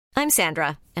I'm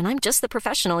Sandra, and I'm just the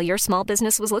professional your small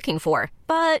business was looking for.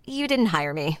 But you didn't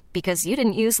hire me because you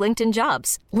didn't use LinkedIn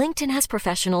Jobs. LinkedIn has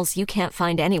professionals you can't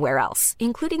find anywhere else,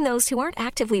 including those who aren't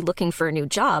actively looking for a new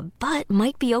job, but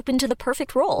might be open to the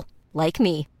perfect role, like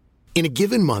me. In a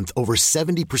given month, over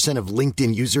 70% of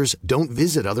LinkedIn users don't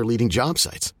visit other leading job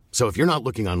sites. So if you're not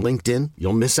looking on LinkedIn,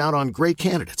 you'll miss out on great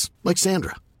candidates like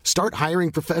Sandra. Start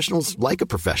hiring professionals like a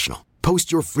professional.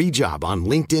 Post your free job on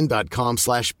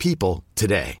linkedin.com/people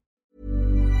today.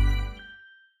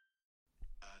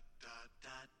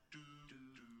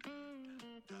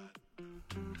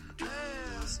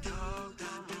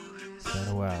 It's been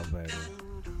a while, baby.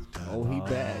 Oh, he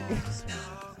back. Let's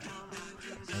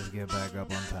get back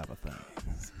up on top of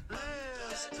things.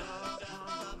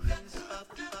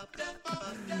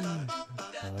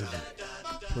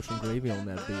 Put some gravy on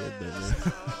that beard, baby.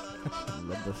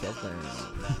 Rub yourself down.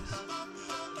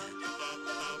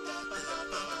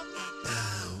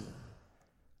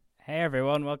 Hey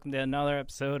everyone, welcome to another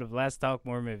episode of Let's Talk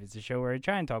More Movies, the show where I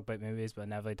try and talk about movies but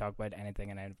never talk about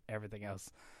anything and everything else.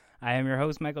 I am your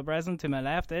host, Michael Breslin. To my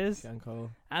left is... Sean Cole.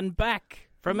 And back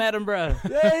from Edinburgh.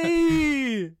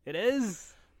 Yay! It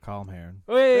is... Calm Heron.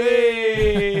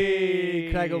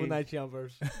 Hey! Craig over night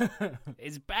jumpers.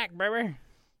 It's back, baby.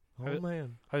 Oh,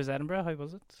 man. How's Edinburgh? How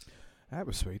was it? That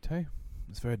was sweet, hey?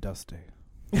 It's very dusty.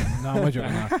 No, I'm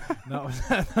joking. No,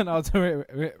 it's a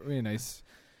really nice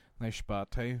spot,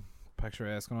 hey?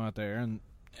 Picturesque out there, and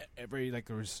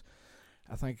there was,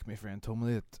 I think my friend told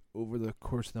me that over the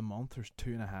course of the month there's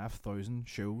 2,500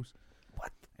 shows.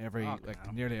 What?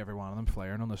 Nearly every one of them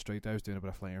flying on the street. I was doing a bit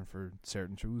of flying for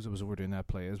certain shows. I was over doing that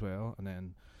play as well, and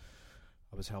then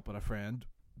I was helping a friend.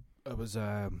 I was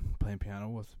playing piano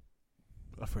with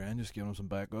a friend, just giving him some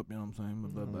backup, you know what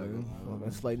I'm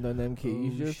saying? Sliding down them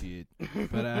keys. Oh, shit.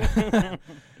 But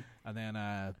and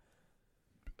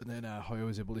then how I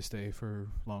was able to stay for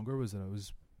longer was that I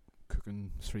was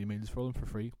cooking 3 meals for them for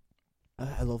free.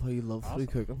 I love how you love free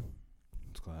cooking.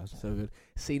 It's class. So good.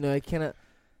 See, now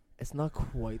it's not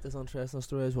quite as interesting a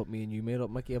story as what me and you made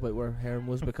up, Mickey, about where Heron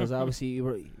was, because obviously you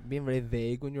were being very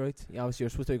vague when you're out. Obviously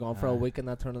you're supposed to be gone for a week and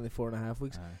that turned into 4.5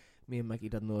 weeks. Me and Mickey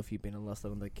didn't know if you'd been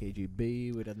enlisted in the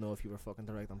KGB. We didn't know if you were fucking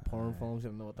directing porn films. We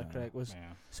didn't know what the crack was.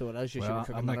 Yeah. So it is just you were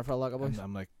cooking dinner for a lot of boys.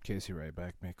 I'm like Casey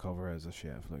Ryback, make cover as a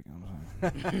chef. Like, you know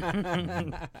what I'm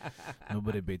saying?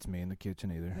 Nobody beats me in the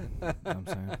kitchen either. You know what I'm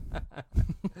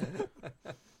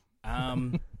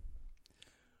saying?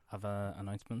 Have an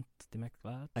announcement to make,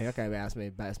 lad. Are you going to ask me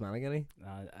best man again?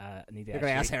 You're going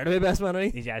to ask her to be best man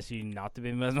again? Need to ask you not to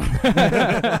be best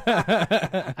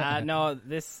man. No,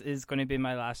 this is going to be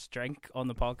my last drink on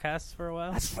the podcast for a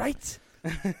while. That's right.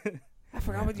 I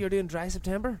forgot what you're doing dry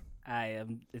September.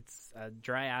 It's a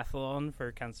triathlon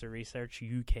for Cancer Research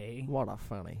UK. What a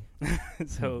funny.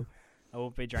 So I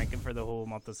won't be drinking for the whole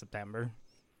month of September.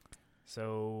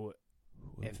 So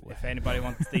if anybody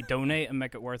wants to donate and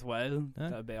make it worthwhile,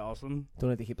 that'd be awesome.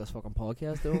 Donate to keep this fucking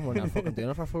podcast doing. We're not fucking doing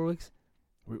it for 4 weeks.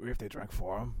 We have to drink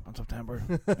for him in September.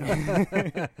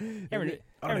 I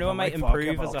know I might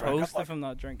improve as a host if I'm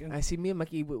not drinking. I see, me and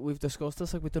Mickey, we've discussed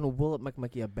this. Like, we don't know, will it make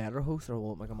Mickey a better host or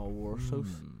will it make him a worse host?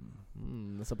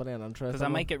 That's a bit of an interesting. Because I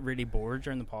might get really bored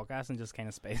during the podcast and just kind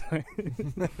of space out.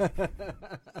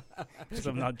 Because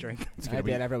I'm not drinking. I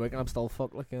do it every week and I'm still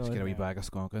fucked. Like, you know, just get a wee bag of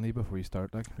skunk in you before you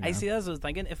start. Like, I see, as I was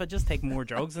thinking, if I just take more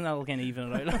drugs, then that'll kind of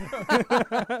even it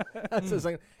out. That's just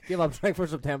like, give up drink for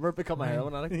September, become a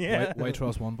heroin addict. Yeah. Why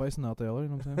trust one vice and not the other? You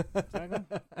know what I'm saying?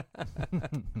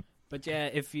 Exactly. But yeah,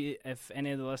 if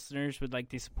any of the listeners would like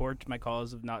to support my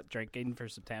cause of not drinking for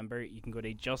September, you can go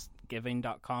to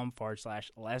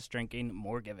justgiving.com/less drinking,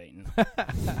 more giving.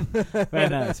 Very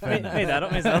nice. Made that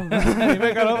up myself. You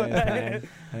make it up.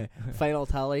 Final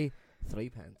tally, 3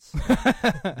 pence.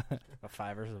 A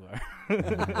fiver so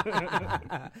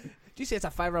far. Do you say it's a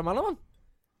 $5 minimum?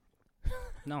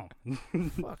 No. You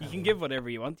can give whatever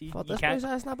you want. You can't.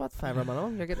 That's not about $5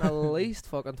 minimum. You're getting at least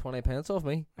fucking 20 pence off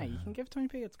me. Hey, you can give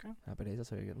 20p. It's grand. Happy days.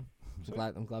 That's how you're getting.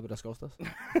 I'm glad we discussed this.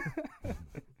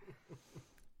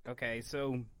 Okay,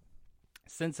 so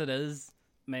since it is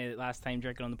my last time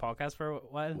drinking on the podcast for a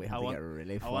while, I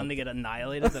want to get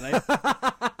annihilated tonight.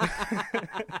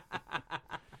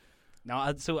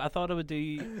 No, so I thought I would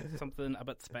do something a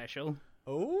bit special.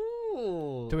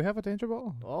 Oh, do we have a danger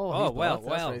bottle? Oh, well.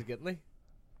 That's what he's getting me.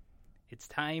 It's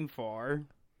time for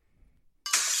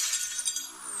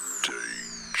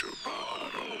Danger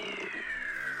Bottle.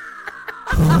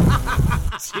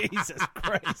 Jesus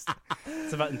Christ.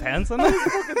 It's about intense, isn't it?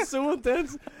 It's fucking so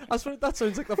intense. I swear that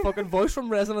sounds like the fucking voice from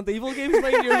Resident Evil games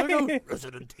 9 years ago.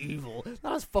 Resident Evil.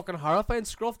 That is fucking horrifying.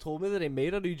 Scruff told me that he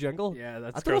made a new jingle. Yeah,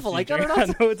 that's. I don't know if I like it or I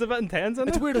not. know it's a bit intense, isn't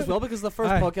It's it? weird as well because the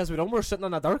first Aye. podcast we done, we were sitting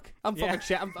in the dark. I'm Yeah. fucking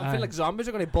shit. I'm Aye. feeling like zombies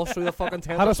are going to bust through the fucking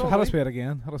tent. How or does something. play it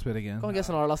again? How does play it again? Go and guess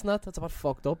an hour listen to that. That's about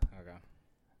fucked up. Okay.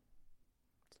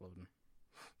 It's loading.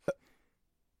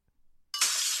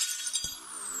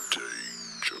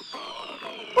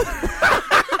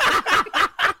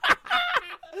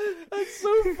 That's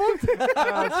so fucked.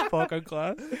 That's fucking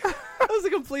class. That's the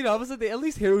complete opposite. At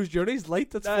least Hero's Journey's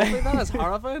light. That's funny. That is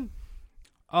horrifying.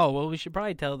 Oh well, we should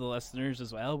probably tell the listeners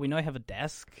as well. We now have a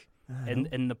desk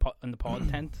in the pod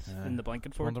tent in the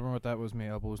blanket fort. Wondering what that was. My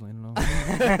elbows leaning on.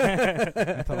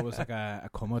 I thought it was like a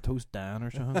comatose Dan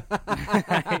or something,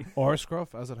 or a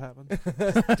Scruff, as it happened.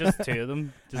 Just two of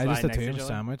them. Just I just lying the next two to of each them other.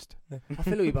 sandwiched. I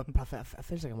feel a wee bit. I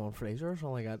feel like I'm on Fraser or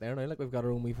something like that there now. Like we've got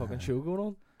our own wee fucking show going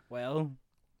on. Well,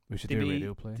 We should to do a be-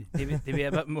 radio play. to be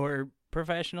a bit more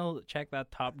professional, check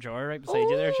that top drawer right beside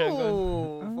you there, Shotgun.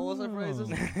 Oh, full of surprises.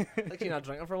 Like you're not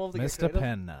drinking from all the Mr.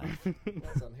 Penknife.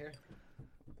 What's on here?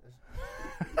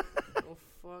 Oh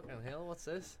fucking hell! What's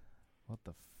this? What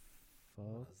the fuck?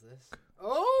 What is this?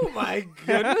 Oh my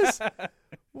goodness!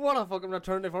 What a fucking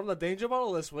return to form. The danger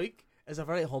bottle this week is a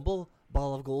very humble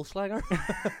bottle of Goldslager.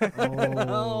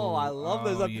 Oh, I love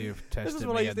this. You've This tested is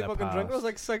what I me used in to the fucking drink when I was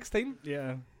past. like 16.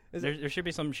 Yeah. Is There should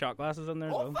be some shot glasses in there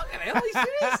as Oh well. fucking hell! Are you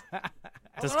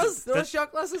serious? There is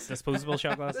shot glasses. Disposable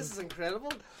shot This glasses. is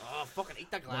incredible. Oh, fucking eat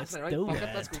that glass Let's now, right? do Fuck it,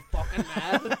 that. let's go fucking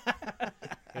mad.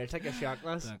 Here, take a shot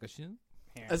glass. Dankeschön.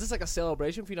 Here. Is this like a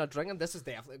celebration for you not drinking? This is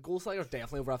definitely Goldslager's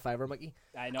definitely over a fiver, Mickey.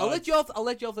 I know. I'll let you off. I'll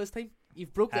let you off this time.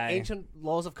 You've broke the Aye. ancient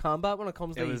laws of combat when it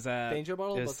comes to It was danger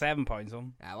bottle. It was But 7 pounds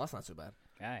on. well, that's not so bad.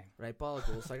 Aye. Right, bottle of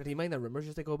Goldslager. Do you mind the rumours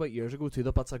used to go about years ago too?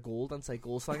 The bits of gold and say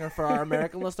Goldslager for our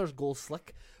American listeners, Gold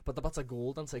Slick. But the bits of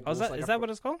gold and say Oh, Goldslager. is that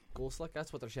what it's called? Gold Slick?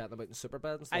 That's what they're chatting about in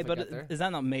Superbad and stuff Aye, like but that. There. is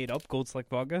that not made up? Gold Slick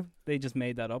vodka? They just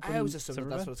made that up. I in was assuming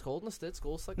that's Superbad? what it's called in the States.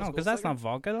 Gold Slick. No, is because that's Goldslager. not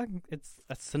vodka. Like, it's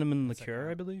a cinnamon It's like liqueur,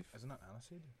 a- I believe. Isn't that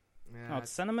aniseed? Yeah, Oh,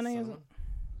 it's cinnamony, is it? cinnamon.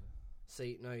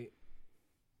 See, now,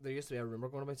 there used to be a rumour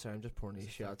going about, sorry, I'm just pouring these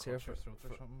shots here for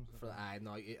the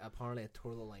no, apparently it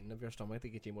tore the lining of your stomach to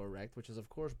get you more erect, which is of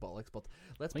course bollocks, but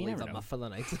let's Well, you believe never that know. myth for the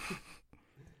night.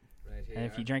 Right here. And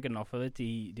if you drink enough of it,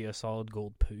 you do a solid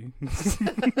gold poo.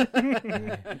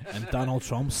 And Donald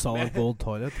Trump's solid gold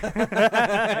toilet. Man,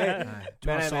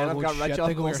 I've got rich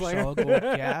off Goldslager. solid gold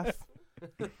gaff.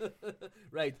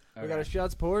 Right, we got Okay. our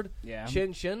shots poured. Yeah.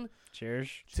 Chin chin Cheers.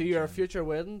 to your future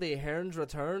wedding, the Heron's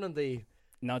return, and the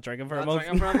Not drinking for not a month.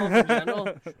 drinking for a month in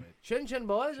general. Chin chin,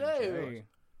 boys. Hey. Hey.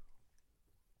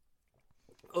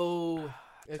 Oh,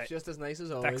 it's just as nice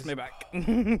as always. Text me back. Text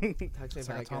me It's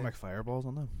like back. atomic fireballs,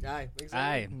 isn't it? Aye,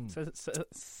 Aye. Mm.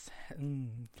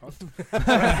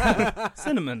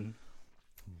 Cinnamon.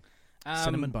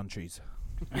 Cinnamon bun cheese.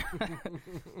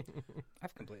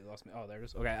 I've completely lost me. Oh, there it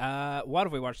is. Okay. What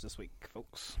have we watched this week,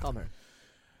 folks? Come here.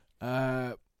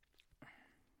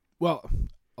 Well,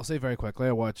 I'll say very quickly.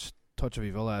 I watched Touch of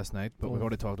Evil last night, but we've Oh.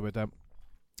 already talked about that.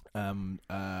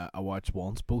 I watched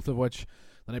Once, both of which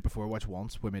the night before I watched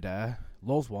Once with my dad.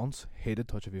 Loved Once, hated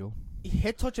Touch of Evil. You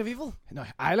hate Touch of Evil? No,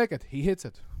 I like it. He hates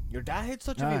it. Your dad hates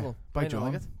Touch of Aye, Evil. By I don't John.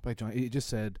 like it. By John. He just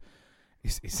said. He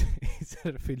said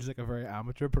it feels like a very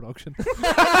amateur production.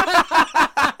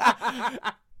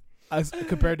 As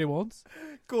compared to Once.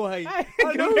 Go ahead. Aye,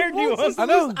 I know, compared to Once is Once. the I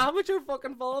know. most amateur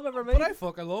fucking film ever made. But I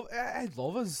fucking love. I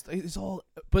love his. It's all.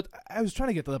 But I was trying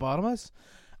to get to the bottom of this,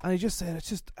 and he just said it's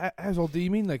just. I was all. Do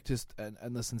you mean like just and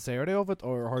the sincerity of it,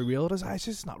 or how real it is? It's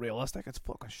just not realistic. It's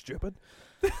fucking stupid.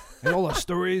 And all the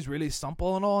stories really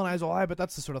simple and all, and I was all, but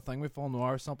that's the sort of thing we film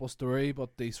noir, simple story,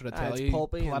 but they sort of tell it's you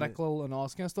pulpy and political and all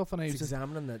this kind of stuff. And I He's was just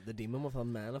examining the demon with a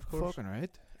man, of course. fucking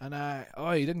right. And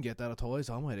he didn't get that at all.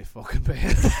 He's on my fucking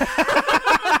bed.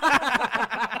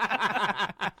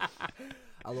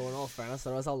 Although in all fairness,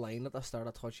 there is a line at the start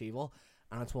of Touch Evil,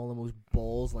 and it's one of the most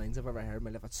balls lines I've ever heard in my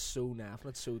life. It's so naff and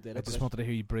it's so dead. I just wanted to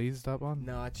hear you breathe that one.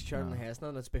 No, it's Charlton No. Heston,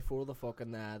 and it's before the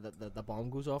fucking the bomb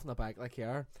goes off in the back of the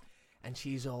car. And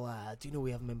she's all, do you know we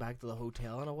haven't been back to the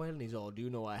hotel in a while? And he's all, do you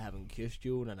know I haven't kissed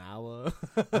you in an hour?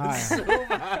 Aye. It's so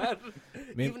bad.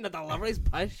 Me- Even the delivery's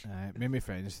pish. Me and my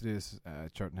friend used to do this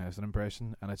Charlton Heston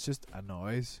impression, and it's just a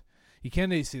noise. You can't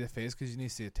really see the face because you need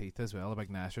to see the teeth as well, the big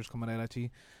gnashers coming out at you.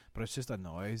 But it's just a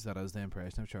noise that is the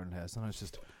impression of Charlton Heston. It's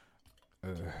just.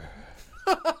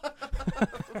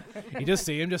 You just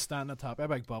see him just standing on top of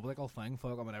a big biblical thing,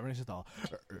 fucking whatever, and he's just all.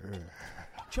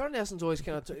 Charlton Heston's always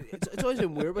kind of it's always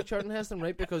been weird with Charlton Heston,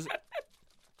 right? Because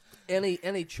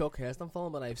any Chuck Heston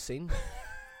film that I've seen,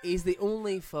 he's the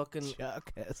only fucking.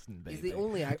 Chuck Heston, baby. He's the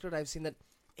only actor that I've seen that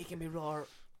he can be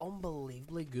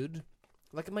unbelievably good.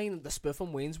 Like, I mean, the spoof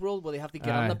on Wayne's World where they have to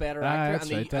get on the better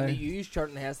actor and they use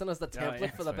Charlton Heston as the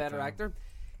template for the better actor.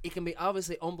 He can be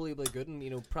obviously unbelievably good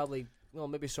and, probably,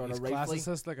 maybe sort of rightfully.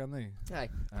 Classicist, like, isn't he? Aye.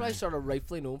 Probably sort of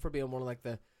rightfully known for being one of, like,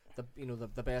 the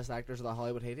best actors of the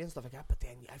Hollywood heyday and stuff like that. But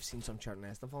then I've seen some Charlton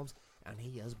Heston films and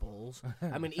he has balls.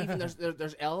 I mean, even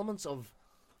there's elements of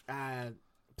Planet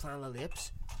of the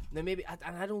Apes. Now maybe,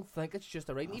 and I don't think it's just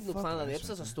the writing. Even though Planet of the Apes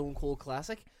is a stone cold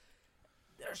classic,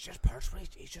 there's just parts where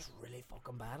he's just really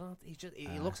fucking bad at it.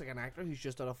 He looks like an actor who's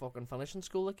just out of fucking finishing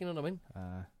school, like, you know what I mean?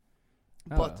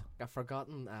 But a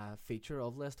forgotten feature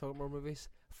of Let's Talk More Movies: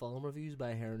 film reviews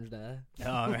by Heron's Day.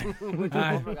 Oh,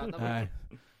 right.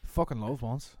 Fucking loved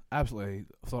once. Absolutely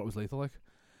thought it was lethal, like.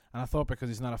 And I thought because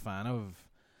he's not a fan of,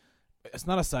 it's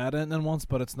not a sad ending once,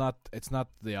 but it's not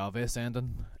the obvious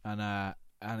ending, and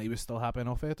he was still happy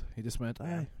enough with it. He just went,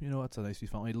 it's a nice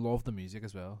film. He loved the music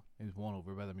as well. He was won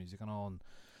over by the music and all, and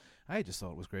I just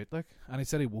thought it was great, like. And he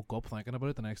said he woke up thinking about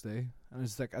it the next day, and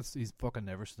it's like he's fucking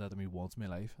never said that to me once in my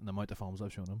life, and the amount of films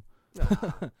I've shown him.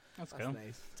 That's cool.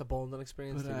 Nice. It's a bonding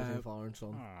experience between father and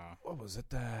son. What was it?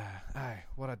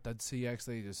 What I did see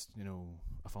actually, just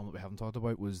a film that we haven't talked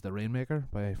about was The Rainmaker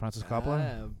by Francis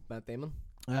Coppola. Matt Damon.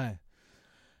 Aye.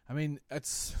 I mean,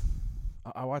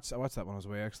 I watched that when I was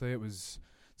away. Actually, it's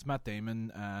Matt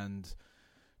Damon and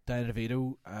Danny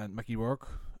DeVito and Mickey Rourke.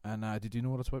 And did you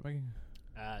know what it's about, Mickey?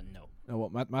 No. No,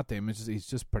 well, Matt Damon he's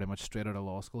just pretty much straight out of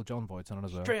law school. John Voight's on it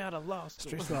as well. Straight out of law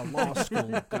school. Straight out of law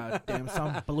school. Goddamn,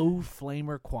 some blue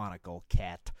flamer quanticle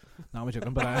cat. No, I'm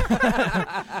joking, but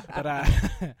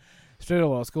straight out of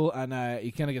law school, and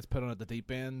he kind of gets put on at the deep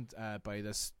end by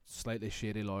this slightly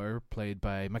shady lawyer played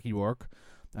by Mickey Rourke,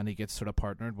 and he gets sort of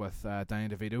partnered with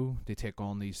Danny DeVito. They take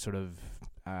on these sort of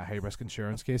high risk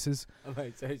insurance cases.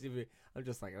 I'm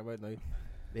just thinking about it now.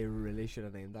 They really should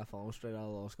have named that film Straight Out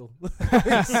of Law School. So much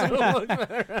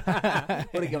better.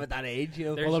 What do you give it that age,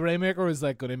 Well, The Rainmaker was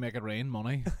like going to make it rain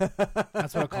money.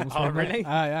 That's what it comes from. Oh, really?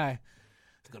 Aye.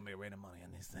 It's going to be raining money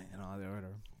on this thing and all the other.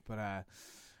 But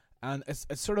and it's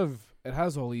sort of, it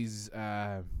has all these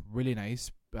really nice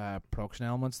production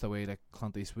elements, the way like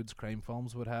Clint Eastwood's crime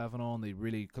films would have and all. And they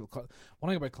really, one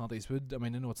thing about Clint Eastwood, I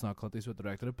mean, I know it's not Clint Eastwood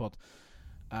directed it, but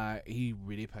he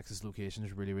really picks his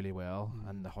locations really, really well,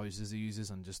 and the houses he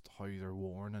uses, and just how they're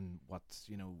worn, and what's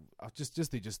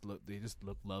they just look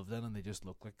loved in, and they just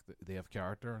look like they have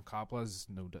character. And Coppola's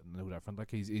no different.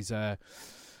 Like he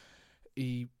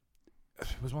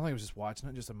was one thing I was just watching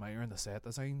it, just admiring the set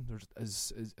design.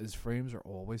 His frames are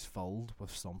always filled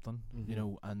with something,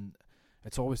 and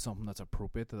it's always something that's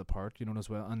appropriate to the part, as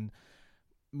well. And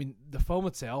I mean, the film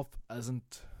itself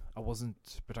I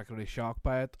wasn't particularly shocked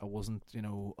by it. I wasn't,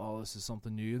 this is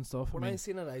something new and stuff. When I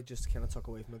seen it, I just kind of took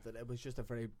away from it that it was just a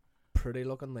very pretty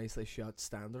looking, nicely shot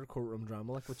standard courtroom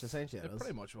drama, like, which essentially it is.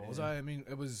 Pretty much was. Yeah. I mean,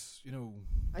 it was,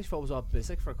 I just thought it was all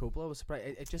basic for Coppola. I was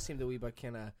surprised. It just seemed a wee bit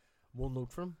kind of one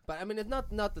note for him. But I mean, it's not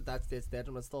that that's dead,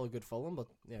 and it's still a good film. But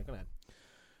yeah, go ahead.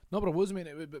 No, but it was. I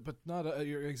mean, but not.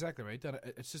 You're exactly right. That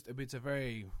it's just. It's a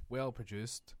very well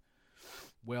produced,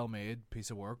 well made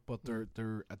piece of work. But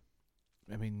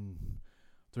I mean,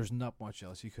 there's not much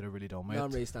else you could have really done with it.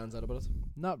 None really stands out about it.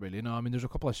 Not really, no. I mean, there's a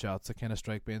couple of shots that kind of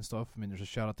strike me and stuff. I mean, there's a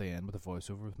shot at the end with a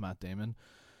voiceover with Matt Damon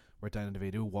where Danny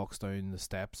DeVito walks down the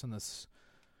steps in this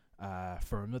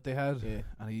firm that they had,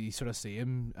 and you sort of see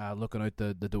him looking out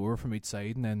the door from each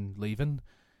side and then leaving,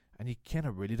 and you kind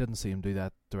of really didn't see him do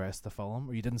that the rest of the film,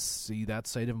 or you didn't see that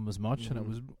side of him as much, and it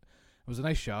was a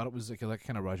nice shot. It was like a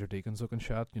kind of Roger Deakins looking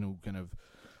shot, kind of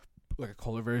like a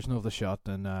colour version of the shot,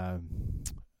 and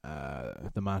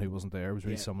The Man Who Wasn't There was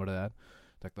really similar to that,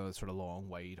 like the sort of long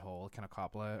wide hall, kind of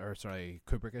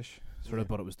Kubrickish sort of,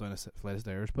 but it was down a flight of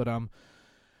stairs. But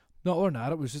not other than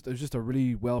that, it was just a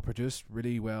really well produced,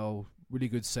 really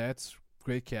good sets,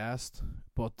 great cast,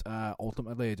 but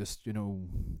ultimately just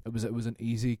it was an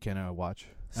easy kind of watch.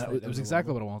 It was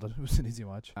exactly what I wanted. It was an easy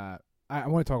watch. I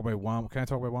want to talk about one. Can I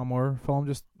talk about one more film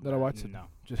just that I watched? No.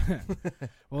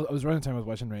 Well, I was running time. I was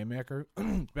watching Rainmaker.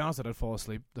 To be honest, I did fall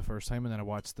asleep the first time, and then I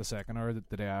watched the second hour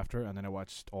the day after, and then I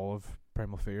watched all of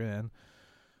Primal Fear then.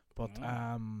 But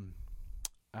I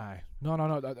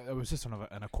was just in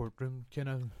a courtroom kind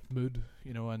of mood,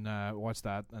 and watched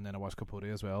that, and then I watched Capote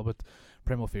as well. But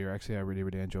Primal Fear actually I really,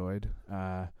 really enjoyed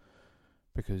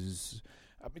because.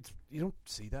 I mean, you don't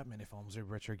see that many films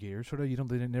of Richard Gere.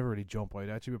 They never really jump out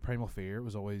at you. But Primal Fear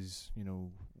was always,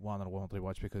 one that I wanted to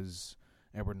watch because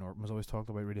Edward Norton was always talked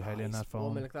about really highly in that film.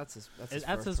 Well, I mean, that's his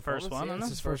first one, isn't it? It's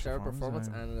his first ever performance,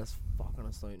 and it is fucking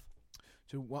astounding.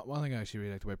 So one thing I actually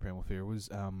really liked about Primal Fear was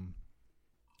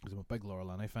because I'm a big Laura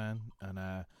Linney fan,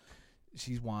 and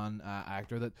she's one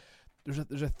actor that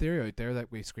there's a theory out there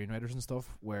that we screenwriters and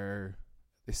stuff where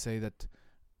they say that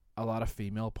a lot of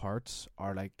female parts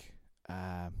are like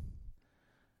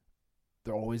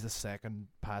they're always the second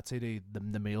patsy to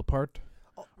the male part.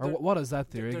 Or what is that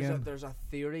theory again? There's a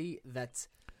theory that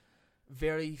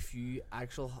very few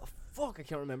actual... Fuck, I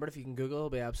can't remember. If you can Google, it'll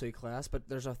be absolute class. But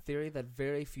there's a theory that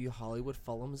very few Hollywood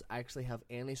films actually have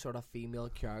any sort of female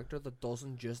character that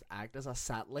doesn't just act as a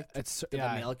satellite to the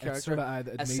male character. It's sort of,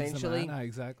 it essentially, needs the man.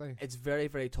 Exactly. It's very,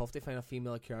 very tough to find a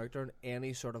female character in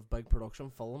any sort of big production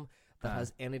film that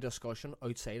has any discussion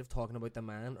outside of talking about the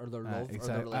man or their love or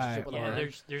their relationship with the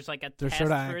man. There's like a they're test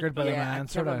sort of for anchored it, by the yeah, man. I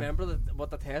can't remember what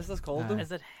the test is called. Though.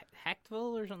 Is it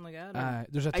Hectville or something like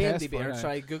that? There's a test IMDb, for it.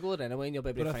 sorry, Google it anyway and you'll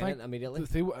be able to find it immediately. I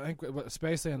think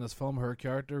especially in this film, her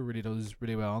character really does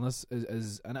really well in this.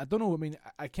 Is and I don't know, I mean,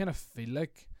 I kind of feel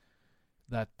like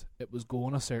that it was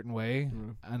going a certain way,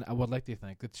 and I would like to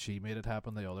think that she made it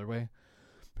happen the other way.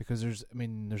 Because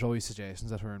there's always suggestions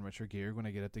that her and Richard Gere are going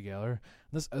to get it together.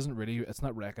 This isn't really, it's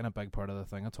not wrecking a big part of the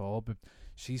thing at all, but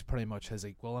she's pretty much his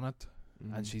equal in it,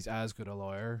 and she's as good a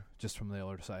lawyer just from the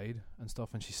other side and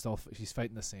stuff, and she's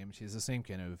fighting the same, she has the same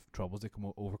kind of troubles to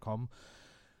overcome.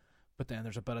 But then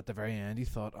there's a bit at the very end, he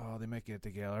thought, oh, they might get it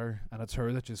together, and it's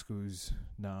her that just goes,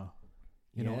 no.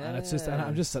 You know, and it's just, and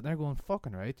I'm just sitting there going,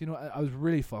 fucking right. You know, I was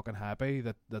really fucking happy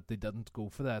that they didn't go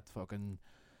for that fucking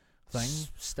thing.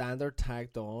 Standard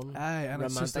tagged on. Aye, and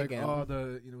it's just like,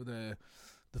 ending.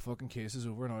 the fucking case is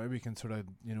over now. We can sort of,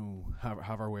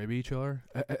 have our way with each other.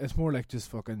 It's more like just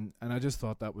fucking, and I just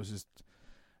thought that was just,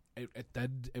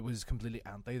 it was completely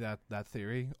anti that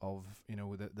theory of,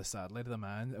 the satellite of the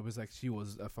man. It was like she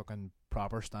was a fucking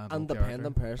proper stand-up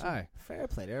independent character. person. Aye. Fair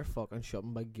play there, fucking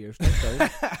shutting big gear stuff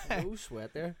down. No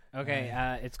sweat there.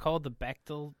 Okay, it's called the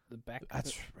Bechdel.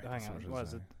 That's right. Hang on, what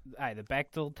is it? Aye, the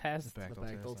Bechdel test. The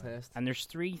Bechdel test. And there's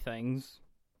 3 things.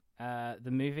 The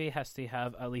movie has to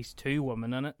have at least 2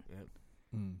 women in it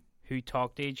who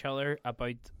talk to each other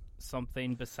about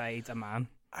something besides a man.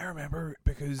 I remember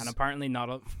because, and apparently not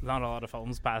a lot of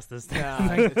films past this.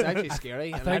 Yeah, it's actually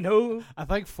scary. I know. I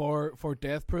think for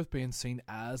Death Proof being seen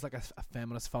as like a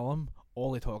feminist film,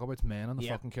 all they talk about is men in the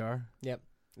fucking car. Yep,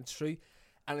 it's true,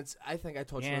 and it's. I think I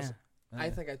touched this. I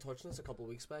think I touched this a couple of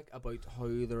weeks back about how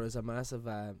there is a massive,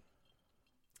 a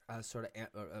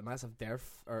massive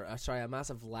dearth, a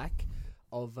massive lack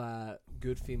of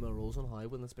good female roles in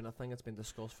Hollywood. And it's been a thing that's been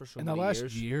discussed for so many years. In the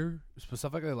last year,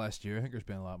 specifically last year, I think there's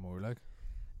been a lot more like.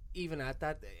 Even at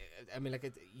that, I mean, like,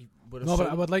 you would no, but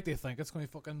I would like to think it's going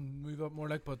to fucking move up more,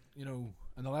 like, but, in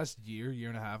the last year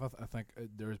and a half, I think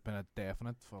there's been a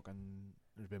definite fucking,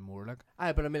 there's been more, like.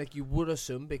 Aye, but I mean, like, you would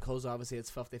assume, because obviously it's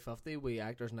 50-50 with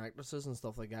actors and actresses and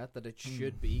stuff like that it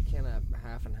should be kind of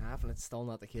half and half, and it's still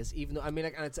not the case. Even though, I mean,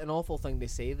 like, and it's an awful thing to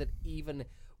say that even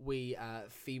we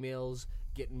females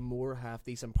getting more half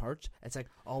decent parts, it's like,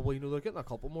 oh well, they're getting a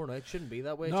couple more now. It shouldn't be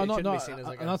that way. No, it shouldn't be seen as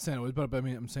like I'm not saying it would, but I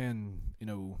mean, I'm saying,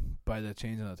 by the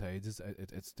change in the tides,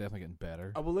 it's definitely getting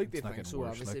better. I would like to think so,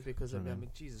 worse, obviously, like, because I mean,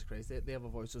 Jesus Christ, they have a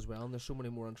voice as well, and there's so many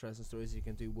more interesting stories you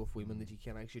can do with women that you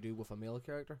can't actually do with a male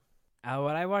character.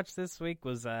 What I watched this week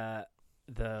was the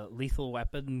Lethal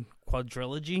Weapon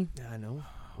quadrilogy. Yeah, I know.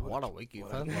 What a week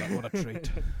you've had. What a treat.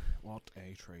 What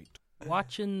a treat.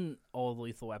 Watching all the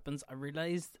Lethal Weapons, I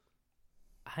realised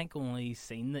I think only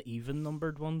seen the even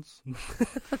numbered ones.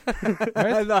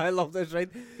 I know, I love this, right?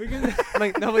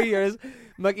 Like, nobody hears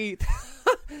Mickey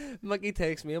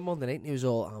takes me on Monday night and he was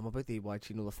all, I'm about to watch,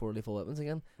 the 4 Lethal Weapons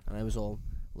again, and I was all,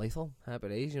 lethal, happy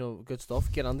days, good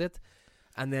stuff, get on it.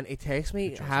 And then he texts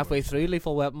me halfway through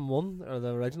Lethal Weapon 1, or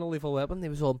the original Lethal Weapon, he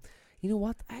was all, you know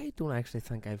what, I don't actually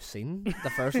think I've seen the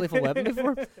first Lethal Weapon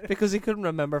before, because he couldn't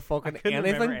remember fucking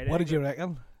anything. What did you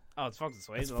reckon? Oh, it's fucking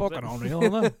sweet. It's fucking unreal,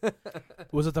 isn't it?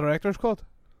 Was it the director's cut?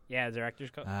 Yeah, the director's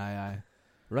cut. Aye.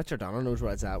 Richard Donner knows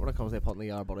where it's at when it comes to putting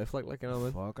the body flick, like,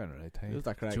 Fucking right, hey. Who's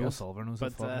that crack? Joel Silver knows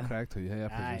that fucking crack too. Yeah,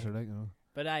 producer, like,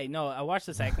 But I watched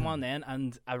the second one then,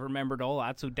 and I remembered all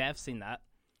that, so Dev's seen that.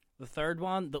 The third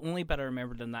one, the only bit I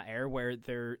remembered in that era where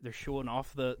they're showing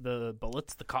off the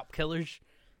bullets, the cop killers.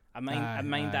 I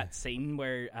mind that scene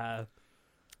where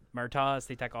Murtaugh, as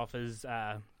they take off his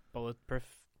bulletproof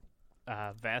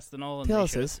vest and all. And tell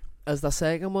us this, is the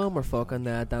second one where fucking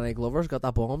Danny Glover's got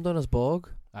that bomb down his bog?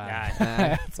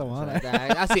 That's the one.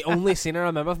 That's the only scene I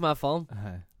remember from that film.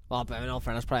 Well, but in all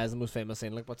fairness, probably is the most famous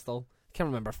scene, like, but still, can't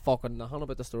remember fucking nothing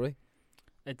about the story.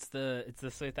 It's the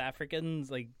South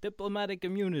Africans like diplomatic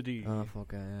immunity. Oh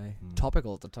fuck, aye.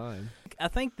 Topical at the time. I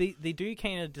think they do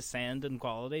kind of descend in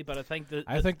quality, but I think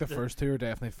the first two are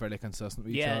definitely fairly consistent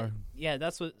with each other. Yeah,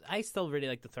 that's what I still really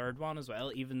like the third one as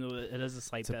well, even though it is a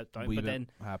slight bit down. But then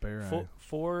happier.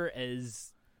 Four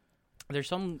is there's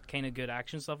some kind of good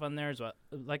action stuff in there as well,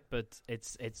 like, but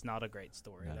it's not a great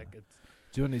story. Yeah. Like, it's,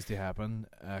 do you know what needs to happen?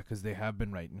 Because they have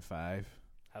been writing 5.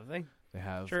 Have they? They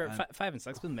have. Sure, 5 and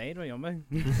 6 been made, right, on me.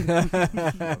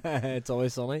 It's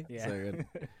always sunny. Yeah. So good.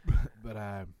 But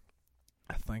I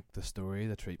think the story,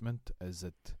 the treatment, is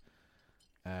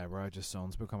that Roger's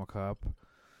son's become a cop.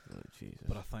 Oh Jesus!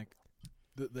 But I think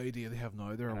the idea they have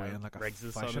now, they're away in like a Riggs'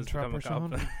 son fashion has trip become or a cop.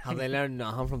 something. Have they learned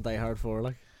nothing from Die Hard 4?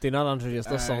 Like, do not introduce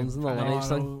the sons in the lineage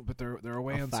thing. But they're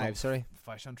away Or in 5, some sorry.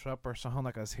 fashion trip or something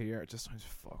like us here. It just sounds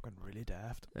fucking really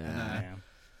daft. Yeah. And, Yeah.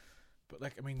 but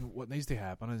like, I mean, what needs to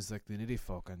happen is like they need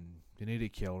to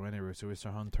kill Rene Russo or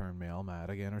something, turn Mel mad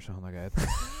again or something like that.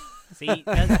 See,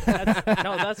 that's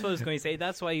what I was going to say.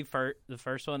 That's why the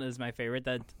first one is my favorite.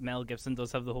 That Mel Gibson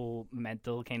does have the whole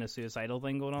mental kind of suicidal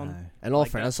thing going on. In all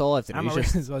Like fairness, all I have to do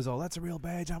is just that's a real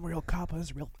badge. I'm a real cop.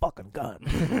 That's a real fucking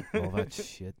gun. All that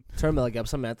shit. turn Mel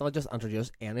Gibson mental. I'll just introduce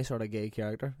any sort of gay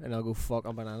character, and I'll go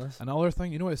fucking bananas. Another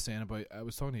thing, you know what I was saying about, I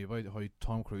was talking to you about how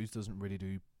Tom Cruise doesn't really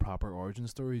do proper origin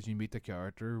stories. You meet the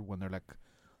character when they're like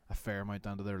a fair amount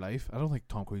into their life. I don't think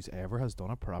Tom Cruise ever has done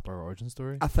a proper origin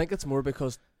story. I think it's more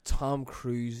because Tom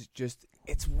Cruise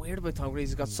it's weird about Tom Cruise.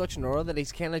 He's got such an aura that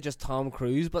he's kind of just Tom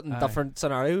Cruise, but in different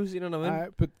scenarios, you know what I mean?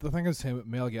 But the thing is, with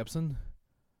Mel Gibson,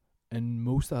 in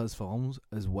most of his films,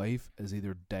 his wife is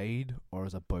either died or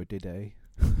is about to die.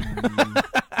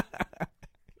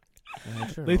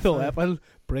 Lethal Weapon,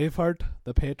 Braveheart,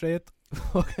 The Patriot,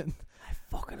 fucking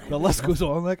the list goes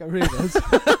on, like, it really does.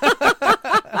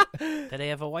 Did he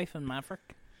have a wife in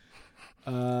Maverick?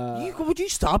 Would you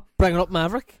stop bringing up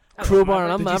Maverick? Crowbar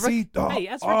and Maverick? Hey,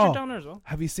 that's Richard Donner as well.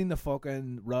 Have you seen the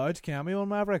fucking Raj cameo on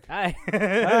Maverick? Aye.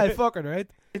 Aye, fucking right.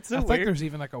 It's so I weird. think there's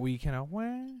even like a wee kind of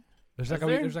there's like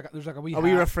a wee A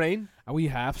wee refrain? a wee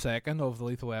half second of the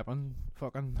Lethal Weapon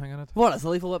fucking thing in it. What is the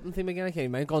Lethal Weapon theme again? I can't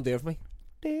even mind. Go on, do it for me.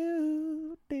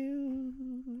 Do do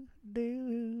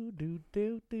do do do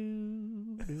do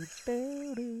do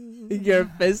do. Your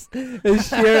fist is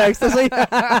sheer ecstasy.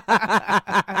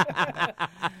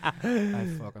 I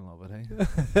fucking love it, hey.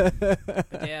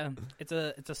 But yeah, it's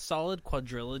a solid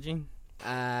quadrilogy.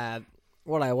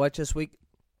 What I watched this week,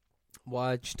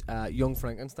 watched Young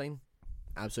Frankenstein.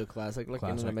 Absolute classic, like, you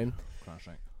know what I mean?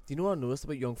 Classic. Do you know what I noticed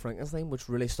about Young Frankenstein, which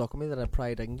really stuck with me, that I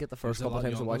probably didn't get the first He's a couple of lot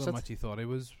times I younger watched than it? what you thought he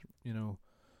was, you know.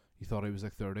 You thought he was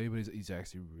like 30, but he's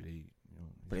actually really, you know.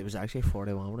 But he was actually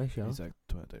 41 when I shot. He's like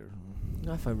 20 or something. You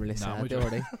know, I found really sad the other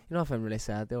day. You know, I found really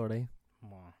sad the other day.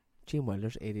 Wow. Gene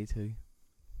Wilder's 82.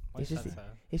 Why is He's that just- sad?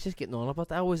 He's just getting on about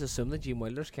that. I always assumed that Gene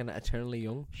Wilder's kind of eternally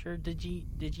young. Sure, did you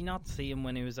not see him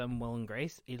when he was in Will and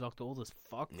Grace? He looked old as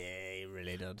fuck. Yeah, he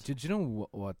really did. Did you know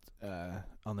what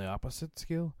on the opposite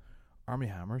scale, Armie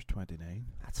Hammer's 29?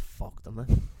 That's fucked, isn't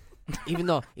it? Even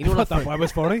though, you know what I That boy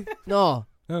was 40? No.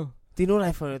 No. Do you know what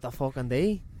I found out the fucking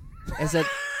day? Is that,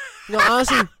 no,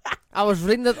 honestly, I was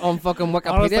reading it on fucking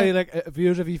Wikipedia. Honestly, like, if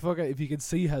you could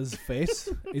see his face,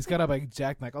 he's got a big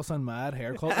Jack Nicholson mad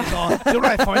haircut. He's all, do you know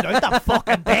what I found out that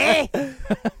fucking day?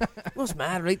 What's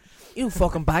mad, right? You know,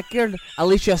 fucking Batgirl,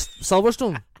 Alicia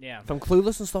Silverstone Yeah. from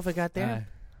Clueless and stuff like that there.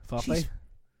 Fuck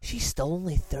She's still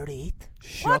only 38.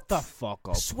 Shut the fuck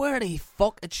up. Swear to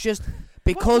fuck, it's just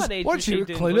because. What age Weren't was she you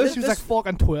doing Clueless? Clueless? She was like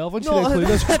fucking 12 when she No, did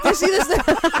Clueless. you see this?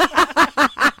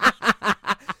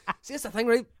 See, that's the thing,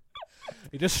 right?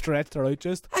 He just stretched her out,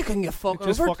 just I couldn't get fucking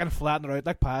just over it. fucking flattened her out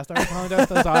like pasta.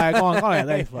 Alright, go on,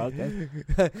 there, fuck it.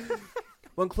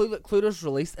 When Clueless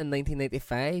released in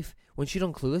 1995, when she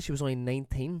done Clueless, she was only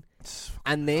 19.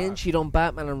 And then she done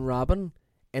Batman and Robin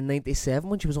in 97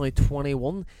 when she was only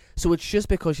 21. So it's just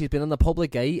because she's been in the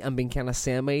public eye and been kind of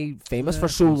semi-famous for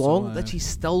so long that she's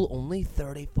still only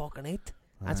 30 fucking 8.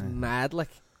 That's mad, like.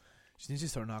 She needs to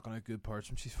start knocking out good parts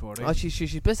when she's 40. Oh,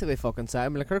 she's basically fucking sad. I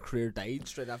mean, like, her career died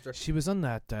straight after. She was in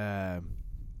that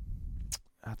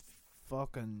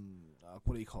fucking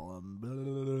what do you call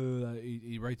him?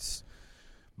 He writes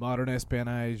modern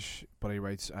espionage, but he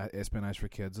writes espionage for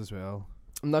kids as well.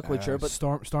 I'm not quite sure, but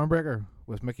Stormbreaker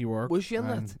with Mickey Rourke. was she in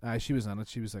and, that? she was in it.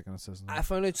 She was like an assistant. I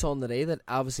found out something today that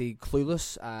obviously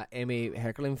Clueless, Amy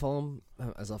Heckerling film,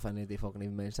 as if I need to fucking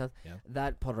even mention that,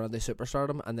 that put her on the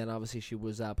superstardom, and then obviously she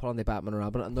was put on the Batman and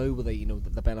Robin, and now with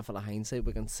the benefit of hindsight,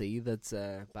 we can see that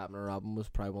Batman and Robin was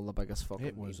probably one of the biggest fucking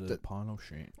it was a porno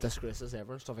shit. disgraces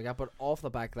ever and stuff like that. But off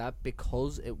the back of that,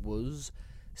 because it was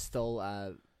still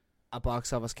a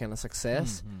box office kind of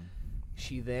success,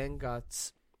 she then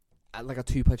got like a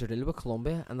 2-picture deal with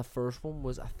Columbia, and the first one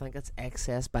was, I think it's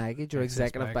Excess Baggage or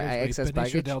Executive Excess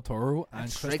Baggage. Del Toro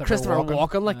and Christopher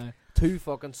Walken, like two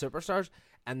fucking superstars,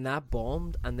 and that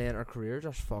bombed, and then her career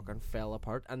just fucking fell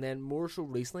apart. And then more so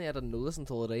recently, I didn't know this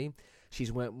until today,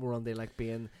 she's went more on the like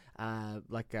being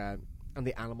on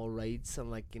the animal rights, and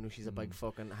like, you know, she's a big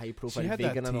fucking high profile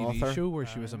vegan and author. She had that TV show where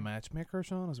she was a matchmaker or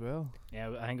something as well.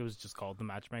 Yeah, I think it was just called The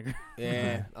Matchmaker.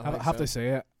 Yeah, I have to say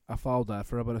it. I followed that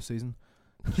for about a season.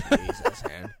 Jesus,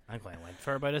 man. I think I went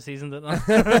for about a season, didn't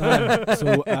I?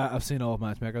 So I've seen all of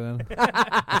Matchmaker then.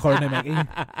 According to Mickey.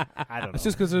 I don't know. It's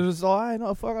just because there's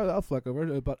no fuck. I'll flick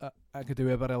over, but I could do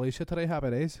a bit of Alicia today.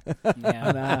 Happy days.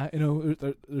 Yeah. And you know,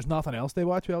 there's nothing else they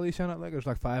watch with Alicia in it. Like there's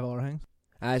like 5 other things.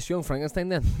 It's Young Frankenstein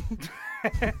then.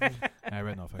 I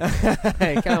read nothing.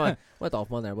 Hey, come on, went off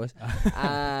one there, boys.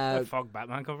 Where the fuck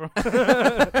Batman come from?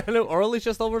 Hello, Orly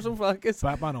just over some fuckers.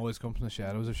 Batman always comes from the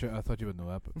shadows of shit. I thought you would know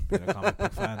that, but being a comic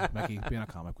book fan, Mickey, being a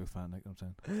comic book fan, like, you know what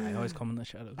I'm saying? I always come in the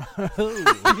shadows.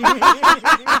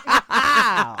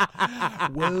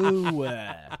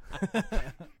 Whoa.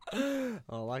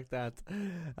 I like that.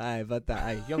 Aye, but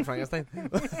Young Frankenstein.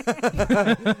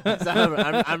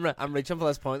 So I'm reaching for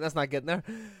this point. That's not getting there.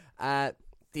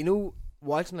 Do you know,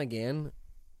 watching again,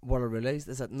 what I realised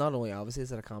is that not only obviously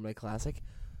is it a comedy classic,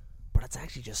 but it's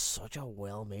actually just such a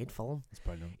well-made film. It's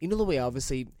brilliant. You know the way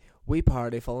obviously we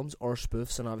parody films or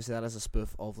spoofs, and obviously that is a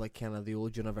spoof of like kind of the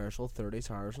old Universal 30s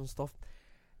horrors and stuff.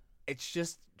 It's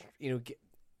just, you know,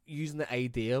 using the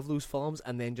idea of those films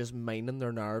and then just minding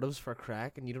their narratives for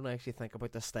crack, and you don't actually think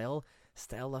about the style.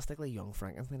 Stylistically, Young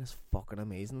Frankenstein is fucking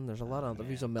amazing. There's a lot of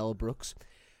interviews of Mel Brooks,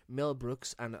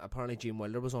 and apparently Gene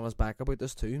Wilder was on his back about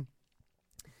this too,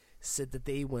 said that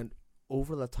they went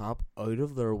over the top, out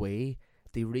of their way,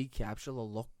 to recapture the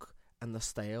look and the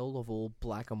style of old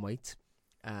black and white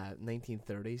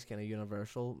 1930s kind of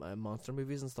Universal monster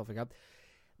movies and stuff like that.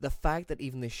 The fact that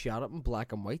even they shot it in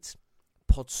black and white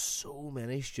put so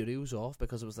many studios off,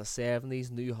 because it was the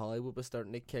 70s, New Hollywood was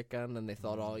starting to kick in, and they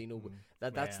thought, oh, you know,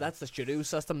 that's the studio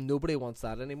system. Nobody wants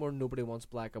that anymore. Nobody wants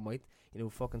black and white. You know,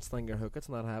 fucking sling your hook. It's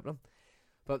not happening.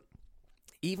 But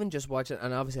even just watching,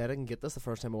 and obviously I didn't get this the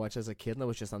first time I watched it as a kid, and I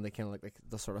was just on the kind of like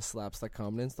the sort of slapstick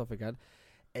comedy and stuff like that,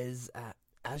 is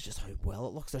as just how well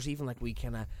it looks. There's even like we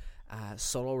kind of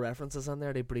subtle references in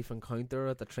there. The Brief Encounter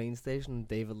at the train station,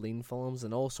 David Lean films,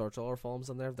 and all sorts of other films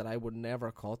in there that I would never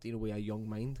have caught, you know, with a young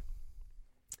mind.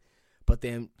 But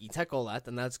then you take all that,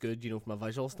 and that's good, you know, from a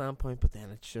visual standpoint, but then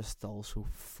it's just still so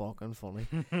fucking funny.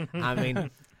 I mean,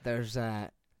 there's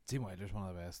Gene Wilder's one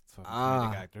of the best fucking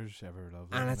comedic actors ever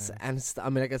loved. And it's I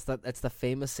mean, like, it's the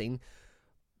famous scene,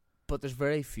 but there's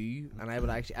very few, and I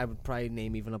would probably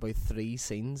name even about 3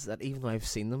 scenes that, even though I've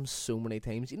seen them so many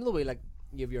times, you know the way like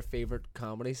you have your favourite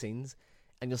comedy scenes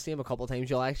and you'll see them a couple of times,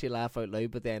 you'll actually laugh out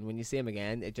loud, but then when you see them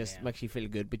again, it just makes you feel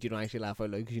good, but you don't actually laugh out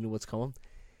loud because you know what's coming.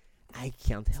 I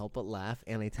can't help but laugh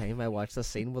any time I watch the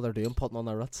scene where they're putting on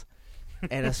their ruts.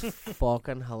 It is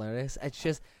fucking hilarious.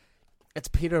 It's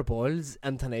Peter Boyle's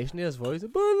intonation in his voice.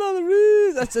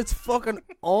 It's fucking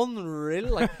unreal.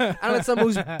 Like, and it's the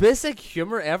most basic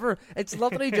humour ever. It's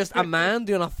literally just a man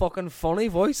doing a fucking funny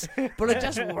voice, but it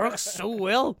just works so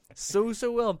well. So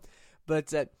well.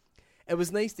 But it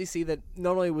was nice to see that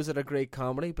not only was it a great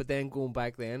comedy, but then going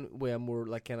back then with a more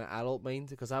like kind of adult mind,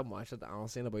 because I haven't watched it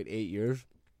honestly in about 8 years.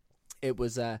 It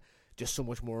was just so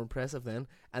much more impressive then.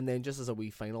 And then just as a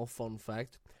wee final fun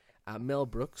fact, Mel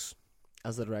Brooks,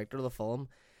 as the director of the film,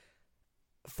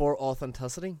 for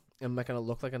authenticity and making it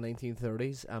look like a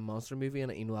 1930s monster movie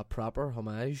and, you know, a proper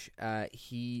homage,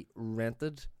 he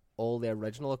rented all the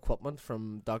original equipment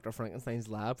from Dr. Frankenstein's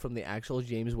lab from the actual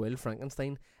James Whale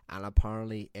Frankenstein, and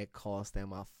apparently it cost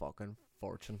them a fucking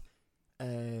fortune.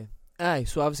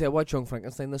 So obviously I watched Young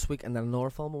Frankenstein this week, and then another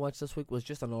film I watched this week was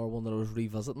just another one that I was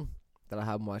revisiting that I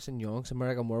haven't watched in Young's,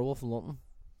 American Werewolf in London.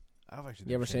 I've actually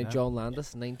you ever seen John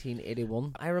Landis,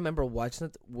 1981? I remember watching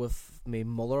it with my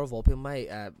mother of all people.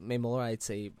 My mother, I'd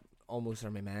say, almost,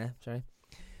 or my ma, sorry.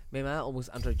 My ma almost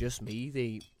introduced me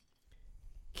the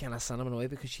kind of cinema in a way,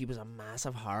 because she was a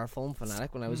massive horror film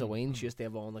fanatic when I was away, and she used to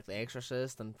have on like The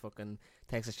Exorcist and fucking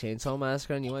Texas Chainsaw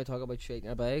Massacre, and you want to talk about shaking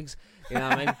your bags, you know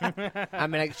what I mean? I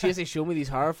mean, like, she used to show me these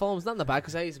horror films, not in the back,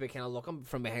 because I used to be kind of looking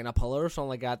from behind a pillar or something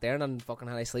like that there, and then fucking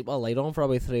had I sleep all light on for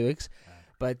about 3 weeks.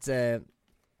 But it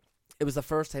was the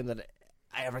first time that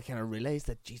I ever kind of realised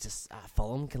that, Jesus, a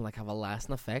film can like have a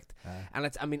lasting effect. And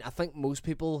it's, I mean, I think most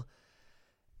people,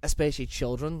 especially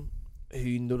children,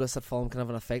 who notice that film can have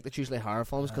an effect, it's usually horror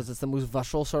films, because it's the most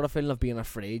visceral sort of feeling of being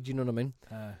afraid, you know what I mean?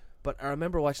 But I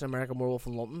remember watching American Werewolf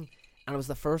in London, And it was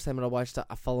the first time that I watched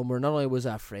a film where not only was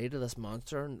I afraid of this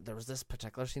monster, and there was this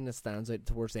particular scene that stands out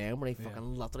towards the end where he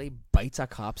fucking literally bites a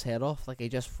cop's head off. Like, he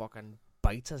just fucking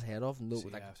bites his head off. No,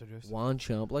 like, one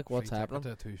chump. Like, what's happening?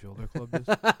 To a two-shoulder club.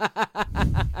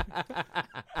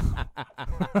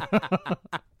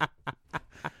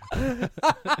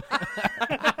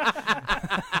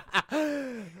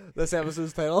 This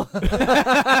episode's title.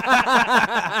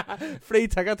 Free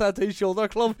ticket to a two-shoulder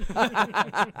club.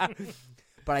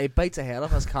 But he bites a head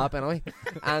off his cop anyway.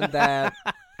 And that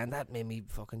made me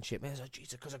fucking shit. Man, I was like,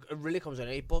 Jesus, because it really comes in.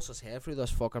 He busts his head through this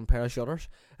fucking pair of shutters.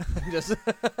 Just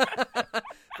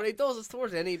but he does. It's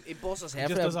towards the end. He busts his head.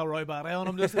 He just does a Roy Barry on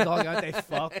him. Just a dog out. They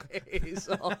fuck.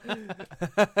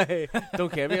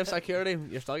 Don't care if you have security.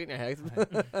 You're stuck in your head.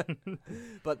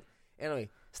 But anyway,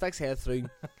 sticks head through,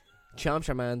 champs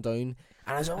your man down.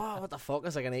 And I was like, oh, what the fuck?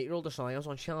 It's like an 8-year-old or something. I was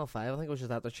on Channel 5. I think it was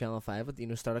just after Channel 5.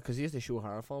 It, started because he used to show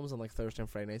horror films on like Thursday and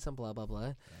Friday nights and blah, blah,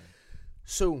 blah.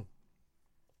 So,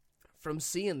 from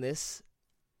seeing this,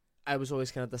 I was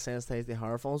always kind of desensitized to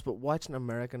horror films, but watching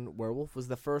American Werewolf was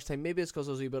the first time, maybe it's because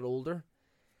I was a bit older,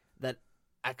 that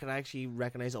I could actually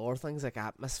recognize other things like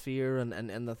atmosphere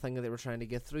and the thing that they were trying to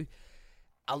get through.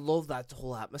 I love that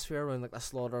whole atmosphere around like the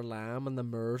slaughtered lamb and the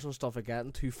moors and stuff like that,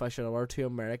 and 2 fish an hour, 2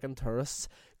 American tourists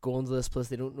going to this place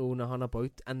they don't know nothing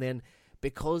about, and then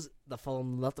because the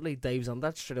film literally dives on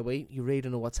that straight away, you really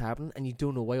don't know what's happening, and you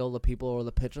don't know why all the people or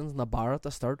the pigeons in the bar at the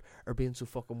start are being so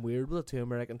fucking weird with the 2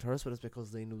 American tourists, but it's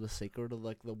because they know the secret of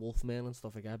like the wolfmen and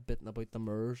stuff like that, bitten about the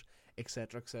moors,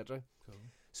 etc., etc. Cool.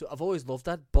 So I've always loved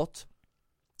that, but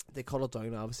they cut it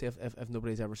down obviously if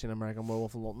nobody's ever seen American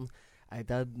Werewolf in London. I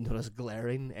did notice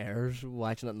glaring errors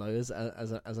watching it now as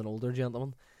an older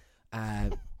gentleman.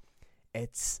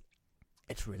 It's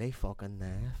really fucking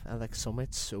naff. And like some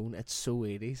it's so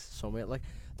 80s. Some it like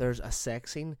there's a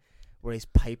sex scene where he's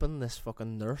piping this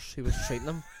fucking nurse who was treating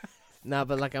him. Nah,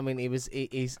 but like I mean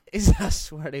he's I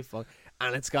swear to fuck,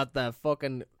 and it's got the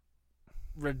fucking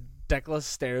ridiculous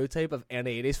stereotype of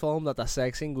any 80s film that the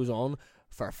sex scene goes on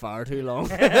for far too long.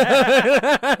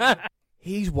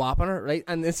 He's whopping her, right?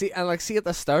 And see at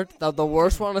the start, the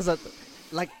worst one is that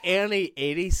like any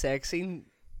 80s sex scene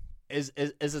is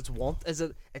its want.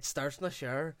 It starts in the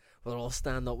shower where they're all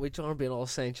standing up with each other being all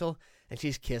sensual, and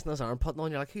she's kissing his arm, putting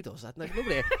on. You're like, who does that? Like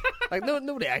nobody,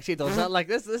 nobody actually does that. Like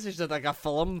this is just like a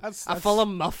film,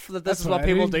 film muff that this is what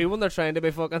people do when they're trying to be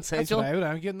fucking sensual. That's what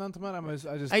I'm getting onto, man.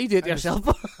 I just. You do it yourself.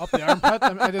 Up the armpit.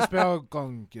 I just be all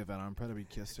going give an armpit a wee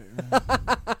kiss to her.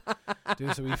 Do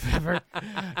us a wee favour.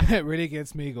 It really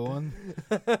gets me going.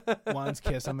 One's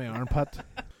kissing my armpit.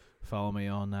 Follow me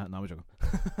on that. No, we're joking.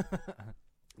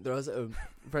 There was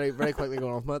very very quickly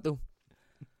going off that though.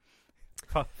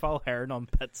 Follow Heron on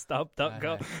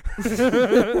pitstop.com.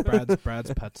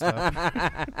 Brad's pit stop.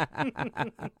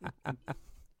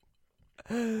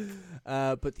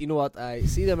 But you know what? I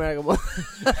see the American one.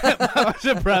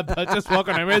 Brad Pitt just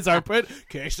walking around his armpit.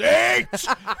 Casey!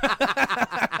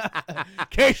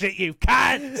 Casey, you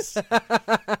can't!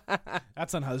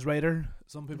 That's on his radar.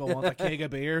 Some people want a keg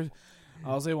of beer.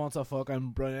 Ozzy wants a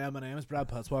fucking M&M's. Brad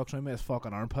Pitt walks around with his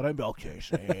fucking armpit. I'd be all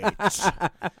Casey.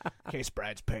 Case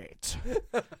Brad's Pitt.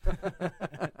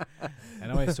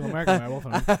 Anyway, so American Werewolf.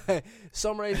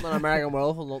 Summarising on American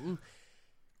Werewolf in London.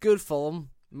 Good film.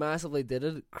 Massively did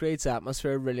it. Creates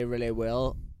atmosphere really, really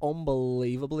well.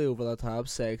 Unbelievably over the top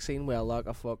sex scene with a lot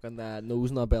of fucking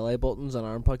nose and belly buttons and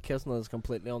armpit kissing that is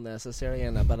completely unnecessary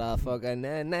and a bit of fucking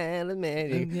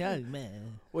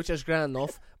which is grand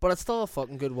enough, but it's still a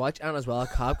fucking good watch. And as well, a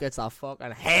cop gets that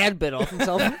fucking head bit off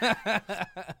himself.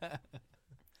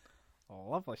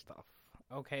 Lovely stuff.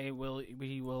 Okay,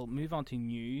 we will move on to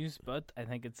news, but I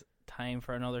think it's time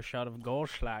for another shot of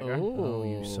Goldschlager. Oh,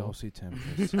 you saucy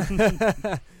temptress.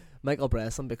 Michael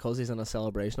Breslin, because he's in a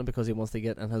celebration and because he wants to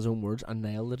get, in his own words,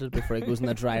 annihilated before he goes in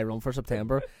the dry run for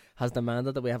September, has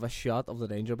demanded that we have a shot of the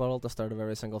danger bottle at the start of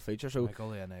every single feature. So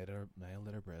Michael Annihilator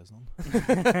Breslin.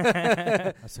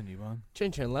 That's a new one.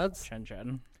 Chin chin, lads. Chin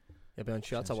chin. You'll be on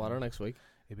Shots of Water next week.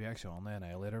 He'll be actually on the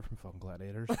Annihilator from fucking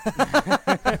Gladiators. Playing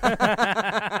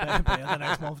the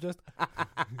next month, just.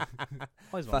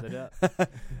 Always wanted to do that.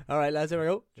 Alright, lads, here we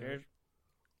go. Cheers.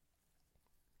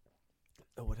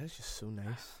 Oh, it is just so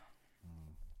nice.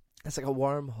 It's like a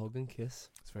warm hug and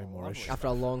kiss. It's very Moorish. After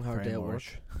a long, hard day at work.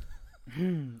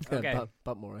 Okay.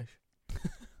 But Moorish.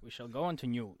 We shall go on to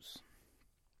news.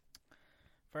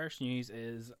 First news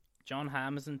is John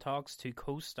Hamm is in talks to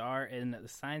co-star in the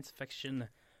science fiction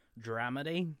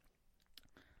dramedy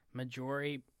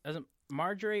Marjorie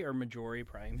or Marjorie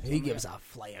Prime? He gives a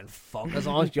flying fuck as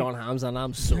long as John Hamm's and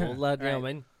I'm sold, lad. You know what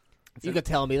I mean? You could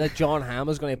tell me that John Hamm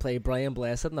is going to play Brian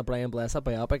Blessed in the Brian Blessed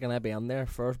biopic, and I'd be in there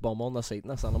first bum on the seat in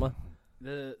the cinema.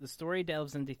 The story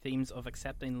delves into themes of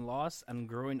accepting loss and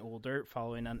growing older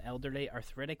following an elderly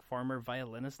arthritic former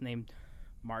violinist named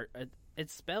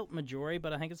it's spelled Marjorie,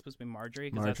 but I think it's supposed to be Marjorie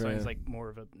because that sounds like more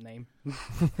of a name.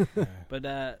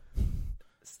 But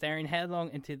staring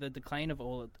headlong into the decline of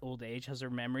old age as her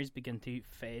memories begin to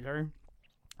fail her,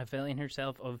 availing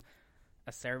herself of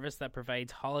a service that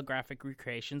provides holographic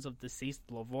recreations of deceased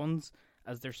loved ones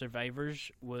as their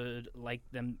survivors would like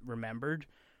them remembered.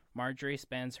 Marjorie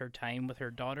spends her time with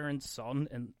her daughter and son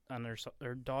and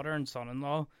her daughter and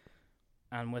son-in-law,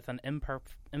 and with an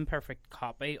imperfect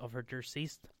copy of her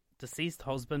deceased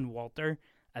husband Walter,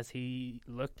 as he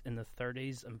looked in the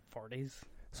 30s and 40s.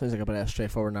 Sounds like a bit of a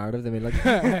straightforward narrative to me.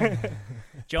 Like,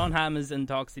 John Hamm is in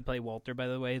talks to play Walter, by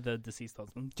the way, the deceased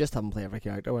husband. just have him play every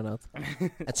character, why not?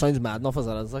 It sounds mad enough as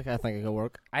it is. Like, I think it could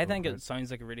work. I think it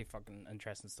sounds like a really fucking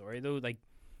interesting story, though. Like,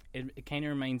 it kind of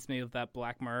reminds me of that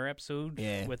Black Mirror episode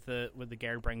with the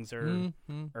girl brings her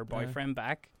boyfriend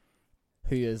back.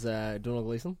 Who is Donald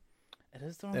Gleeson? It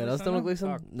is Donald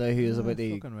Gleeson. No, he is about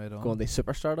to Fucking right on. go on the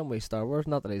superstardom with Star Wars.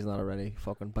 Not that he's not already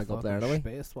fucking big up there, anyway.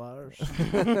 Space Wars.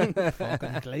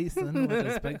 Fucking Gleason with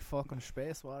his big fucking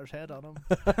Space Wars head on him.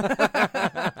 But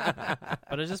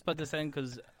I just put this in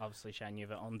because obviously, Shane, you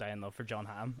have an undying love for John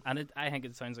Hamm, and I think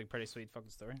it sounds like a pretty sweet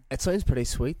fucking story. It sounds pretty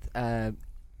sweet.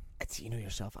 It's, you know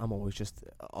yourself, I'm always just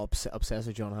obsessed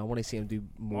with John Hamm. I want to see him do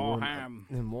more Ham.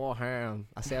 More harm.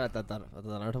 I say that at the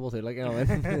interval too, like, you know what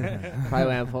I mean?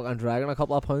 Probably I'm fucking dragging a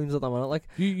couple of pounds at the minute, like.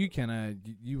 You kind of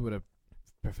you would have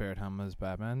preferred him as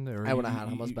Batman, or I would have had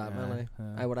him as Batman.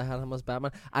 I would have had him as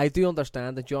Batman. I do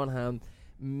understand that John Hamm,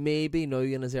 maybe now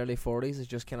in his early 40s, is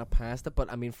just kind of past it.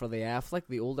 But I mean, for the Affleck,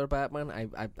 the older Batman,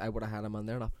 I would have had him in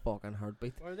there in a fucking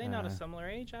heartbeat. Are they not a similar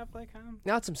age, Affleck, Hamm?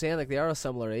 That's what I'm saying. Like, they are a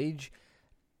similar age.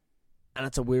 And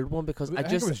it's a weird one because I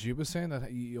think it was you was saying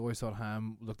that you always thought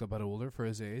Hamm looked a bit older for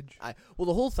his age. Well,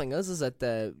 the whole thing is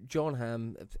that John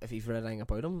Hamm, if you've read anything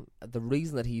about him, the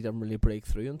reason that he didn't really break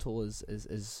through until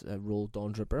his role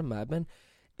Don Draper in Mad Men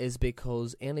is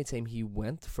because anytime he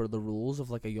went for the roles of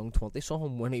like a young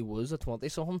 20-something, when he was a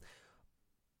 20-something,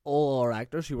 all our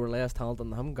actors who were less talented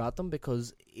than him got them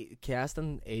because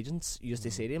casting agents used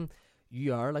to say to him,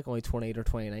 you are like only 28 or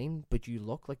 29, but you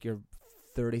look like you're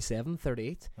 37,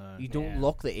 38. You don't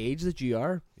look the age that you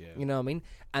are. You know what I mean?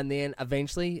 And then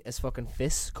eventually his fucking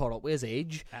fists caught up with his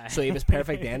age. So he was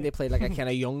perfect then. They played like a kind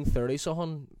of young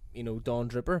 30-something, you know, Don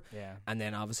Draper. Yeah. And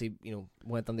then obviously, you know,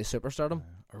 went on the superstardom.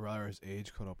 Or rather his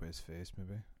age caught up with his face,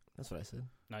 maybe. That's what I said.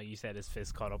 No, you said his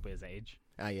fist caught up with his age.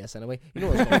 Yes, anyway. You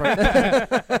know what's going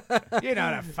for. You're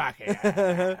not a fucking...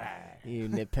 You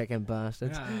nitpicking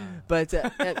bastards. But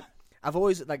I've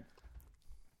always, like,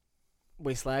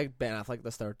 we slagged Ben Affleck at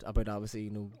the start about obviously, you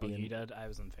know, being... you did. I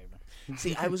was in favour.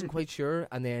 See, I wasn't quite sure,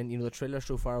 and then, you know, the trailer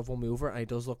so far have won me over, and he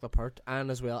does look the part. And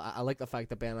as well, I like the fact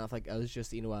that Ben Affleck is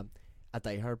just, you know, a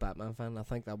diehard Batman fan. I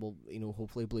think that will, you know,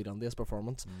 hopefully bleed on this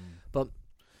performance. But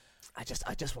I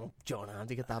just want John Hamm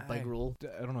to get that big role.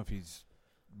 I don't know if he's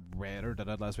read or did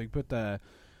it last week, but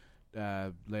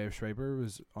Liev Schreiber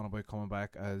was on about coming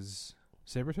back as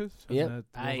Sabretooth in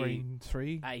Wolverine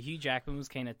 3. Hugh Jackman was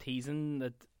kind of teasing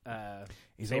that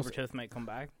Sabretooth might come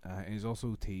back. And he's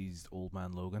also teased Old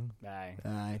Man Logan.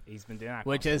 Aye. He's been doing that.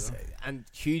 Which is, and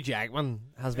Hugh Jackman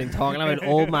has been talking about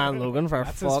Old Man Logan for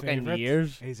fucking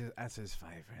years. That's his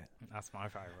favourite. That's my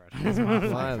favourite. That's my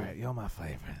favourite. You're my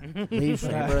favourite. Liev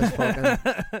Schreiber is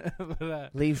fucking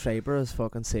Liev Schreiber is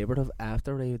fucking Sabretooth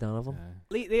after Ray Donovan.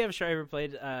 Liev Schreiber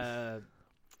played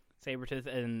Sabretooth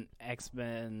in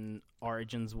X-Men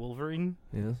Origins Wolverine.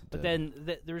 Yes. But then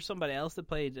there was somebody else that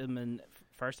played him in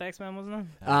first X-Men, wasn't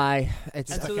there? Aye.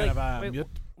 It's so kind of a mute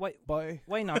boy.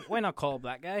 Why not call up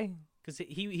that guy? Because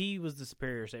he was the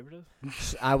superior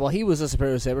Sabretooth. Well, he was a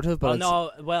superior Sabretooth,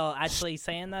 but actually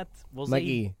saying that, was Mickey,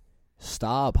 he?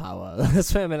 Stop, Howard.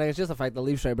 That's what I mean. Like, it's just the fact that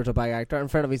Liev Schreiber's a big actor. In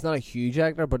front of him, he's not a huge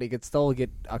actor, but he could still get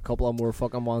a couple of more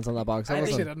fucking ones on that box. I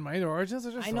actually didn't mind Origins.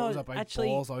 I just thought it was about actually,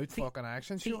 balls out fucking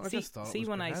action.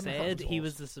 When I said he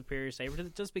was the superior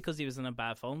Sabretooth, just because he was in a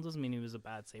bad film doesn't mean he was a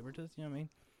bad Sabretooth. You know what I mean?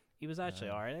 He was actually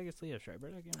alright. I guess Liev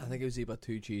Schreiber. I think he was about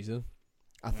too cheesy.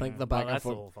 I think the back and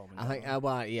forth. I think,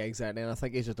 yeah, exactly. And I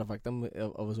think he's just a victim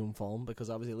of his own film because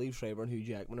obviously Liev Schreiber and Hugh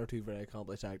Jackman are two very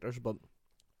accomplished actors, but.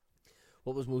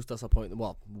 What was most disappointing?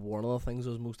 Well, one of the things that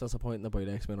was most disappointing about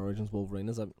X-Men Origins Wolverine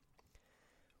is that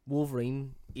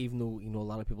Wolverine, even though, you know, a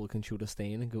lot of people can show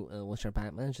disdain and go, "What's your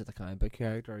Batman? Just a comic book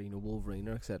character," you know, Wolverine,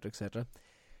 or etc., etc.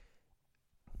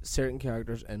 certain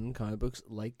characters in comic books,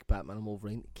 like Batman and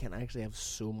Wolverine, can actually have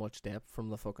so much depth from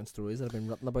the fucking stories that have been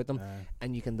written about them,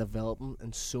 and you can develop them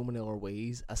in so many other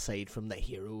ways aside from the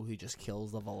hero who just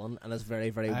kills the villain and is very,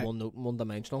 very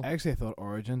one-dimensional. Actually, I thought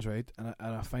Origins, right, and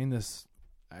I find this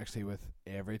actually with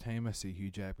every time I see Hugh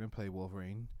Jackman play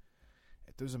Wolverine,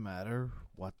 it doesn't matter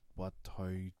how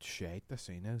shite the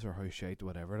scene is or how shite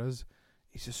whatever it is.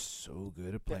 He's just so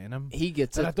good at playing him. He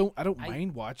gets it. I don't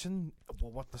mind watching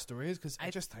what the story is because I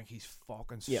just think he's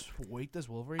fucking sweet as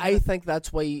Wolverine. I think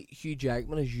that's why Hugh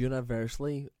Jackman is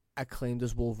universally acclaimed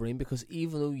as Wolverine, because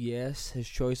even though yes, his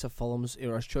choice of films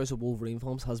or his choice of Wolverine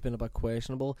films has been a bit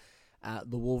questionable,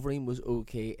 the Wolverine was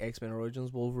okay. X-Men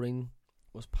Origins Wolverine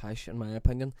was pish in my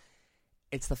opinion.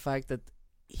 It's the fact that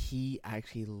he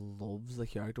actually loves the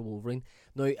character Wolverine.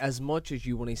 Now, as much as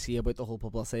you want to see about the whole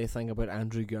publicity thing about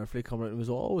Andrew Garfield coming out and was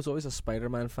always a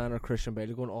Spider-Man fan, or Christian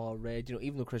Bale going, oh, Red,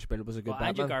 even though Christian Bale was a good Batman.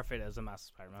 Andrew Garfield is a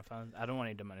massive Spider-Man fan. I don't want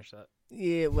to diminish that.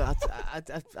 Yeah, well, I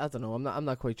don't know. I'm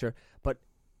not quite sure. But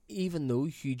even though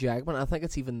Hugh Jackman, I think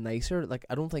it's even nicer. Like,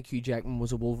 I don't think Hugh Jackman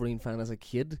was a Wolverine fan as a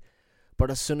kid. But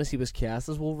as soon as he was cast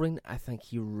as Wolverine, I think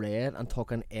he read and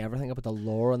talking everything about the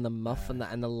lore and the myth and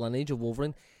the lineage of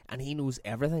Wolverine, and he knows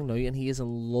everything now, and he is in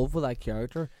love with that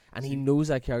character, and he knows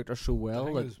that character so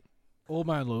well. Like, Old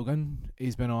Man Logan,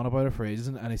 he's been on about it for ages,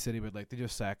 and he said he would like to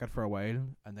just sack it for a while,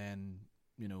 and then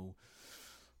do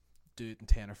it in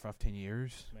 10 or 15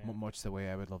 years, much the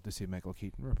way I would love to see Michael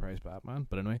Keaton reprise Batman.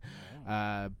 But anyway,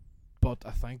 but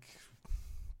I think,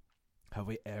 have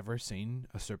we ever seen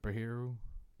a superhero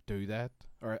do that,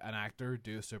 or an actor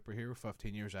do a superhero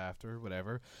 15 years after,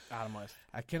 whatever? Adam West.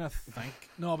 I kind of think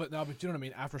but you know what I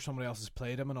mean, after somebody else has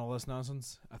played him and all this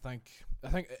nonsense. I think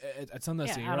it's on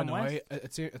this era now.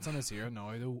 It's on this era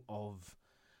now though of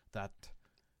that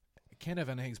kind of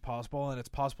anything's possible, and it's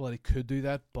possible that he could do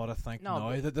that, but I think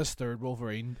that this third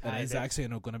Wolverine is actually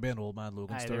going to be an Old Man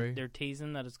Logan story. They're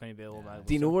teasing that it's going to be Old Man Logan.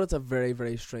 Do you know what? It's a very,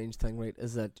 very strange thing, right?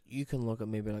 Is that you can look at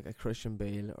maybe like a Christian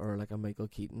Bale or like a Michael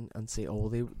Keaton and say, oh,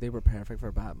 they were perfect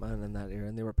for Batman in that era,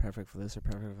 and they were perfect for this or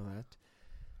perfect for that.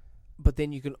 But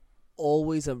then you can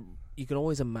always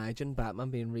imagine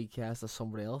Batman being recast as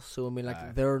somebody else. So I mean,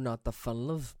 like they're not the fun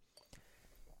of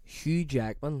Hugh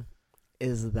Jackman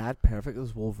is that perfect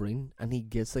as Wolverine, and he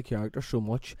gets the character so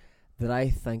much that I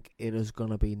think it is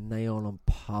going to be nigh on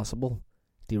impossible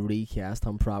to recast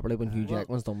him properly when Hugh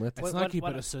Jackman's done with it. It's not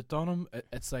keeping a suit on him.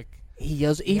 It's like he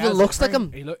even looks like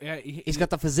him. He's got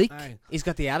the physique. Aye. He's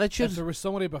got the attitude. If there was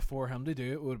somebody before him to do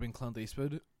it, it would have been Clint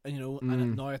Eastwood. And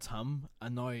and now it's him.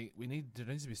 And now there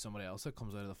needs to be somebody else that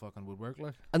comes out of the fucking woodwork.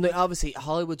 Like. And now, obviously,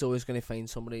 Hollywood's always going to find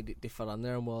somebody to fit in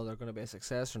there, and whether they're going to be a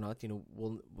success or not,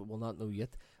 we'll not know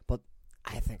yet. But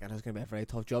I think it is going to be a very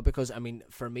tough job, because I mean,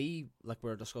 for me, like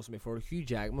we were discussing before, Hugh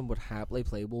Jackman would happily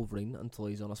play Wolverine until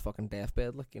he's on his fucking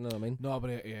deathbed. Like, you know what I mean? No, but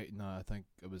I think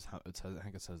it's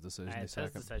his decision. It's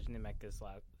his decision to make this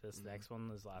next one,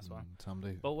 this last one.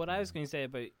 Somebody. But what I was going to say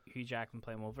about Hugh Jackman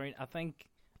playing Wolverine, I think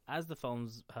as the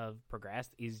films have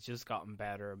progressed, he's just gotten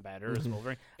better and better as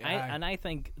Wolverine. I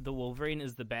think the Wolverine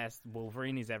is the best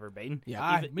Wolverine he's ever been.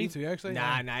 Yeah, me too. Actually,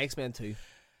 nah, X-Men 2.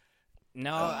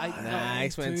 No,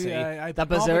 X-Men 2.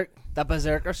 The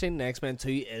Berserker scene in X-Men 2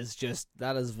 is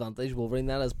that is vintage Wolverine.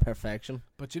 That is perfection.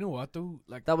 But you know what though?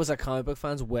 Like, that was a comic book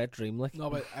fan's wet dream. Like, no,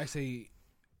 but actually,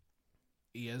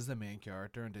 he is the main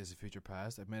character in Days of Future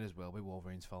Past. It might as well be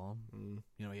Wolverine's film.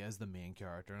 He is the main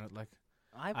character in it. Like,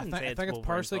 I think it's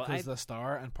partially because of the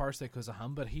star and partially because of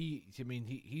him, but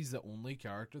he's the only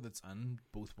character that's in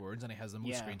both worlds, and he has the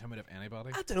most screen time out of anybody.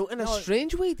 I don't know, in a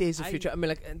strange way, Days of Future. I mean,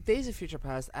 like in Days of Future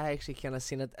Past, I actually kind of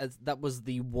seen it as that was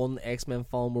the one X-Men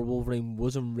film where Wolverine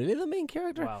wasn't really the main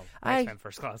character. Well, X-Men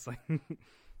First Class, like.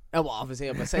 Well, obviously,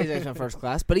 besides X-Men First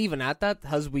Class, but even at that,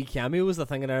 his wee cameo was the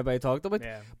thing that everybody talked about.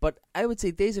 Yeah. But I would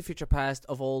say Days of Future Past,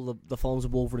 of all the films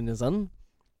Wolverine is in,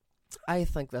 I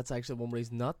think that's actually one where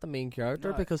he's not the main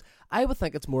character, because I would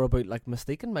think it's more about like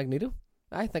Mystique and Magneto.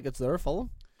 I think it's their film.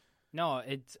 No,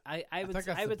 it's I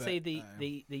would say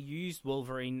they used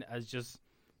Wolverine as just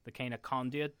the kind of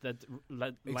conduit that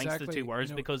links the two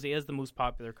worlds, because he is the most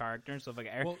popular character and stuff like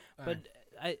that. But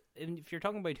if you're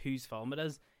talking about whose film it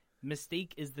is,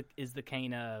 Mystique is the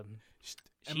kind of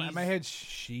in my head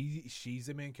she's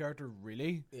the main character,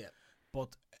 really. Yeah, but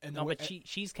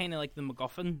she's kind of like the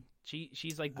MacGuffin.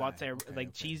 She's like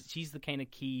she's the kind of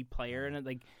key player in it.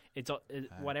 Like it's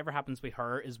whatever happens with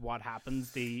her is what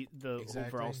happens the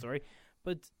overall story.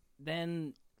 But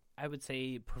then I would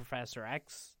say Professor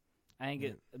X. I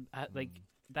think like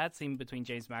that scene between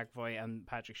James McAvoy and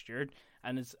Patrick Stewart,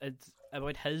 and it's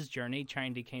about his journey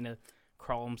trying to kind of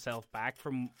crawl himself back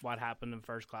from what happened in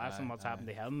First Class and what's happened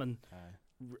to him, and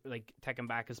like taking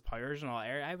back his powers and all.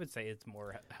 I would say it's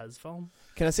more his film.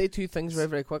 Can I say two things very,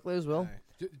 very quickly as well?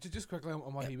 Just quickly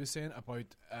on what he was saying about,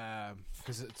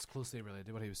 because it's closely related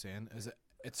to what he was saying, is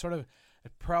it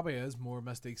probably is more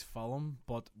Mystique's film,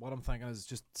 but what I'm thinking is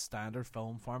just standard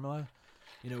film formula.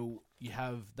 You know, you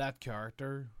have that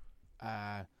character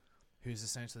who's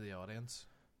essentially the audience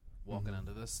walking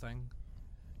into this thing,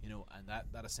 you know, and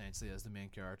that essentially is the main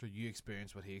character. You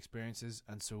experience what he experiences,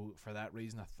 and so for that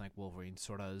reason I think Wolverine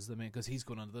sort of is the main, because he's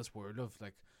going into this world of,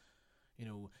 like, you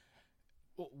know,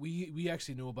 we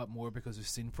actually know a bit more because we've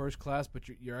seen First Class, but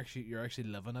you're actually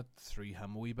living it through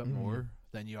him a wee bit more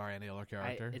than you are any other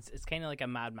character. It's kind of like a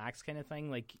Mad Max kind of thing.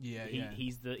 Like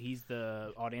he's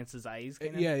the audience's eyes.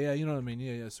 Yeah, you know what I mean.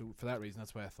 Yeah. So for that reason,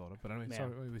 that's why I thought it. But anyway, sorry,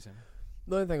 what were you saying?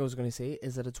 The only thing I was going to say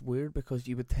is that it's weird because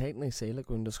you would technically say, like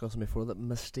we were discussing before, that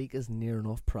Mystique is near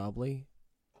enough probably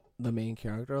the main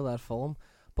character of that film.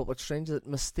 But what's strange is that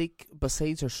Mystique,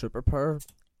 besides her superpower,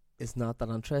 is not that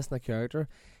interesting a character,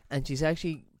 and she's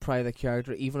actually probably the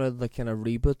character, even out of the kind of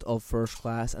reboot of First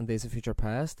Class and Days of Future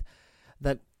Past,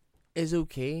 that is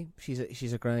okay.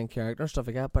 She's a grand character and stuff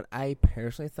like that. But I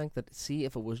personally think that, see,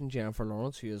 if it wasn't Jennifer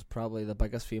Lawrence, who is probably the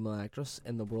biggest female actress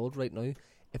in the world right now,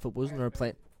 if it wasn't her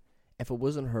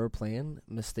playing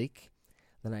Mystique,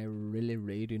 then I really,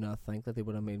 really do not think that they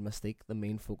would have made Mystique the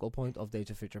main focal point of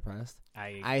Days of Future Past.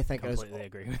 I think completely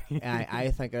agree with you. I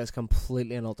think it is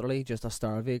completely and utterly just a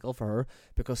star vehicle for her.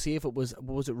 Because see, if it was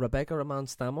Rebecca Roman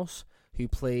Stamos who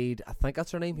played, I think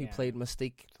that's her name, who played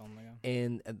Mystique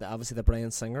in obviously the Bryan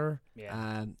Singer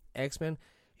X-Men.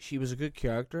 She was a good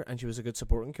character and she was a good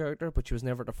supporting character, but she was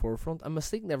never at the forefront. And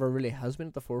Mystique never really has been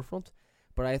at the forefront.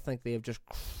 But I think they have just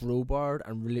crowbarred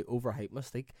and really overhyped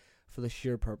Mystique for the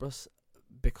sheer purpose,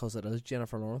 because it is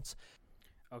Jennifer Lawrence.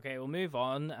 Okay, we'll move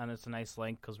on, and it's a nice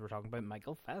link because we're talking about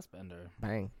Michael Fassbender.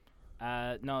 Bang.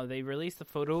 No, they released a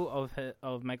photo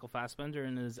of Michael Fassbender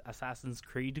in his Assassin's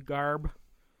Creed garb,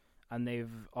 and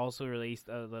they've also released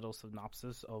a little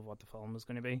synopsis of what the film is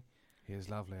going to be. He has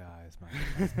lovely eyes, Michael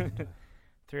Fassbender.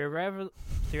 Through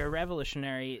a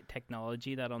revolutionary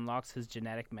technology that unlocks his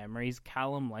genetic memories,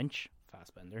 Callum Lynch,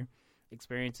 Fassbender,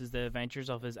 experiences the adventures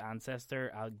of his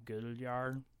ancestor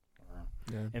Al-Ghul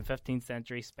in 15th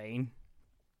century Spain.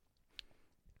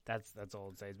 That's all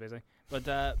it says basically. But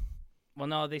well,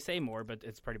 no, they say more, but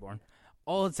it's pretty boring.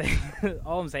 All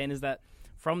I'm saying is that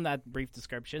from that brief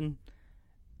description,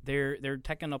 they're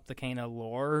taking up the kind of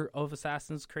lore of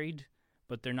Assassin's Creed,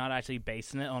 but they're not actually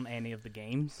basing it on any of the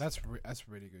games. That's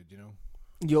really good, you know.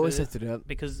 You always have to do that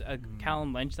because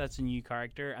Callum Lynch, that's a new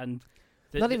character, and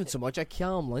not even so much a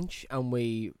Callum Lynch and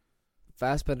we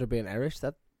Fassbender being Irish.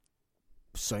 That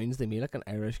sounds to me like an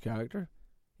Irish character.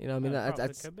 You know what I mean?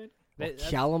 That's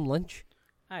Callum Lynch.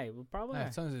 Aye, well, probably.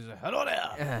 It sounds like, hello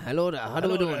there. Hello there. How do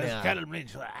we doing there? Callum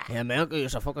Lynch. Yeah, my uncle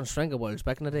used to fucking string of balls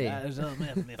back in the day.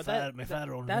 My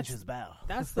father owned Lynch's bar.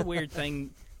 That's the weird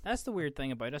thing. That's the weird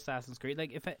thing about Assassin's Creed.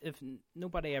 Like, if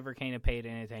nobody ever kind of paid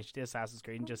any attention to Assassin's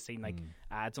Creed and just seen like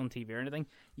ads on TV or anything,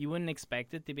 you wouldn't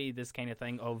expect it to be this kind of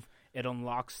thing of it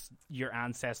unlocks your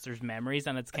ancestors' memories,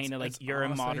 and it's kind of like you're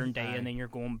in modern day and then you're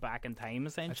going back in time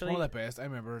essentially. It's one of the best. I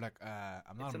remember, like,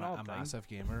 I'm not a massive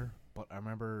gamer, but I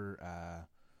remember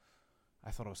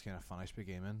I thought I was kind of finished with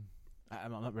gaming.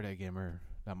 I'm not really a gamer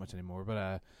that much anymore,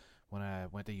 but when I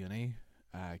went to uni,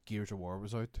 Gears of War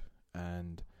was out,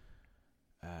 and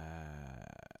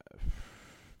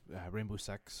Rainbow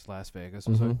Six Las Vegas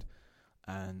was out,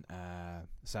 and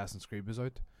Assassin's Creed was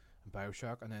out, and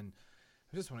BioShock, and then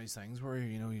it was just one of these things where,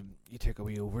 you know, you take a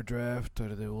wee overdraft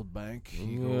out of the old bank,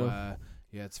 you go,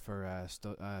 it's for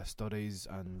studies,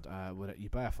 and you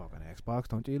buy a fucking Xbox,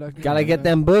 don't you? Like, gotta get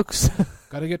them books.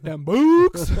 Gotta get them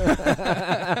books.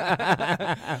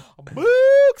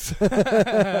 Books.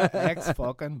 X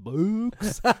fucking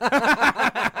books.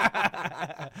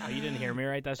 Oh, you didn't hear me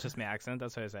right? That's just my accent.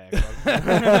 That's how I say it.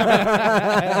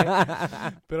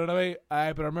 But anyway, I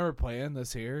remember playing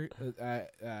this here,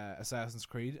 Assassin's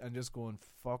Creed, and just going,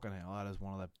 fucking hell, that is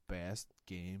one of the best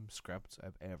game scripts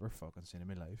I've ever fucking seen in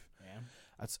my life. Yeah,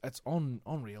 it's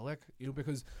unreal, like, you know,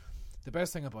 because the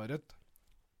best thing about it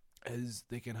is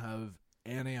they can have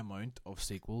any amount of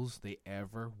sequels they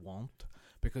ever want,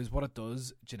 because what it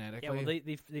does genetically. Yeah,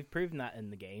 well, they've proven that in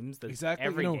the games. That exactly.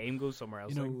 Every game goes somewhere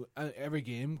else. You know, every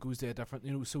game goes to a different.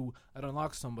 You know, so it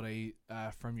unlocks somebody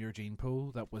from your gene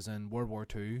pool that was in World War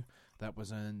II that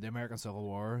was in the American Civil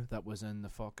War, that was in the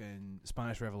fucking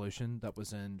Spanish Revolution, that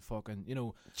was in fucking, you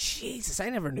know. Jesus, I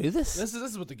never knew this. This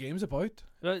is what the game's about.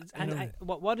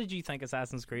 What did you think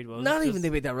Assassin's Creed was? Not even to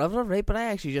be derivative, right? But I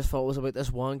actually just thought it was about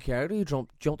this one character who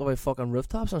jumped away fucking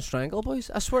rooftops and strangled boys.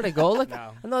 I swear to God, like,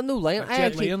 No. I'm not lying. I Jet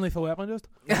actually, Li and Lethal Weapon just.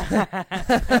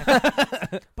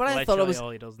 but I thought it was.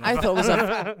 All he does now. I thought it was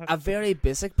a very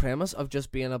basic premise of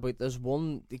just being about this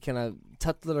one kind of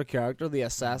titular character, the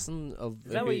assassin of.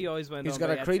 Is that what you always went he's on got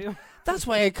about a creed. Ezio? That's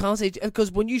why I can't say,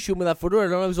 because when you showed me that photo,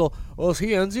 I was all, oh, is he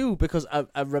Ezio? Because I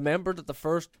remembered that the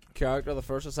first character of the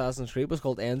first Assassin's Creed was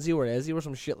called Ezio or Ezio or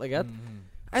some shit like that.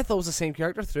 I thought it was the same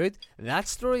character throughout. That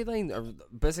storyline, or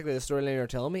basically the storyline you're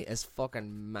telling me, is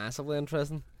fucking massively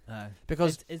interesting.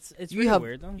 Because it's you really have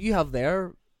weird though. you have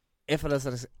there, if it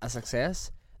is a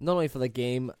success, not only for the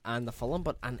game and the film,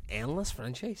 but an endless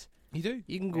franchise. You do.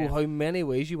 You can go Yeah. how many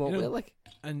ways you want You know, with it, like.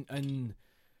 And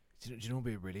do you know what'd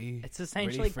be really, It's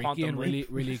essentially really freaky Quantum and really Leap.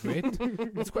 really great.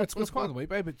 it's Quantum Leap,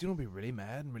 but do you know what'd be really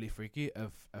mad and really freaky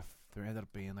if there ended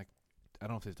up being like, I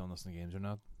don't know if they've done this in the games or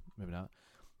not, maybe not.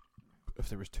 If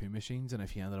there was two machines and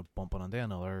if you ended up bumping into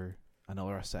another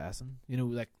assassin, you know,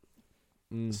 like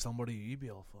somebody you'd be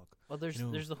all fuck. Well, there's you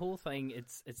know. there's the whole thing.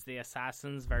 It's the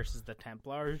assassins versus the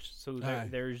Templars. So Aye.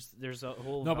 there's a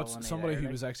whole No, but villainy somebody there, who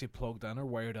like- was actually plugged in or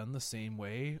wired in the same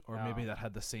way, or maybe Oh. that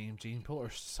had the same gene pool, or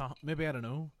maybe, I don't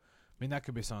know. I mean, that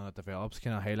could be something that develops,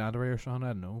 kind of Highlandery or something, I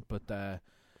don't know. But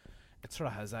it sort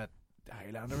of has that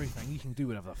Highlandery thing. You can do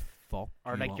whatever the fuck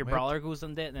or you like want your with it. brawler goes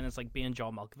into it, and then it's like being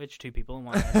John Malkovich, two people in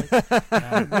one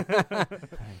head.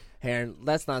 Here,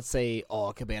 let's not say, oh,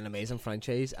 it could be an amazing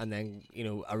franchise, and then, you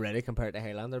know, already compared to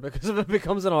Highlander, because if it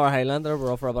becomes an Highlander, we're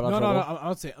all for a bit of No, trouble. I'm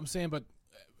not saying. I'm saying, but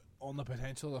on the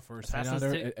potential of first Assassin's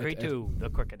Highlander, Creed 2, the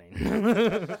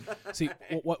quickening. see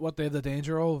what they have the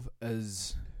danger of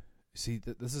is, see,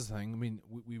 this is the thing. I mean,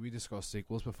 we discussed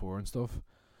sequels before and stuff.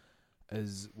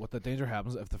 Is what the danger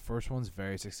happens if the first one's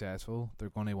very successful, they're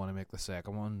going to want to make the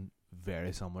second one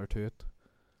very similar to it,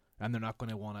 and they're not going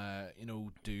to want to, you know,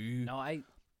 do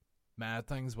mad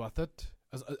things with it.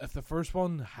 If the first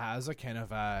one has a kind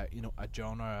of a, you know, a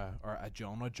genre or a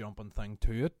genre jumping thing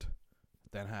to it,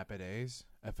 then happy days.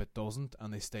 If it doesn't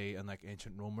and they stay in like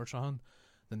ancient Rome or something,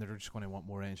 then they're just going to want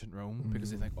more ancient Rome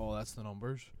because they think, oh, that's the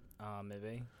numbers.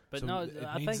 Maybe. But so no, it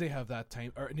I needs think they have that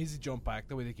time, or it needs to jump back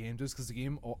the way the game does, because the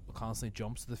game constantly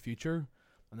jumps to the future,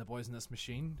 and the boy's in this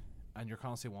machine, and you're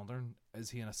constantly wondering,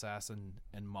 is he an assassin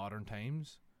in modern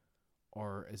times,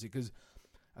 or is he? Because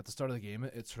at the start of the game,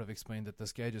 it sort of explained that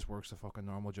this guy just works a fucking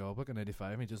normal job, like in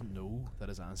 '95, and he doesn't know that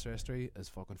his ancestry is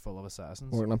fucking full of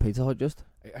assassins. Working on Pizza Hut, just.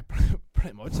 I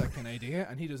pretty much that kind of idea,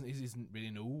 and he doesn't really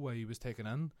know why he was taken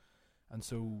in. And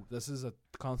so this is a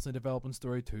constantly developing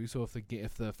story too. So if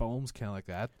the film's kind of like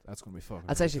that, that's going to be fucking.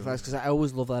 That's actually fast, because I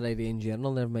always love that idea in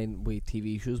general. Never mind with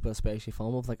TV shows, but especially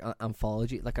film, of like an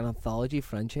anthology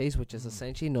franchise, which is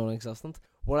essentially non-existent.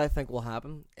 What I think will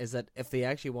happen is that if they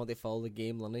actually want to follow the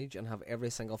game lineage and have every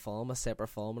single film a separate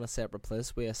film in a separate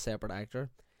place with a separate actor,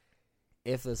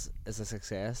 if this is a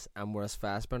success, and whereas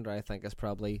Fassbender, I think, is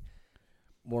probably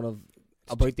one of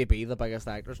about to be the biggest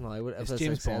actors in Hollywood. If It's it's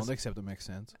James success, Bond, except it makes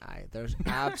sense. aye, there's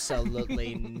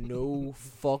absolutely no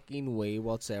fucking way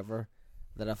whatsoever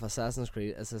that if Assassin's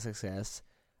Creed is a success,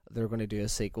 they're going to do a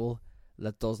sequel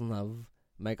that doesn't have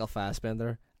Michael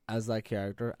Fassbender as that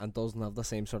character and doesn't have the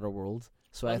same sort of world.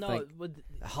 So I think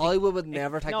Hollywood would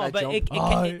never take that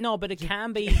jump. But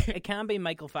it can be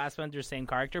Michael Fassbender's same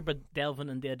character, but delving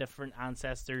into a different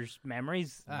ancestor's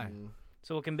memories. Aye.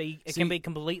 So it can be See,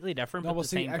 completely different, No, but well, the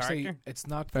see, same actually, character. it's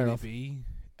not Fair going enough. to be.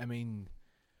 I mean,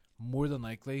 more than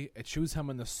likely, it shows him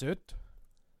in the suit.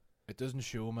 It doesn't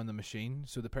show him in the machine,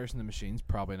 so the person in the machine's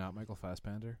probably not Michael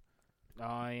Fassbender.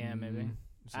 Oh yeah, maybe.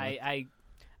 So I,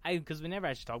 because we never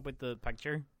actually talked about the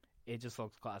picture. It just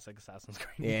looks classic Assassin's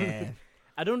Creed. Yeah.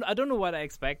 I don't know what I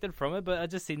expected from it, but I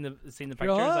just seen the picture.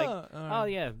 I was like, oh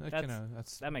yeah,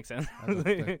 that makes sense.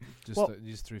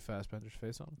 Just threw Fassbender's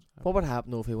face on it. What would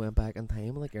happen though if you went back in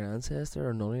time, like your ancestor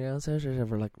or none of your ancestors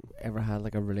ever had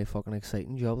like a really fucking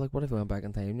exciting job? Like, what if you went back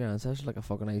in time, your ancestor like a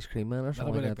fucking ice cream man or That'll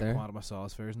something be like like that the there? Quantum of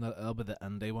Solace version. That'll be the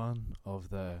indie one of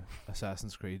the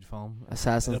Assassin's Creed film.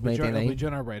 Assassin's It'll be during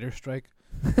 99. our writer's strike,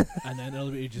 and then it'll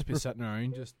be just be sitting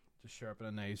around just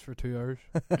sharpening knives for 2 hours.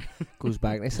 Goes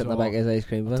back and they sit in the So, back of his ice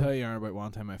cream I'll van. tell you about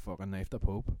one time I fucking knifed a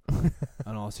pope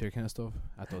and all this here kind of stuff.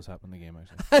 That does happen in the game,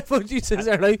 actually. I thought you said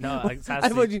that right. No, I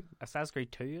thought you Assassin's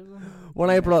Creed 2 is it? when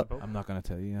I brought I'm not going to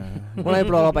tell you. when I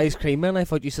brought up ice cream man, I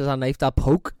thought you said I knifed a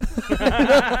poke.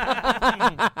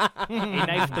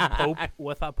 knifed the Pope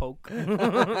with a poke.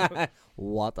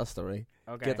 What a story.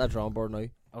 Okay. Get that drawing board now.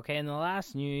 Okay, and the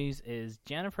last news is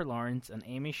Jennifer Lawrence and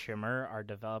Amy Schumer are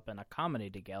developing a comedy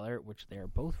together, which they are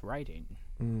both writing.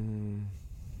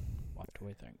 What do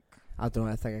we think? I don't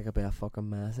know. I think I could be a fucking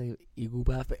massive ego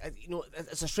bath. But, you know,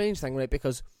 it's a strange thing, right?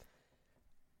 Because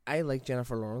I like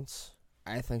Jennifer Lawrence.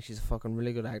 I think she's a fucking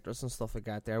really good actress and stuff like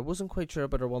that there. I wasn't quite sure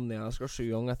about her winning the Oscar so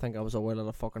young. I think I was aware of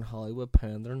the fucking Hollywood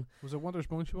pandering. Was it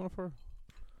Witherspoon she won it for?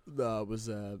 No, it was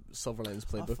Silver Linings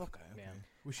Playbook. Fuck it. Yeah.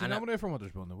 Was she And nominated for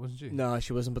Witherspoon though, wasn't she? No,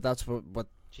 she wasn't, but that's what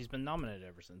She's been nominated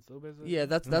ever since, though, basically. yeah,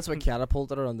 that's what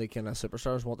catapulted her on the kind of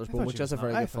superstars Witherspoon, which is a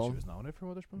very I good thought film. she was nominated for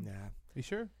Witherspoon. Nah. You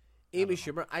sure? Amy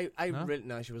don't Schumer, I No? really,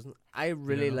 no, she wasn't. I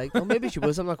really No. liked, well, maybe she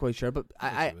was, I'm not quite sure, but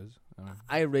thought I she was.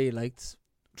 I really liked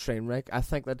Trainwreck. I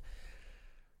think that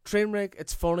Trainwreck,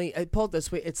 it's funny. I put it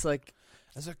this way, it's like,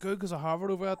 Is it good? Because I Harvard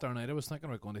over at there night. I was thinking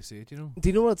about going to see it. You know. do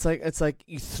you know what it's like? It's like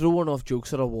you throw enough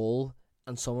jokes at a wall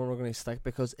and someone are going to stick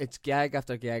because it's gag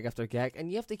after gag after gag, and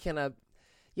you have to kind of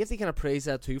praise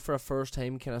that too for a first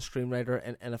time kind of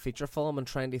screenwriter in a feature film and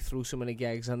trying to throw so many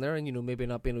gags in there, and you know maybe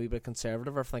not being a wee bit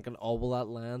conservative or thinking, oh, will that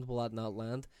land? Will that not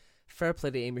land? Fair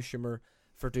play to Amy Schumer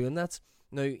for doing that.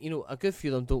 Now, you know, a good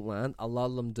few of them don't land, a lot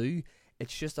of them do.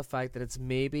 It's just the fact that it's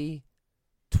maybe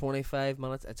 25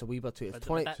 minutes. It's a wee bit too. It's But,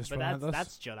 20. but, that, Just but running this?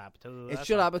 that's Judd Apatow. It's That's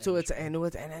Judd not Apatow. Amy It's I Schumer. know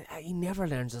it, and he never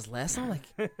learns his lesson.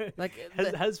 Like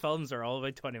his films are all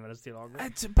about 20 minutes too long.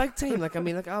 it's a big time. Like I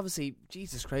mean, like obviously,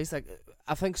 Jesus Christ. Like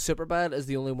I think Superbad is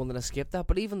the only one that escaped that.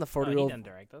 But even the No, he 40-year-old, didn't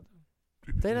direct it.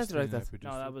 They didn't direct that.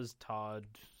 No, that was Todd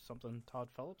something. Todd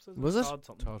Phillips. Isn't Was it? Todd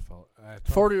something. Todd Phillips.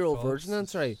 40-year-old virgin. I'm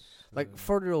sorry, like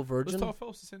 40-year-old Was virgin. Todd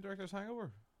Phillips the same director as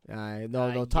Hangover?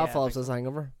 No, Todd yeah, Phillips I is think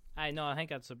Hangover. I know. I think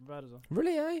that's Superbad as well.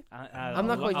 Really? I'm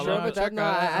not I'll quite look- sure I'll about look- that. No,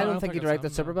 I don't think he it's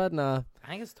directed him, no. Superbad. Nah. I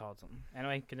think it's Todd something.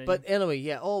 Anyway, continue. But anyway,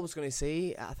 yeah. All I was going to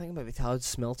say, I think it might be Todd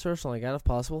Smelter or something like that, if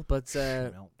possible. But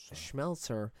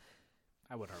Schmelzer.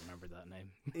 I would have remembered that name.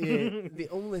 Yeah, the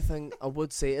only thing I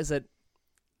would say is that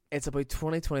it's about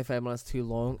 20-25 minutes too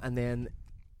long, and then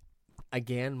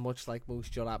again, much like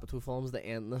most Judd Apatow films, the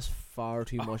ending is far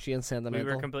too mushy and We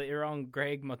sentimental. were completely wrong.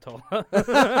 Greg Mottola.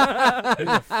 Who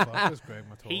the fuck is Greg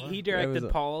Mottola? he There was directed a-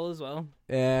 Paul as well.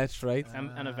 Yeah, that's right. And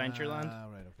Adventureland.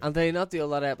 Right, okay. And they not do a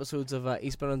lot of episodes of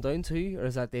Eastbound and Down too, or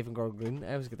is that David Gordon Green?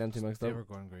 I always get them too mixed They up. were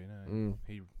going green. Mm.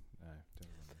 He.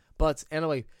 But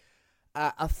anyway,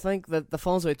 I think that the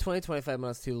film's about 20-25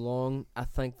 minutes too long. I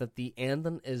think that the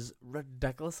ending is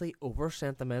ridiculously over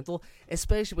sentimental,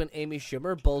 especially when Amy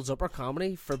Schumer builds up her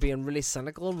comedy for being really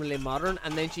cynical and really modern,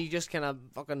 and then she just kind of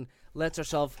fucking lets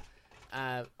herself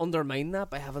undermine that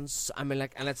by having. I mean,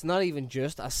 like, and it's not even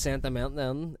just a sentimental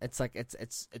ending. It's like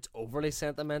it's overly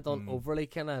sentimental and overly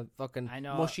kind of fucking I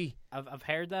know. mushy. I've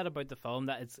heard that about the film,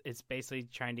 that it's basically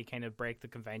trying to kind of break the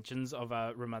conventions of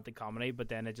a romantic comedy, but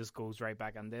then it just goes right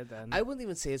back into it. Then I wouldn't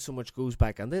even say it so much goes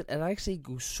back on it. It actually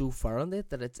goes so far on it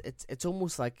that it's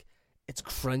almost like it's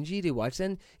cringy to watch.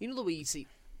 And you know the way you see,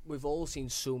 we've all seen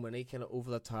so many kind of over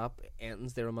the top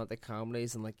endings, the romantic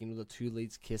comedies, and like, you know, the two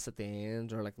leads kiss at the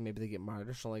end, or like maybe they get married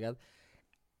or something like that.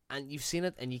 And you've seen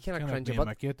it, and you kind of cringe Like about.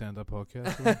 Mickey at the end of the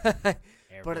podcast.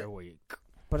 every but week.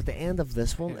 But at the end of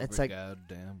this one, it's Every like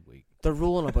goddamn week. they're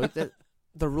rolling about it.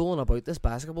 They're rolling about this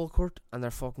basketball court, and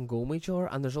they're fucking going each other,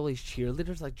 and there's all these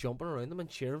cheerleaders like jumping around them and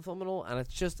cheering for them and all, and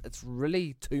it's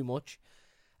really too much.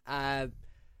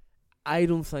 I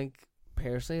don't think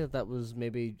personally that was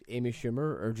maybe Amy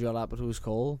Schumer or Judd Apatow's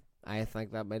call. I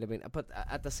think that might have been, but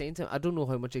at the same time, I don't know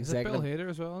how much Is it Bill executive Hader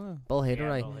as well? No? Bill Hader, Yeah,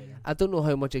 right? Bill Hader. I don't know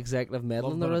how much executive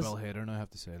meddling Love there Bill is. Hader, now I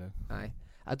have to say that. Aye,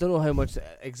 I don't know how much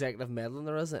executive meddling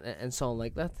there is in something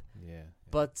like that. Yeah.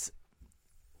 But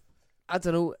I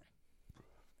don't know.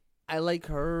 I like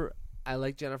her. I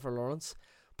like Jennifer Lawrence,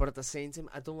 but at the same time,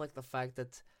 I don't like the fact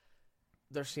that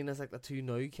they're seen as like the two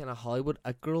now kind of Hollywood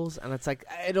it girls, and it's like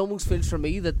it almost feels for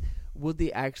me that would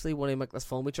they actually want to make this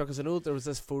film with each other? Because I know there was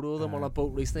this photo of them on a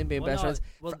boat recently being Well, best no, friends.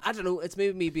 well- I don't know. It's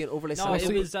maybe me being overly No,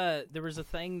 cynical. it was there was a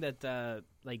thing that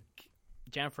like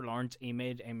Jennifer Lawrence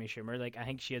emailed Amy Schumer. Like, I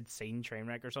think she had seen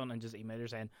Trainwreck or something and just emailed her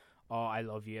saying, "Oh, I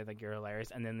love you. I think you're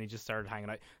hilarious." And then they just started hanging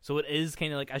out. So it is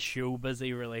kind of like a show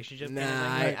busy relationship. Nah,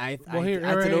 kind of thing. Well, here-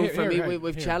 I don't know. here- For here, me, right,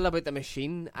 we've here. chatted about the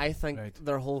machine. I think Right.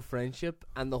 their whole friendship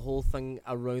and the whole thing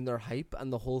around their hype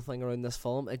and the whole thing around this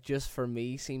film, it just for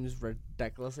me seems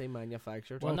ridiculously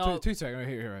manufactured. Well, no- two seconds.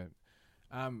 Here,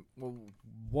 right. Well,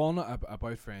 one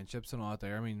about friendships and all that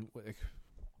there. I mean, like,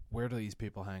 where do these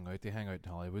people hang out? They hang out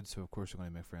in Hollywood, so of course they're going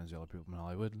to make friends with other people in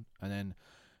Hollywood. And then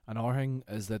another thing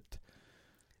is that,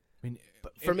 I mean,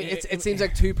 For me, it seems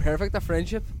like too perfect a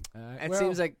friendship. It well,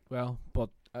 seems like but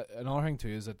another thing too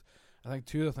is that I think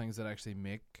two of the things that actually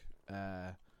make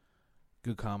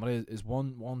good comedy is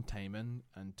one timing,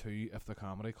 and two, if the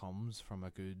comedy comes from a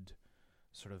good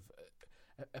sort of,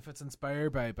 if it's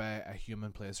inspired by a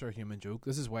human place or a human joke.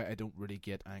 This is why I don't really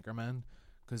get Anchorman,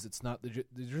 because it's not, they're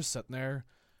just sitting there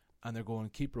and they're going,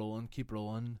 keep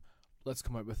rolling, let's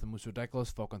come out with the most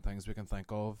ridiculous fucking things we can think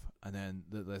of, and then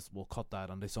we'll cut that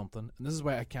into something. And this is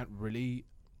why I can't really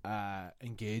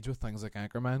engage with things like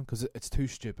Anchorman, because it's too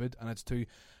stupid, and it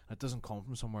doesn't come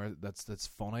from somewhere that's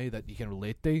funny that you can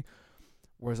relate to.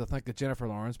 Whereas I think that Jennifer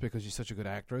Lawrence, because she's such a good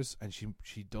actress and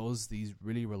she does these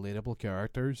really relatable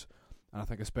characters, and I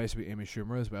think especially Amy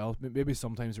Schumer as well, maybe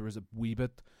sometimes there was a wee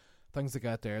bit things that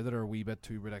got there that are a wee bit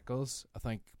too ridiculous. I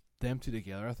think them two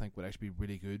together, I think, would actually be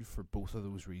really good for both of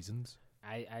those reasons.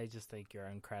 I just think you're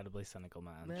an incredibly cynical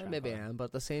man. Yeah, maybe I am, but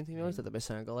at the same time, you always have to be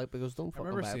cynical, like, because don't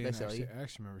fucking buy it, they sell you. I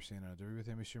actually remember seeing an interview with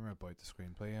Amy Schumer about the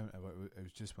screenplay, and it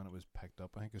was just when it was picked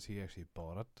up, I think, because he actually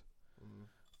bought it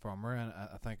from her, and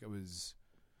I think it was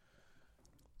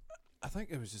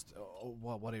just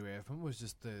what he read from it was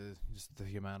just the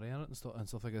humanity in it and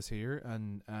stuff like this here,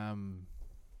 and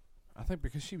I think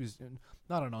because she was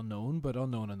not an unknown, but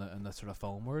unknown in the sort of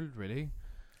film world, really.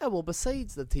 Yeah, well,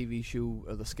 besides the TV show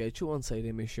or the sketch show on side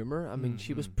Amy Schumer, I mean,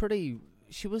 she was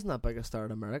she wasn't that big a star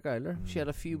in America either. She had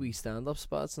a few wee stand-up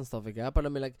spots and stuff like that, but I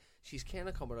mean, like, she's kind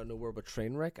of come out of nowhere with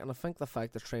Trainwreck, and I think the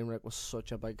fact that Trainwreck was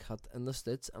such a big hit in the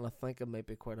States, and I think it might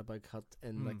be quite a big hit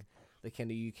in like the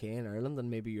kind of UK and Ireland and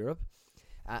maybe Europe,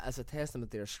 as a testament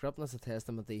to their script, and as a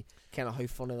testament to kind of how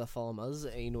funny the film is,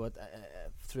 you know,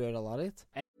 throughout a lot of it.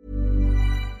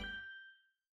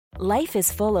 Life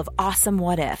is full of awesome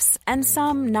what-ifs, and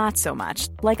some not so much,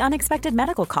 like unexpected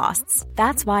medical costs.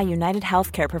 That's why United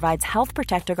Healthcare provides Health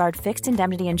Protector Guard fixed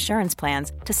indemnity insurance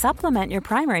plans to supplement your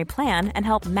primary plan and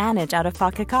help manage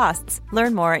out-of-pocket costs.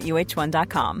 Learn more at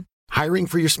uh1.com. Hiring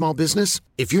for your small business?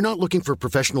 If you're not looking for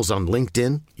professionals on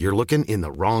LinkedIn, you're looking in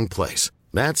the wrong place.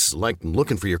 That's like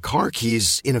looking for your car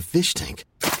keys in a fish tank.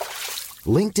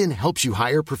 LinkedIn helps you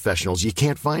hire professionals you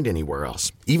can't find anywhere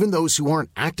else, even those who aren't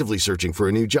actively searching for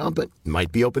a new job but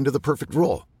might be open to the perfect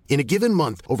role. In a given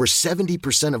month, over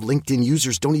 70% of LinkedIn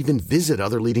users don't even visit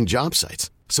other leading job sites.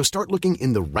 So start looking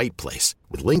in the right place.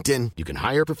 With LinkedIn, you can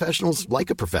hire professionals like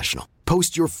a professional.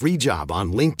 Post your free job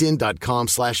on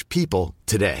linkedin.com/people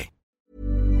today.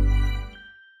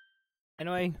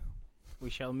 Anyway, we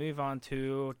shall move on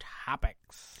to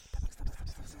topics.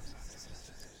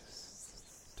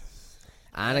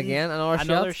 And again,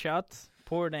 another shot.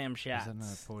 Poor damn shot.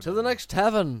 To the next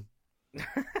tavern. Here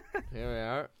we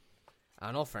are.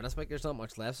 I know, fairness, Mike, there's not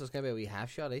much left, so it's going to be a wee half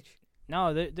shot each. No,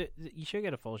 you should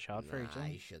get a full shot for each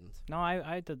one. You shouldn't. No,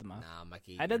 I did the math. Nah,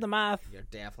 Mickey. I did the math. You're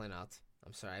definitely not.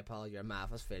 I'm sorry, Paul. Your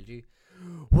math has failed you.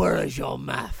 Where is your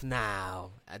math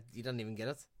now? You didn't even get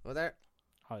it. Over there.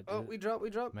 Oh, we dropped.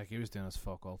 Mickey was doing his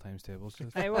fuck all times tables.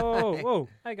 Just. Hey, whoa!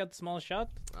 I got the small shot.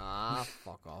 Ah,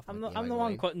 fuck off. I'm the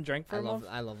one cutting drink for him.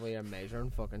 I love when you're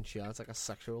measuring fucking shots like a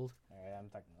 6-year-old. Alright, I'm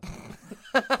taking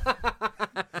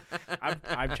this.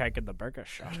 I'm checking the burger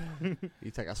shot.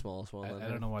 You take a small I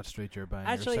don't know what street you're buying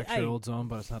Actually, your 6-year-olds on,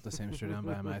 but it's not the same street I'm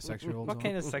buying my 6-year-olds on. What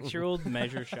kind of 6-year-old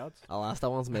measure shots? I'll ask that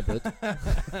one's my boot.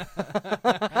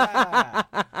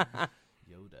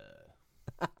 Yoda.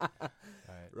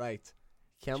 Right.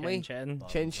 Can we? Chin.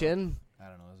 Chin. I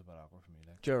don't know, it's a bit awkward for me.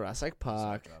 Like. Jurassic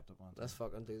Park. Let's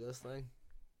fucking do this thing.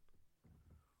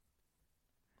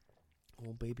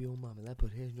 Oh, baby, oh, mommy, that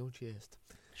put hairs in your chest.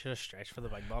 Should have stretched for the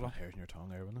big bottle. Hairs in your tongue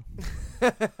there, wouldn't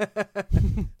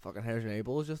it? Fucking hairs in your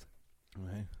eyeballs, just.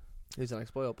 Right. Who's the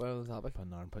next boy up there on the topic?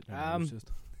 Putting an armpit in your nose,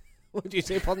 just. What did you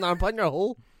say, putting an armpit in your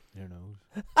hole? Your nose.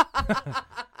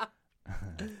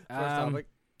 First topic.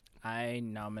 I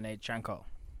nominate Chanko.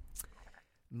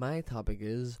 My topic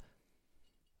is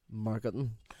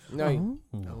marketing. No.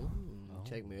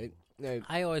 Check me out. Now,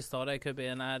 I always thought I could be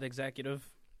an ad executive.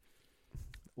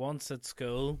 Once at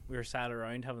school, we were sat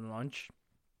around having lunch,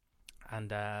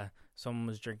 and someone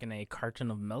was drinking a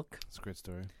carton of milk. It's a great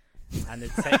story. And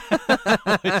it said,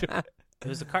 it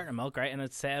was a carton of milk, right? And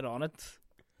it said on it,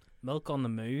 "Milk on the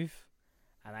move."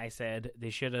 And I said they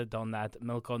should have done that.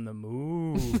 Milk on the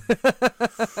move.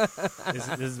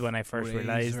 This is when I first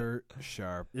realized.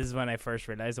 Sharp. This is when I first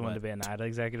realized I wanted to be an ad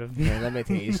executive. Yeah, let me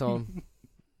tell you something.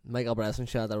 Michael Bresson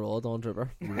shot the road on Dripper.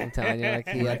 I'm telling you, like,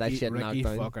 he had that shit knocked Ricky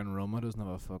down. fucking Roma doesn't have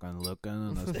a fucking look in,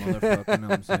 and this motherfucking, you know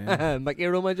what I'm saying? Mickey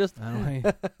Roma just. Anyway,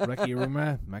 Ricky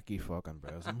Roma, Mickey fucking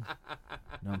Bresson.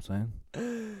 You know what I'm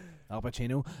saying? Al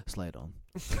Pacino, slide on.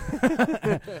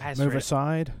 Move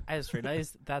aside. I just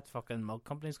realized that fucking milk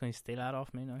company's going to steal that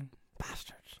off me now.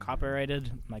 Bastards.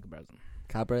 Copyrighted Michael Bresson.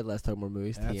 Copyright, let's talk more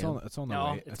movies. Yeah, it's on the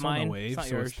No, way. it's on mine. the wave, It's not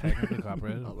so yours. it's technically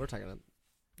copyrighted. Oh, we're taking it.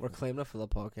 We're claiming it for the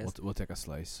podcast. We'll take a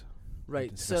slice. Right,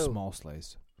 Take so a small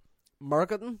slice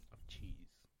marketing. Cheese.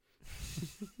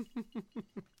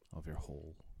 of your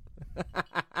whole.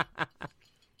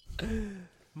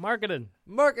 Marketing.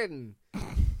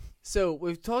 So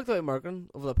we've talked about marketing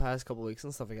over the past couple of weeks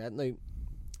and stuff like that. Now,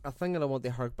 a thing that I want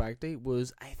to hark back to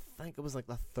was, I think it was like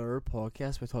the third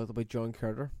podcast we talked about John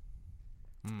Carter.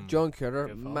 John Carter,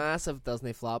 Good film. massive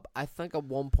Disney flop. I think at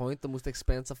one point the most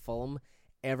expensive film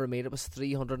ever made, it was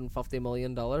 $350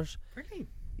 million. Really?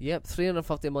 Yep,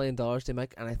 $350 million to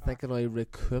make, and I think it now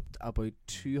recouped about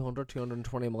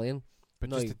 220 million. But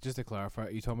No. just to clarify,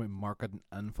 are you talking about marketing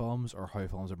in films or how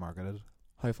films are marketed?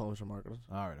 How films are marketed.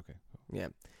 Alright, okay. Yeah.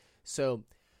 So,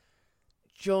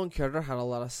 John Carter had a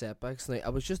lot of setbacks. Now, I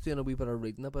was just doing a wee bit of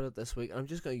reading about it this week, and I'm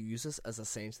just going to use this as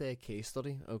essentially a case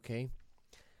study, okay?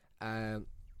 A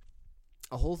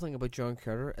whole thing about John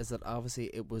Carter is that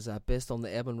obviously it was based on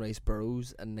the Edmund Rice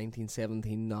Burroughs in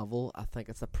 1917 novel. I think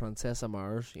it's The Princess of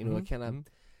Mars. You know, it kind of...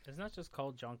 Isn't that just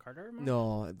called John Carter? Man?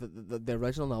 No, the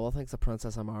original novel, I think, is The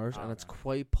Princess of Mars, and it's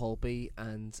quite pulpy,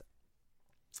 and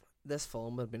this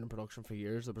film had been in production for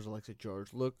years. There was like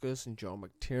George Lucas and John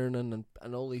McTiernan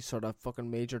and all these sort of fucking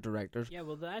major directors. Yeah,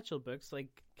 well, the actual book's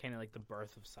like kind of like the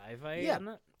birth of sci-fi, Yeah. isn't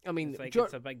it? I mean, It's like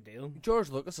it's a big deal. George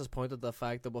Lucas has pointed to the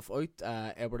fact that without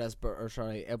Edwin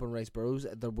Rice Burroughs,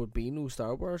 there would be no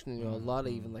Star Wars, and you know, a lot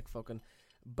of even like fucking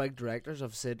big directors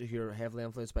have said who are heavily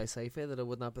influenced by sci-fi that it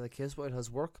would not be the case without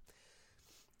his work.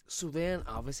 So then,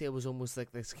 obviously, it was almost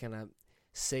like this kind of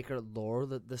sacred lore,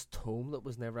 that this tome that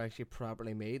was never actually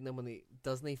properly made. And then when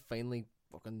Disney finally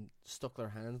fucking stuck their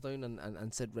hands down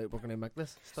and said, right, we're going to make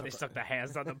this. They stuck their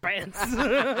hands on the pants.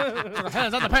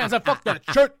 Hands on the pants and fuck that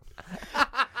shirt!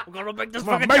 We're gonna make this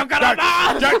I'm gonna fucking make junk out of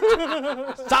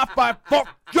that shit! Sci-fi, fuck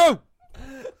you!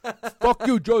 Fuck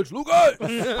you, George Lucas!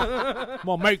 I'm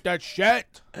gonna make that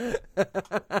shit!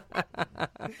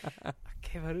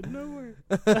 Came out of nowhere.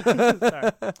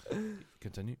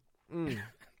 Continue.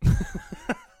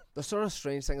 The sort of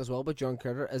strange thing as well about John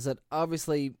Carter is that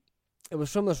obviously it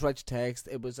was from this rich text.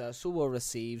 It was so well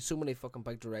received. So many fucking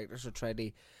big directors have tried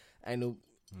to, I know,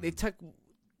 they took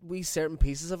certain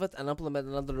pieces of it and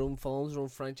implemented it into their own films, their own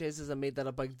franchises, and made that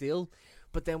a big deal.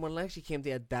 But then when it actually came to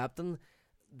adapting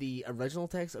the original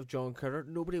text of John Carter,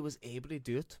 nobody was able to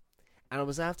do it. And it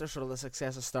was after sort of the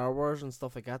success of Star Wars and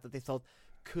stuff like that they thought,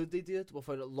 could they do it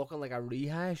without it looking like a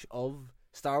rehash of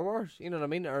Star Wars? You know what I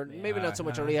mean? Or maybe not so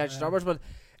much a rehash of Star Wars, but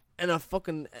in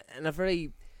a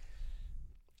very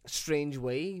strange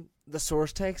way, the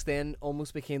source text then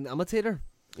almost became the imitator.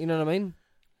 You know what I mean?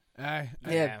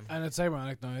 Yeah, and it's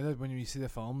ironic now that when you see the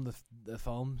film, the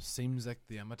film seems like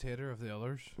the imitator of the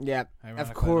others. Yeah, Ironically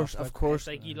of course. It's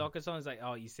like you look at someone, it's like,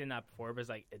 oh, you've seen that before, but it's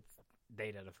like they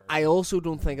did it first. I also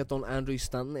don't think it done Andrew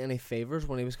Stanton any favours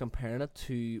when he was comparing it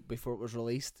to, before it was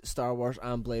released, Star Wars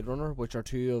and Blade Runner, which are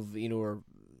two of, you know, are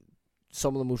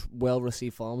some of the most well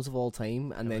received films of all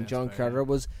time. And then John Carter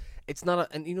was, it's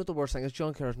not and you know the worst thing is,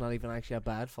 John Carter's not even actually a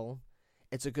bad film.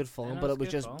 It's a good film, but it was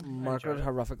just marketed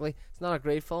horrifically. It's not a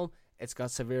great film. It's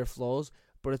got severe flaws,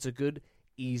 but it's a good,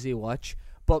 easy watch.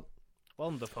 But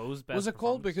Willem Dafoe's best. Was it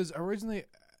called because originally?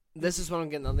 This is what I'm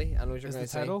getting, Andy. I know what you're Is going the to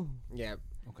say. title? Yeah.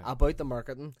 Okay. About the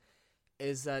marketing,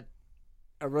 is that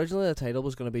originally the title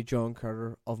was going to be John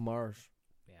Carter of Mars.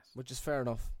 Yes. Which is fair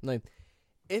enough. Now,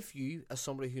 if you, as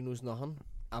somebody who knows nothing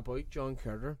about John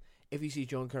Carter, if you see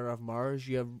John Carter of Mars,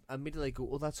 you immediately go,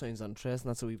 oh, that sounds interesting.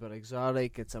 That's a wee bit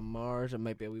exotic. It's a Mars. It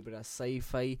might be a wee bit of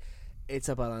sci-fi. It's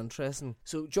a bit interesting.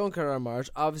 So, John Carter of Mars,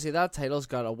 obviously that title's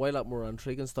got a while lot more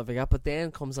intrigue and stuff like that, but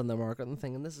then comes in the marketing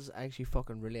thing, and this is actually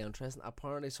fucking really interesting.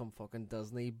 Apparently some fucking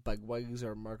Disney bigwigs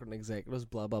or marketing executives,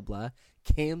 blah, blah, blah,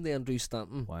 came to Andrew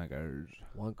Stanton.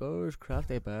 Wankers,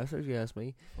 crafty bastards, you ask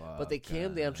me. But they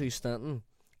came to Andrew Stanton,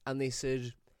 and they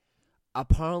said,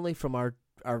 apparently from our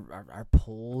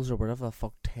polls or whatever the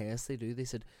fuck tests they do, they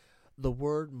said the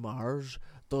word Mars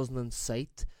doesn't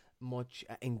incite much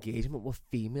engagement with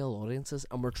female audiences,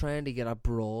 and we're trying to get a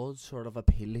broad sort of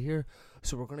appeal here,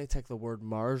 so we're going to take the word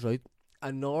Mars out.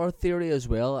 Another theory as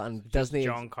well, and Disney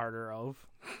John Carter of.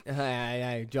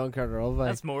 John Carter of.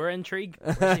 That's more intrigue.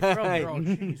 Where's he from? Oh,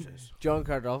 Jesus. John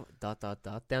Carter of. ...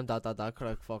 Them ... could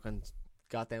have fucking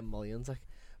got them millions, like.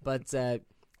 But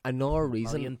another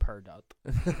reason. Million per dot.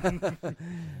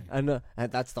 I know,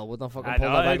 and that still wouldn't fucking I pull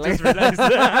know, that I back. just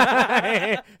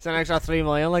realized. It's an extra 3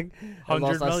 million, like.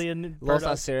 100 million per Lost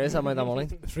dot. that serious amount of money.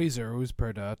 3 zeros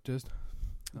per dot, just.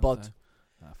 But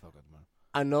fuck it, man.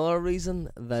 another reason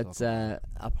that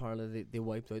apparently they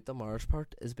wiped out the Mars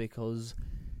part is because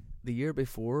the year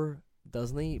before,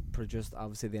 Disney produced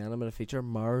obviously the animated feature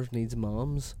Mars Needs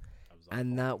Moms.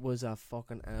 and that was a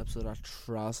fucking absolute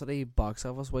atrocity box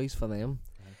office wise for them.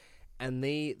 And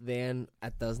they then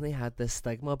at Disney had this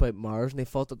stigma about Marge, and they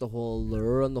thought that the whole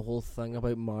lure and the whole thing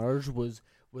about Marge was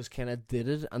kind of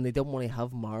dated, and they didn't want to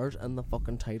have Marge in the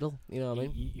fucking title. You know what I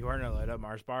mean? You weren't allowed a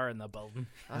Mars bar in the building.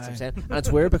 That's what I'm saying. And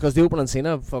it's weird because the opening scene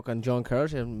of fucking John Kerr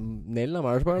nailing a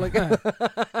Mars bar like.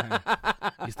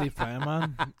 You stay flying,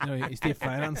 man. You know, you stay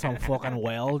flying in some fucking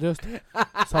well, just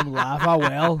some lava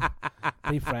well.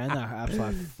 Stay flying that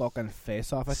absolute fucking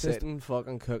face off. Sitting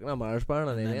fucking cooking a Mars bar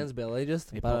and an alien's belly just.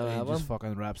 He just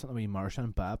fucking wraps it in a wee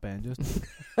Martian bap and just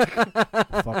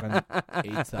fucking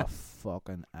eats the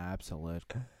fucking absolute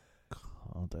cunt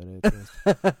out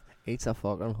of it. Eats a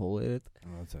fucking hole in it. Oh,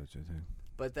 that's what you think.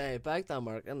 But back to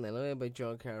Martin anyway about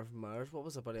John Kerr from Mars. What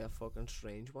was about a fucking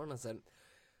strange one?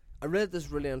 I read this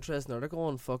really interesting article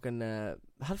on fucking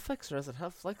Netflix, or is it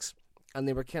Netflix? And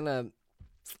they were kind of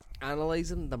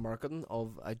analysing the marketing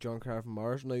of John Kerr from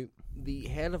Mars. Now, the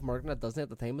head of marketing at Disney at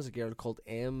the time was a girl called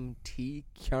M.T.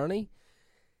 Kearney.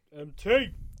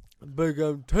 MT! Big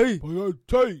M.T. Big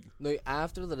M.T. Now,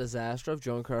 after the disaster of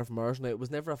John Kerr from Mars, now it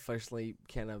was never officially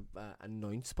kind of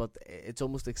announced, but it's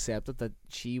almost accepted that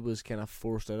she was kind of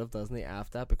forced out of Disney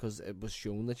after that because it was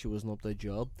shown that she wasn't up to the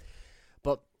job.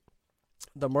 But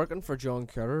the marketing for John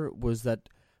Carter was that,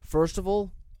 first of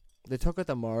all, they took out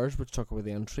the Mars, which took away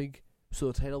the intrigue, so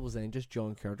the title was then just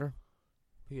John Carter.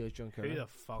 Who is John Carter? Who the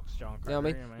fuck's John Carter?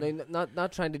 Yeah, I mean,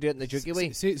 not trying to do it in the jokey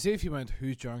way. See if you went,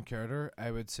 who's John Carter? I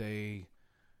would say,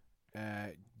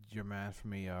 your man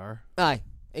from ER. Aye,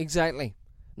 exactly.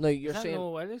 No, you're is that saying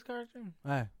Noah Wiley's character?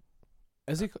 Aye.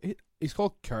 Is he's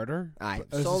called Carter. Aye.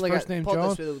 Is So his like first name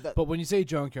John? that, But when you say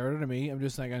John Carter to me, I'm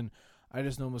just thinking, I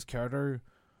just know him as Carter.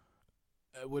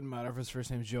 It wouldn't matter if his first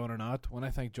name's John or not. When I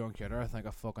think John Carter, I think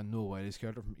of fucking Noah Wiley's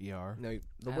character from ER. Now,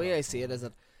 the way I see it is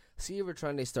that, see if we're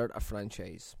trying to start a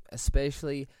franchise,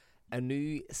 especially a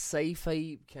new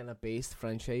sci-fi kind of based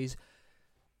franchise,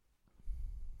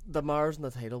 the Mars and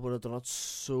the title would have done it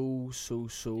so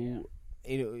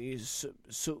you know,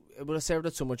 so it would have served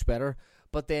it so much better.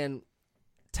 But then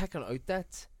taking out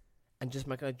that and just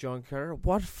making it John Carter,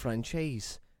 what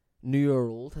franchise, new or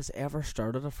old, has ever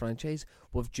started a franchise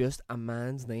with just a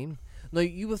man's name? Now,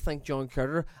 you would think John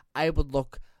Carter, I would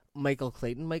look Michael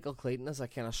Clayton. Michael Clayton is a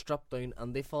kind of stripped down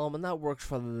indie film, and that works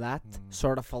for that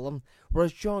sort of film.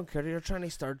 Whereas John Carter, you're trying to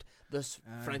start this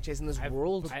franchise in this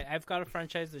world. I've got a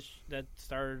franchise that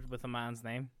started with a man's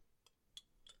name.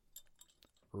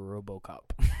 RoboCop.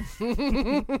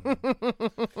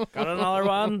 Got another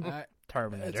one?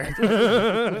 Terminator.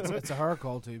 It's a hard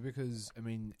call too, because I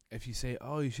mean, if you say,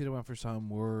 oh, you should have went for something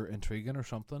more intriguing or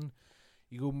something,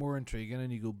 you go more intriguing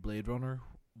and you go Blade Runner,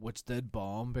 which did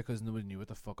bomb because nobody knew what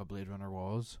the fuck a Blade Runner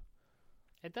was.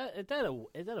 It did a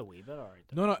wee bit alright.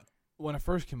 No, when it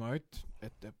first came out,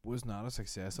 it was not a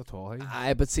success at all.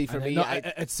 But see, for me,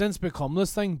 it's since become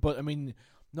this thing. But I mean,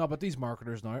 no, but these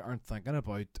marketers now aren't thinking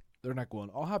about. They're not going,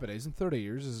 oh, happy days, in 30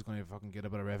 years this is going to fucking get a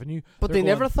bit of revenue. But they're they going,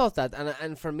 never thought that,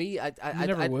 and for me, I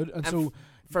never would. And so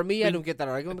for me, I don't get that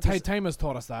argument. Time has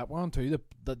taught us that one too.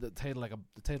 The title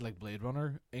like Blade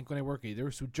Runner ain't going to work either.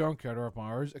 So John Carter of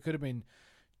Mars, it could have been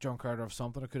John Carter of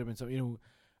something. It could have been something. You know,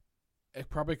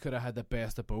 it probably could have had the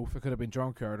best of both. It could have been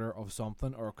John Carter of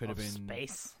something, or it could have been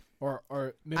space, or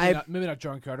maybe not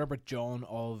John Carter, but John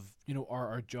of, you know,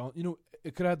 or John. You know,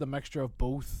 it could have had the mixture of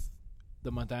both.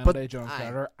 The Montana Day John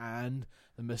Carter and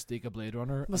the mystique of Blade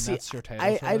Runner, and see, that's your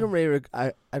title. I don't really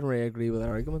agree with that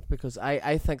argument, because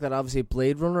I think that obviously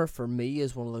Blade Runner for me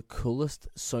is one of the coolest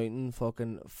sounding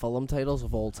fucking film titles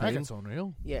of all time. I think it's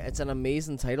unreal. Yeah, it's an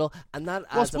amazing title, and that.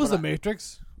 Well, I suppose The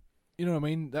Matrix. You know what I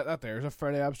mean? That there's a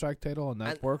fairly abstract title, and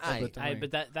that worked. But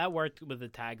that worked with the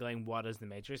tagline, "What is the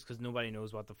Matrix?" Because nobody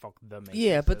knows what the fuck the Matrix is.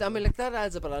 Yeah, but I mean, like, that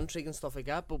adds a bit of intrigue and stuff like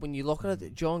that. But when you look at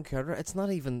it, John Carter, it's not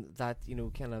even that, you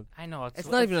know, kind of. I know it's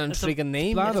not even an intriguing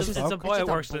name. It's a boy who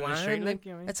works in the street.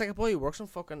 It's like a boy who works on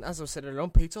fucking, as I said earlier,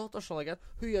 on Pizza Hut or something like that.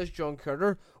 Who is John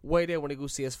Carter? Why do I want to go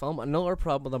see his film? Another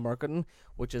problem with the marketing,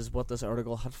 which is what this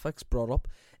article Hitfix brought up,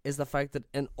 is the fact that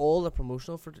in all the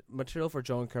promotional material for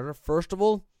John Carter, first of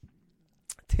all,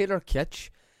 Taylor Kitsch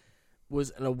was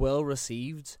in a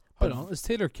well-received... Hold on, is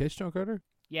Taylor Kitsch John Carter?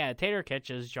 Yeah, Taylor Kitsch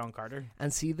is John Carter.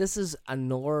 And see, this is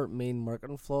another main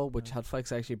marketing flaw, which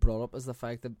Hitfix actually brought up, is the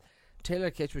fact that Taylor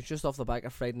Kitsch was just off the back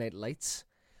of Friday Night Lights,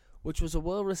 which was a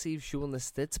well-received show in the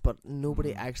States, but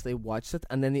nobody actually watched it.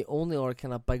 And then the only other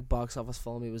kind of big box office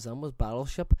film he was in was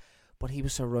Battleship, but he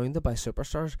was surrounded by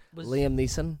superstars. Liam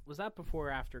Neeson. Was that before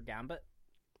or after Gambit?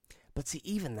 But see,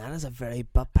 even that is a very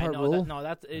bad part role.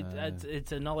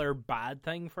 It's another bad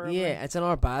thing for him. Yeah, it's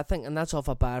another bad thing, and that's off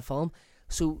a bad film.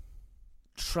 So,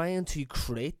 trying to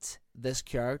create this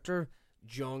character,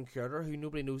 John Carter, who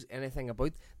nobody knows anything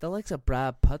about. The likes of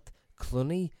Brad Pitt,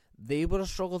 Clooney, they would have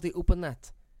struggled to open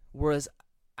that. Whereas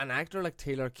an actor like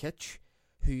Taylor Kitsch,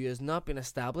 who has not been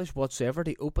established whatsoever,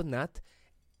 to open that,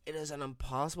 it is an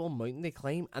impossible mountain to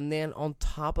climb. And then on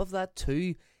top of that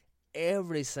too,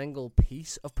 every single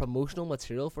piece of promotional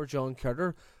material for John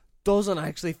Carter doesn't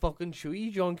actually fucking show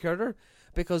you John Carter,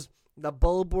 because the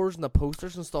billboards and the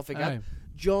posters and stuff like that,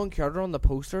 John Carter on the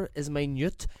poster is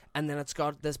minute, and then it's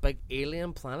got this big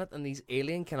alien planet and these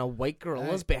alien kind of white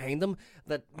gorillas behind him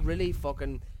that really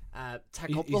fucking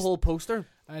take up the whole poster.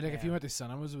 If you went to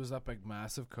cinemas, it was that big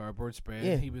massive cardboard spread,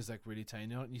 and he was like really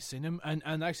tiny on it, and you seen him,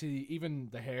 and actually even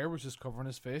the hair was just covering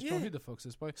his face. Who the fuck's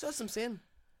this boy? So that's what I'm saying.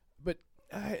 But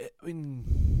I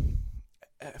mean,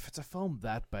 if it's a film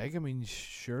that big, I mean,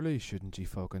 surely shouldn't you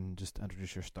fucking just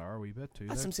introduce your star a wee bit too?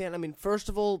 That's what I'm saying. I mean, first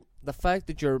of all, the fact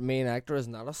that your main actor is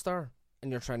not a star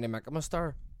and you're trying to make him a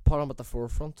star, put him at the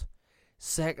forefront.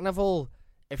 Second of all,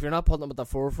 if you're not putting him at the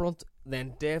forefront,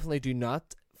 then definitely do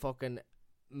not fucking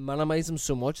minimize him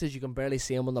so much that you can barely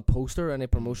see him on the poster or any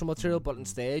promotional material, but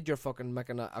instead you're fucking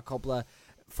making a couple of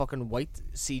fucking white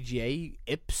CGI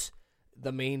ips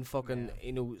the main fucking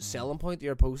selling point to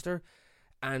your poster.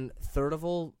 And third of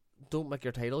all, don't make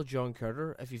your title John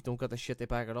Carter if you don't got the shit to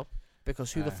back it up,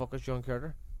 because who the fuck is John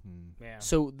Carter?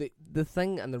 So the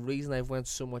thing and the reason I've went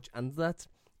so much into that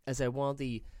is I want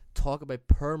to talk about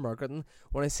per marketing.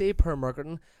 When I say per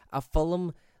marketing, a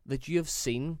film that you have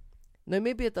seen. Now,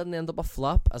 maybe it didn't end up a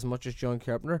flop as much as John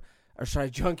Carpenter, as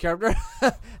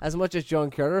much as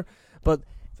John Carter, but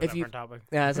it's a topic.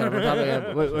 Yeah, it's a different topic.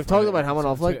 Yeah. We've talked about him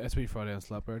enough. Like, it's Friday on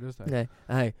Slapper, isn't it? Yeah,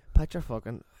 hey, picture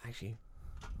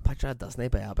a Disney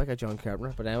biopic of John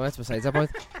Carpenter. But anyway, it's besides that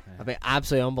point. It'd be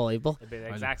absolutely unbelievable. It'd be the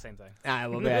exact same thing. It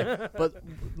will be. But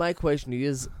my question to you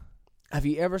is, have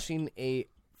you ever seen a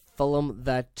film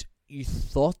that you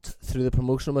thought through the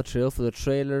promotional material for the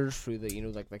trailers, through the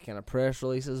like the kind of press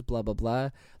releases, blah blah blah,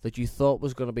 that you thought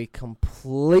was going to be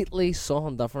completely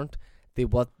something different than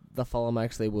what the film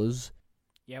actually was?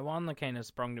 Yeah, one that kind of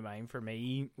sprung to mind for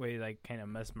me, where like kind of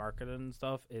mismarketed and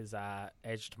stuff, is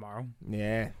Edge of Tomorrow.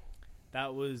 Yeah,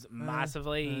 that was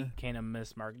massively kind of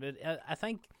mismarketed. I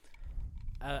think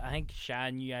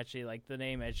Shan, you actually like the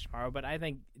name Edge of Tomorrow, but I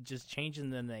think just changing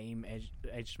the name Edge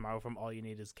of Tomorrow from All You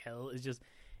Need Is Kill is just.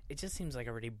 It just seems like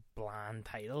a really bland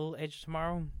title, Edge of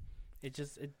Tomorrow. I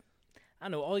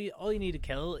don't know, all you need to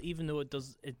kill, even though it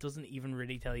doesn't even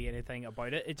really tell you anything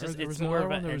about it. It's more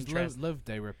of an interest. Live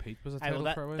Day Repeat was a title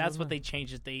for a while. That's what they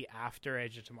changed it to after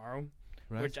Edge of Tomorrow,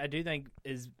 which I do think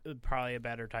is probably a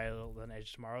better title than Edge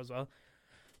of Tomorrow as well.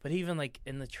 But even like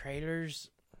in the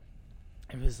trailers,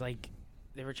 it was like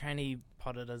they were trying to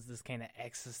put it as this kind of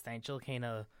existential kind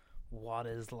of what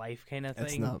is life kind of thing.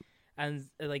 It's not. And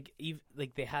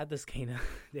they had this kind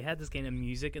of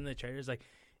music in the trailers, like,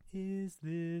 is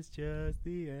this just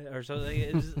the end? Or so like,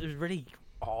 it was really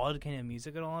odd kind of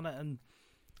music and all on it. And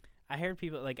I heard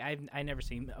people like I never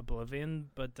seen Oblivion,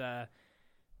 but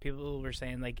people were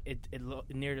saying like it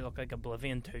nearly looked like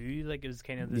Oblivion 2, like it was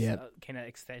kind of this kind of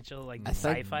existential like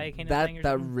sci-fi kind of thing. Or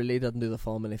that something. Really didn't do the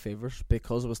film any favors,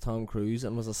 because it was Tom Cruise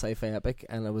and was a sci-fi epic,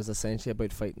 and it was essentially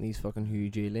about fighting these fucking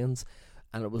huge aliens.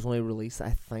 And it was only released,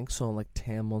 I think, so like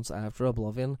 10 months after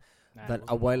Oblivion. That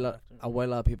a while a lot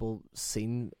of people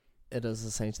seen it as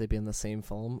essentially being the same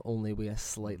film, only with a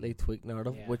slightly tweaked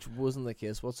narrative, which wasn't the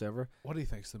case whatsoever. What do you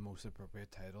think's the most appropriate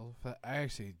title? I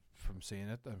actually, from seeing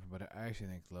it, I actually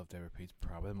think Live Day Repeat's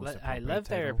probably the most appropriate Live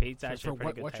Day title. Repeat's actually a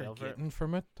pretty good what title you're getting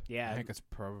from it. Yeah, I think it's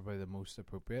probably the most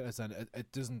appropriate. As in,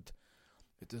 it doesn't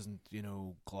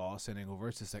gloss anything over.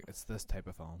 It's just like it's this type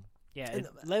of film. Yeah,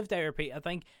 Live Day Repeat. I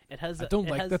think it has. I don't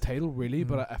like the title really,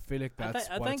 but I feel like that's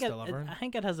what it's delivering. I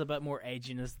think it has a bit more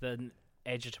edginess than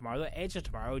Edge of Tomorrow. The Edge of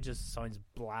Tomorrow just sounds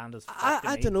bland as fuck.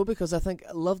 I don't know, because I think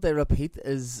Love Day Repeat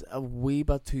is a wee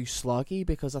bit too sloggy,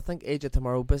 because I think Edge of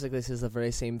Tomorrow basically says the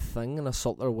very same thing in a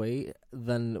subtler way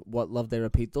than what Love Day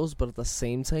Repeat does, but at the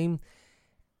same time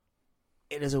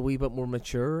it is a wee bit more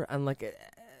mature, and like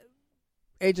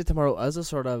Edge of Tomorrow is a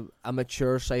sort of a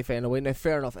mature sci-fi in a way. Now,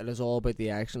 fair enough, it is all about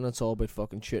the action. It's all about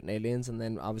fucking shooting aliens and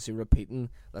then obviously repeating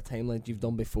the timeline you've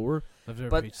done before.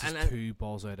 But it's just two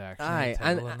balls out action.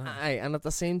 And at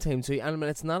the same time too. And I mean,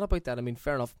 it's not about that. I mean,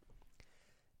 fair enough.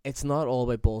 It's not all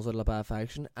about balls out of bad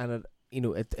action, and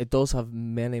it does have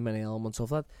many elements of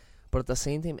that. But at the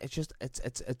same time,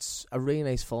 it's a really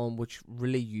nice film which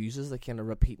really uses the kind of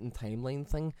repeating timeline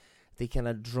thing. They kind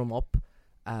of drum up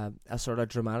a sort of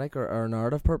dramatic or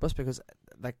narrative purpose, because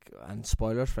like, and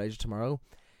spoilers for Edge of Tomorrow,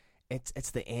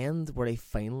 it's the end where he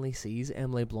finally sees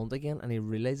Emily Blunt again, and he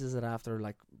realizes that after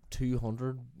like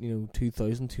 200,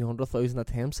 2,000, 200,000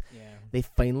 attempts. Yeah. They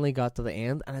finally got to the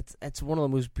end, and it's one of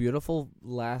the most beautiful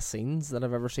last scenes that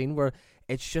I've ever seen, where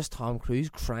it's just Tom Cruise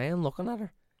crying looking at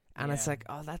her, and it's Yeah. like,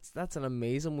 oh, that's an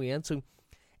amazing way in. So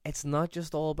it's not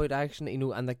just all about action,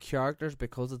 and the characters,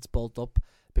 because it's built up,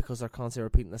 because they're constantly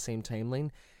repeating the same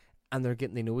timeline, and they're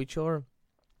getting to know each other.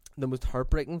 The most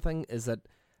heartbreaking thing is that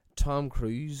Tom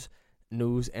Cruise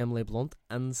knows Emily Blunt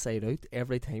inside out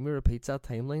every time he repeats that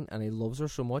timeline, and he loves her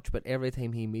so much, but every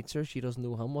time he meets her, she doesn't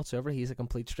know him whatsoever. He's a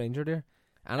complete stranger there,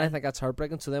 and I think that's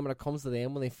heartbreaking. So then when it comes to the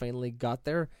end, when they finally got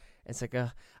there, it's like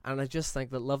and I just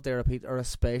think that Love Dare Repeat, or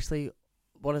especially,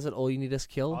 what is it, All You Need Is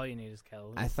Kill? All You Need Is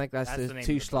Kill. I think that's the name too of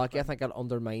the book, schlocky. I right? think that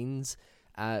undermines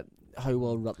how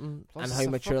well written Plus and it's how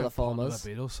a mature the fucking film Pablo is.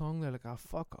 Beatles song. They're like, oh,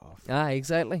 fuck off.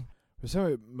 Exactly.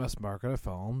 So mismarketed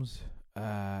films.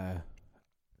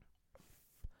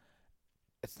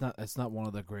 It's not one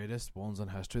of the greatest ones in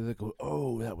history that go,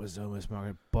 oh, that was so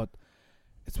mismarketed. But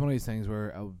it's one of these things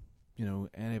where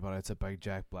anybody that's a big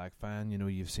Jack Black fan,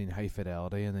 you've seen High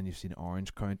Fidelity, and then you've seen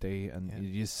Orange County, and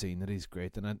you've just seen that he's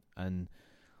great in it, and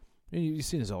you've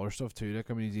seen his other stuff too. Like,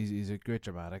 I mean, he's a great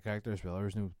dramatic actor as well.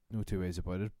 There's no two ways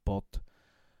about it. But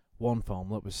one film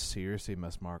that was seriously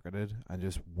mismarketed and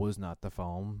just was not the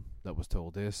film that was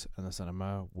told this in the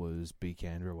cinema was Be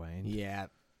Kind Rewind. Yeah,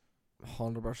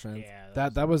 100%. Yeah.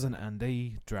 That was an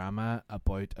indie drama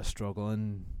about a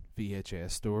struggling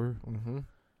VHS store,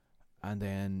 and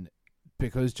then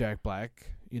because Jack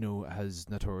Black, has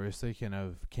notoriously kind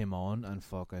of came on and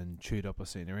fucking chewed up a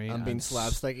scenery And been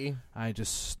slapsticky. I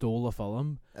just stole the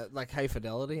film. Like High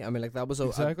Fidelity. I mean, like that was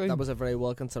Exactly. that was a very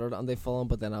well considered indie film,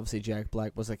 but then obviously Jack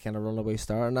Black was a kind of runaway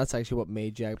star, and that's actually what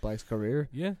made Jack Black's career.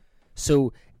 Yeah.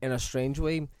 So in a strange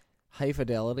way, High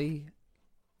Fidelity,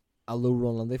 a low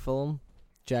run indie film,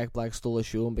 Jack Black stole the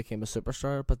show and became a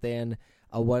superstar. But then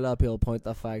a while up, he'll point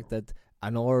the fact that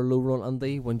another low run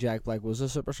indie, when Jack Black was a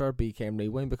superstar, became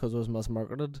Rewind because it was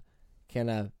mismarketed,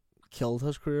 kind of killed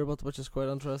his career, but which is quite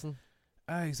interesting.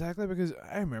 Exactly, because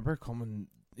I remember coming,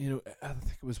 I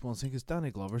think it was one thing, because Danny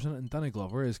Glover's in it, and Danny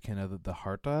Glover is kind of the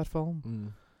heart of that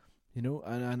film.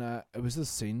 And it was this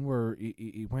scene where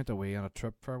he went away on a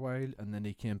trip for a while, and then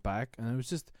he came back, and it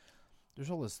was just, there's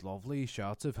all this lovely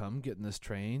shots of him getting this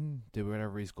train to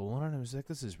wherever he's going, and I was like,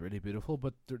 this is really beautiful,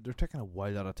 but they're taking a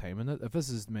while out of time in it. If this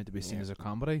is meant to be seen as a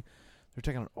comedy, they're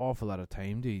taking an awful lot of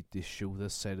time to show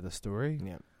this side of the story.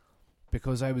 Yeah.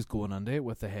 Because I was going into it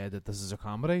with the head that this is a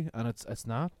comedy, and it's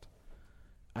not.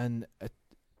 And it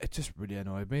just really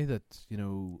annoyed me that,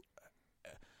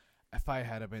 if I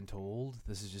had been told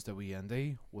this is just a wee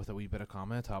indie with a wee bit of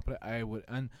comedy on top of it, I would.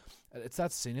 And it's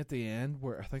that scene at the end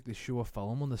where I think they show a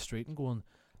film on the street and going,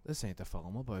 this ain't a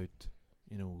film about,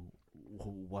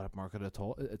 what market at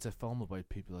all. It's a film about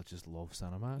people that just love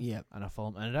cinema. Yeah. And a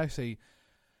film, and it actually,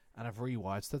 and I've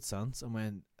rewatched it since and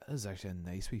went, this is actually a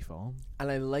nice wee film.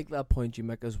 And I like that point you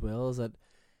make as well, is that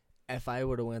if I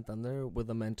would have went in there with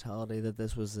the mentality that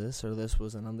this was this, or this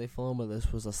was an indie film, or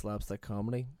this was a slapstick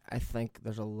comedy, I think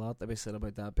there's a lot to be said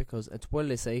about that, because it's what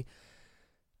they say.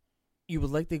 You would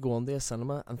like to go into a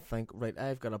cinema and think, right,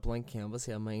 I've got a blank canvas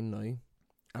here of mine now, and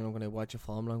I'm going to watch a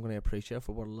film and I'm going to appreciate it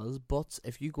for what it is. But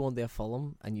if you go into a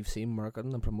film and you've seen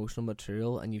marketing and promotional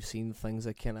material, and you've seen things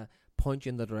that kind of point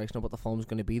you in the direction of what the film's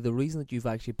going to be, the reason that you've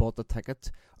actually bought the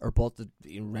ticket, or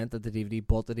rented the DVD,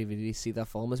 bought the DVD to see that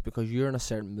film, is because you're in a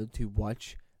certain mood to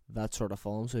watch that sort of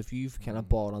film. So if you've kind of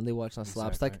bought on to watching a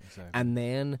slapstick, and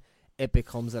then it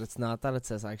becomes that it's not that, it's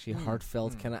this actually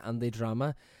heartfelt kind of indie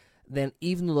drama, then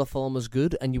even though the film is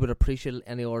good and you would appreciate it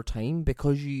any other time,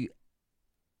 because you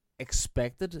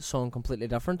expected something completely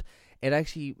different, it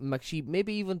actually makes you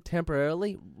maybe even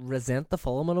temporarily resent the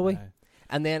film in a way.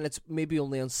 And then it's maybe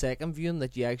only on second viewing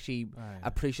that you actually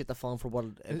appreciate the film for what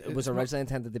it was originally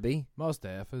intended to be. Mos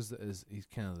Def is he's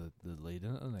kind of the lead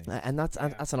in it, isn't he? And that's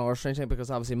another strange thing,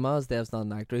 because obviously Mos Def's not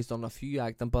an actor. He's done a few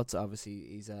acting, but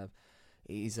obviously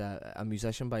he's a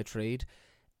musician by trade,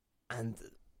 and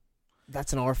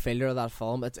that's another failure of that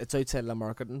film. It's outside of the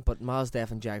marketing, but Mos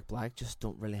Def and Jack Black just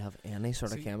don't really have any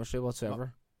sort of chemistry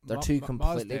whatsoever. They're two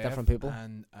completely different people.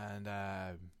 And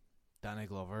Danny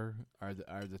Glover are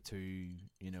the two,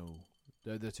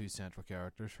 they're the two central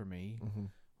characters for me.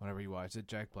 Whenever you watch it,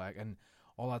 Jack Black and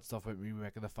all that stuff about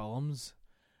remaking the films,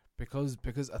 because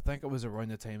I think it was around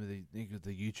the time of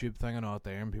the YouTube thing and out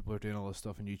there, and people are doing all this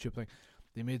stuff on YouTube thing.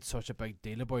 They made such a big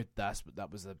deal about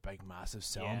that was a big massive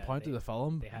selling point of the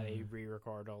film. They had to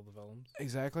re-record all the films.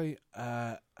 Exactly,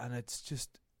 and it's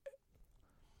just.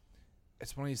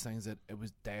 It's one of these things that it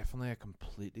was definitely a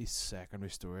completely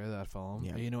secondary story of that film.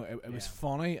 Yeah. It was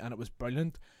funny and it was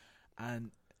brilliant,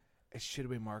 and it should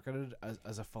have been marketed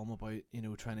as a film about, you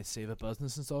know, trying to save a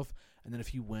business and stuff. And then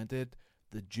if you went it,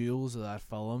 the jewels of that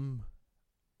film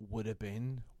would have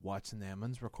been watching the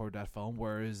Emmons record that film,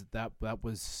 whereas that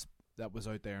was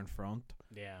out there in front.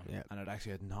 Yeah. And it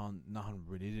actually had nothing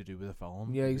really to do with the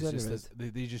film. Yeah, It's exactly. just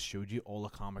that they just showed you all the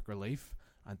comic relief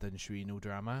and didn't show you no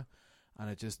drama, and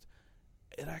it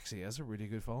actually is a really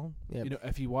good film. Yeah. You know,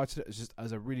 if you watch it, it's just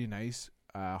as a really nice,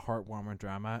 heartwarming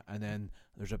drama, and then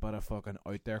there's a bit of fucking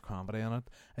out there comedy in it.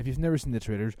 If you've never seen the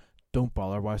trailers, don't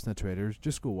bother watching the trailers.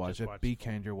 Just go watch it. Be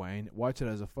kind your wine. Watch it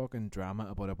as a fucking drama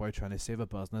about a boy trying to save a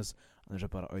business, and there's a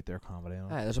bit of out there comedy in it.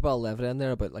 There's a bit of levity in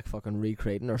there about like fucking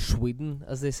recreating, or Sweden,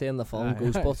 as they say in the film,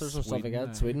 Ghostbusters and stuff like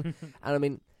that. Sweden, and I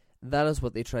mean, that is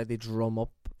what they tried to drum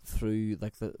up through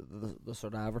like the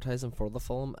sort of advertising for the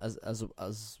film, as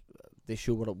they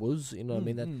show what it was. You know what I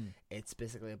mean? That it's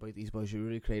basically about these boys who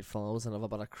recreate films and have a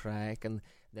bit of crack, and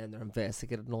then they're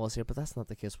investigated and all this here. But that's not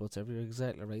the case whatsoever. You're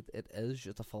exactly right. It is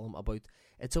just a film about.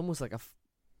 It's almost like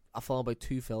a film about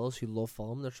two fellas who love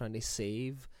film. They're trying to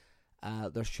save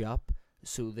their shop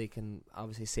so they can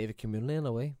obviously save a community in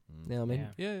a way. You know what I mean?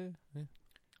 Yeah.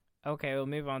 Okay, we'll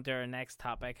move on to our next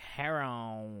topic.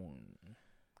 Heron.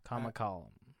 Comic column.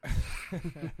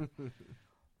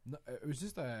 No, it was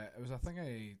just a thing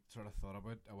I sort of thought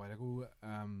about a while ago.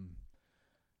 I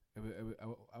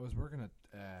was working at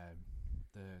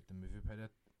the movie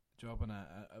pilot job, and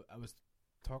I was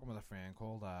talking with a friend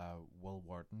called Will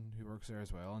Wharton, who works there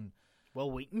as well, and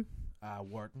Will Wheaton?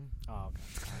 Wharton. Oh,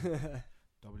 okay.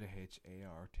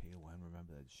 WHARTON.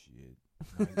 Remember that shit.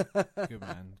 Good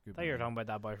man. Good. I thought you were talking about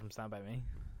that boy from Stand By Me.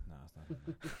 No, it's not.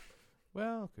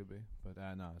 Well, it could be, but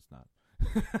no, it's not.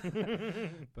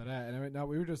 But anyway, no,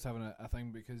 we were just having a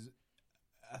thing because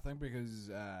I think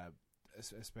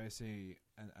especially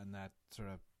in that sort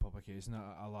of publication,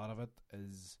 a lot of it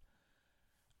is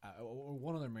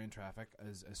one of their main traffic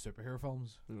is superhero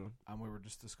films, and we were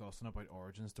just discussing about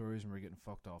origin stories, and we're getting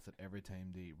fucked off that every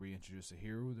time they reintroduce a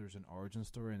hero, there's an origin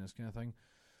story and this kind of thing.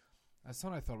 That's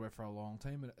something I thought about for a long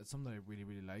time, and it's something I really,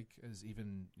 really like. Is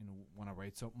even, you know, when I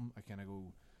write something, I kind of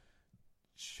go,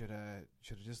 should I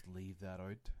just leave that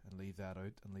out and leave that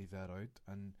out and leave that out,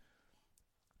 and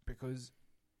because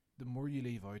the more you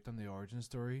leave out on the origin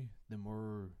story, the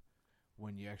more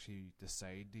when you actually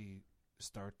decide to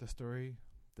start the story,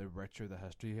 the richer the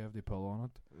history you have to pull on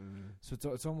it. So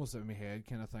it's almost in my head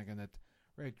kind of thinking that,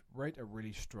 right, write a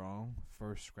really strong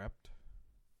first script,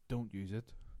 don't use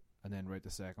it, and then write the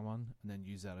second one, and then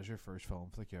use that as your first film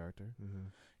for the character.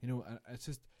 You know, and it's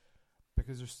just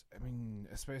because there's, I mean,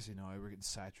 especially now we're getting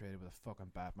saturated with a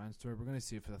fucking Batman story. We're going to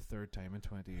see it for the third time in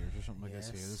 20 years or something like this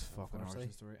here. This fucking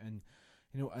origin story, and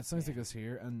you know, it sounds like this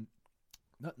here, and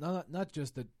not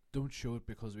just that. Don't show it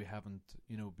because we haven't,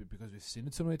 you know, because we've seen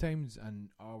it so many times, and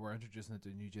we're introducing it to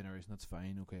a new generation. That's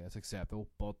fine, okay, that's acceptable.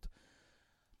 But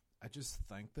I just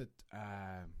think that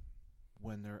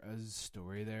when there is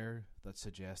story there that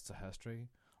suggests a history,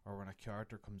 or when a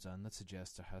character comes in that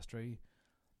suggests a history,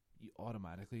 you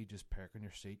automatically just perk on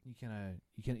your seat. And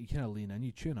you kind of lean in,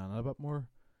 you tune in a bit more.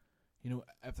 You know,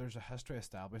 if there's a history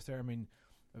established there, I mean,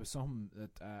 it was something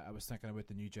that I was thinking about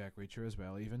the new Jack Reacher as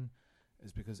well. Even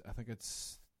is because I think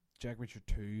it's Jack Reacher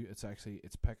 2,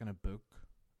 it's picking a book.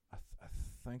 I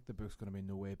think the book's going to be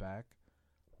No Way Back,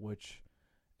 which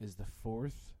is the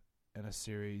fourth in a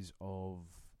series of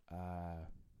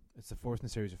it's the fourth in a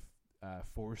series of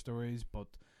 4 stories, but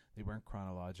they weren't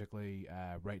chronologically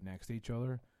right next to each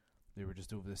other. They were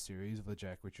just over the series of the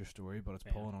Jack Reacher story, but it's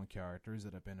pulling on characters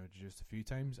that have been introduced a few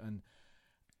times, and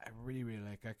I really, really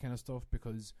like that kind of stuff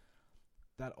because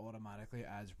that automatically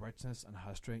adds richness and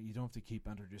history. You don't have to keep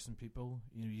introducing people.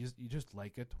 You know, you just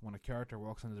like it when a character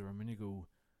walks into the room and you go,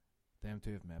 "Them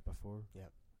two have met before." Yeah,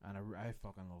 and I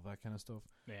fucking love that kind of stuff.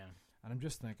 Yeah, and I'm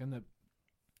just thinking that,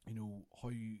 you know, how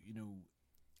you know,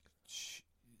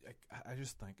 I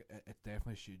just think it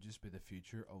definitely should just be the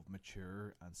future of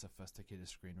mature and sophisticated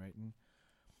screenwriting.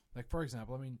 Like, for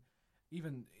example, I mean,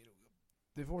 even, you know,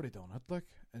 they've already done it, like,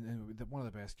 and one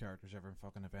of the best characters ever in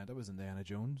fucking event, it was Indiana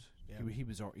Jones. Yeah.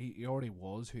 He already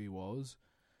was who he was.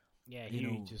 Yeah,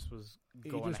 he just was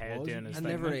going ahead doing his thing.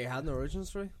 And never had an origin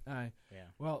story. Aye. Yeah.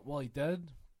 Well, he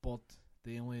did, but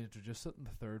they only introduced it in the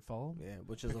third film. Yeah,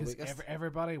 which is the because weakest.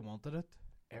 Everybody wanted it.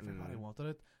 Everybody wanted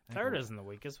it. Third isn't the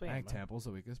weakest. I think Temple's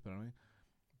the weakest, but anyway.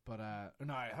 But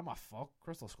no, I'm a fuck.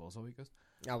 Crystal Skull's the weakest.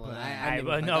 Yeah,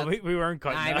 well, no, we weren't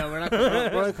counting. I know we're not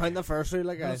counting the first three.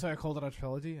 Like that's why I called it a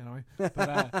trilogy anyway. But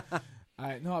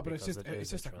but because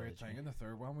it's just a great thing in the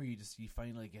third one where you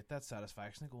finally get that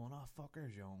satisfaction of going, oh,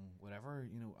 fuckers, young, whatever,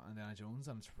 you know, Indiana Jones,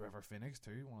 and it's River Phoenix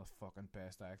too, one of the fucking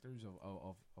best actors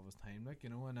of his time, like, you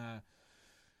know, and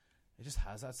it just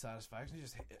has that satisfaction.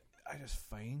 I just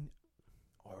find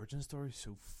origin stories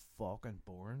so fucking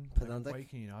boring. Pedantic. Like, why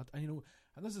can you not? And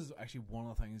and this is actually one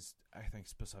of the things I think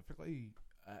specifically.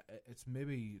 It's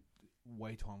maybe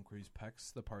why Tom Cruise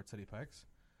picks the parts that he picks.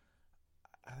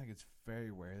 I think it's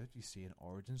very rare that you see an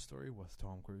origin story with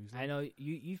Tom Cruise. I know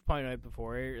you've pointed out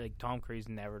before, like Tom Cruise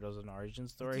never does an origin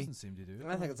story. He doesn't seem to do it.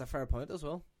 I think it's a fair point as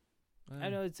well. I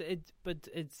know but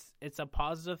it's a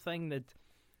positive thing that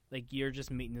like you're just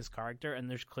meeting this character and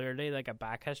there's clearly like a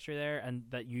back history there and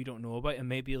that you don't know about, and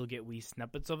maybe you'll get wee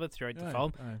snippets of it throughout the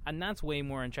film, and that's way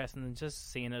more interesting than just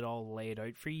seeing it all laid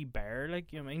out for you bare.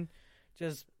 Like, you know what I mean?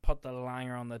 Just put the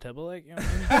langer on the table, like, you know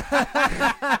what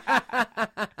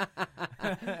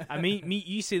I mean?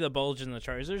 You see the bulge in the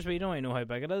trousers, but you don't even know how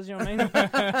big it is, you know what I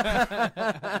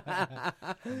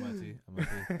mean? I'm with you.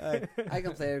 I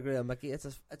completely agree with Mickey. It's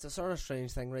a sort of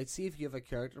strange thing, right? See if you have a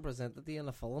character presented to you in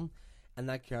a film, and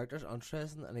that character's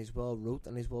interesting, and he's well wrote,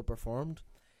 and he's well performed,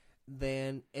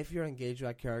 then if you're engaged with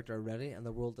that character already and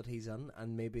the world that he's in,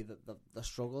 and maybe the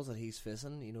struggles that he's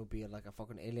facing, you know, be it like a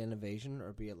fucking alien invasion,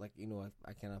 or be it like, you know,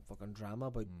 a kind of fucking drama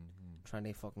about trying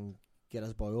to fucking get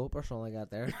his boy up or something like that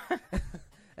there.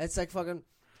 It's like fucking,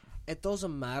 it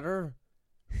doesn't matter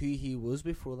who he was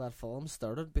before that film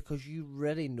started, because you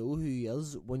really know who he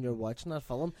is when you're watching that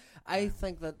film. I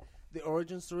think that the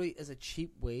origin story is a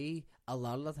cheap way a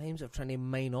lot of the times of trying to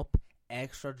mine up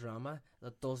extra drama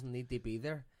that doesn't need to be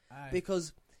there.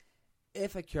 Because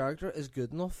if a character is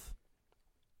good enough,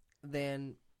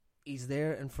 then he's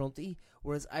there in front of you.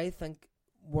 Whereas I think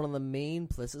one of the main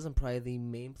places, and probably the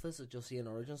main place that you'll see an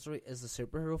origin story, is the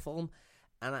superhero film.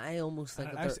 And I almost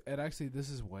think this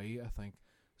is why I think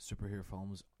superhero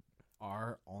films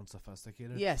are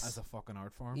unsophisticated as a fucking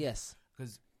art form. Yes.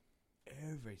 Because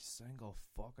every single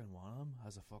fucking one of them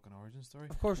has a fucking origin story.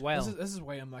 Of course. Well, this is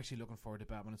why I'm actually looking forward to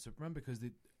Batman and Superman, because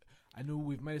I know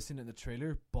we might have seen it in the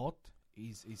trailer, but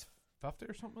he's 50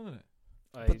 or something, isn't it?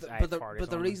 But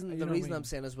the reason I'm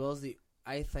saying as well is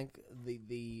I think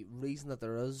the reason that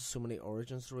there is so many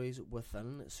origin stories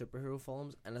within superhero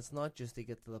films, and it's not just to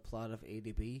get to the plot of A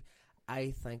to B,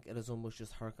 I think it is almost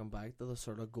just harken back to the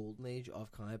sort of golden age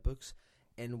of comic books,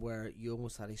 in where you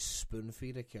almost had to spoon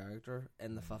feed a character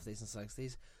in the 50s and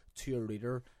 60s to a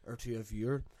reader or to a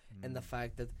viewer, and the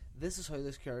fact that this is how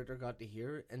this character got to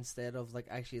here, instead of like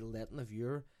actually letting the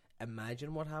viewer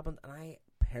imagine what happened. And I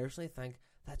personally think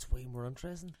that's way more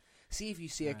interesting. See if you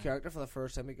see a character for the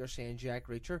first time, like you're saying Jack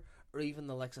Reacher, or even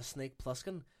the likes of Snake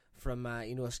Plissken from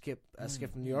Escape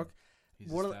from New York. He's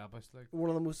one established. One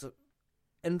of the most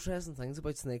interesting things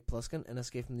about Snake Plissken in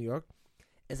Escape from New York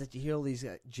is that you hear all these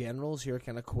generals here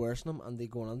kind of coercing them, and they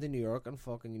going on to New York and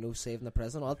fucking, saving the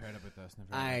president. I've heard about this.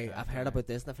 I've heard about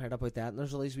this and I've heard about that, and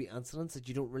there's all these wee incidents that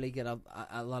you don't really get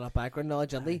a lot of background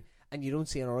knowledge into, and you don't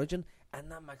see an origin,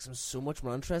 and that makes them so much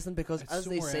more interesting, because it's as so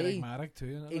they more say, enigmatic too,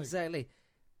 isn't it? exactly,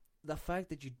 the fact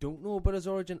that you don't know about his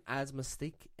origin adds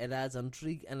mystique, it adds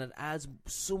intrigue, and it adds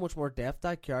so much more depth to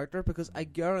that character, because I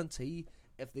guarantee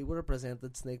if they would have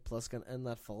presented Snake Plissken in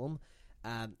that film,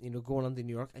 going on to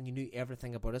New York, and you knew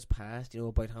everything about his past,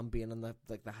 about him being in the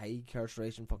high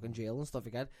incarceration fucking jail and stuff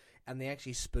like that, and they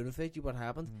actually spoon-fed you what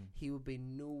happened, he would be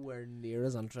nowhere near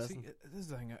as interesting. See, this is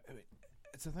the thing.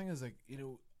 It's the thing is, like,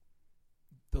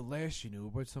 the less you know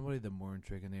about somebody, the more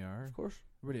intriguing they are. Of course,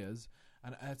 it really is.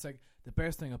 And it's like the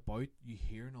best thing about you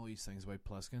hearing all these things about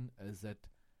Plissken is that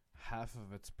half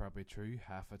of it's probably true,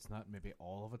 half it's not. Maybe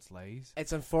all of it's lies.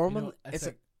 It's informing.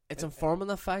 It's informing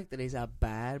the fact that he's a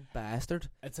bad bastard.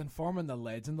 It's informing the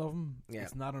legend of him. Yeah.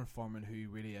 It's not informing who he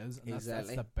really is. And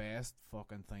exactly. That's the best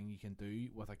fucking thing you can do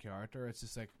with a character. It's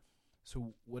just like,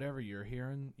 so whatever you're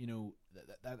hearing,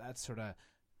 that's sort of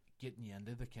getting you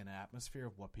into the kind of atmosphere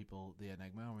of what people, the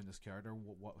enigma around this character,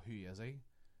 who is he? You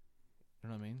know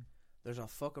what I mean? There's a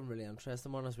fucking really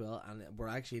interesting one as well, and we're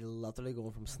actually literally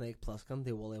going from Snake Plissken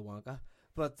to Willy Wonka.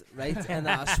 But, right, and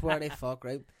I swear to fuck,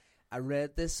 right, I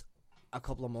read this a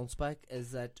couple of months back,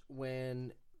 is that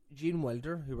when Gene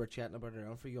Wilder, who we're chatting about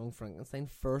around for Young Frankenstein,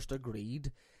 first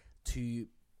agreed to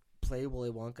play Willy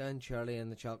Wonka and Charlie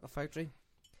and the Chocolate Factory,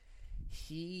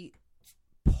 he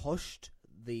pushed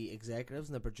the executives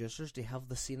and the producers to have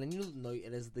the scene, and now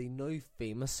it is the now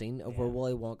famous scene of where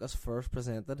Willy Wonka's first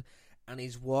presented, and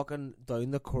he's walking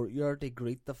down the courtyard to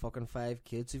greet the fucking 5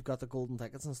 kids who've got the golden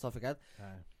tickets and stuff like that,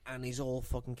 and he's all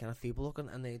fucking kind of feeble looking,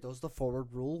 and then he does the forward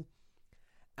roll.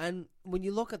 And when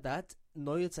you look at that,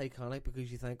 now it's iconic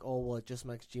because you think, oh, well, it just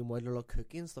makes Gene Wilder look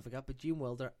kooky and stuff like that. But Gene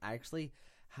Wilder actually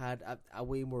had a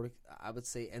way more, I would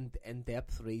say,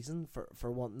 in-depth reason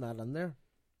for wanting that in there.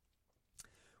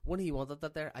 When he wanted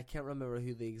that there, I can't remember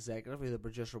who the executive, who the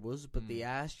producer was, but they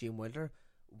asked Gene Wilder,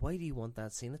 why do you want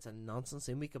that scene? It's a nonsense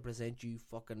scene. We could present you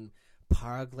fucking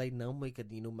paragliding them. We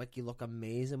could, make you look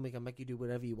amazing. We can make you do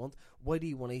whatever you want. Why do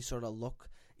you want to sort of look,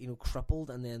 crippled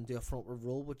and then do a frontward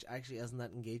roll, which actually isn't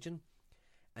that engaging?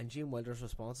 And Gene Wilder's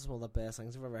response is one of the best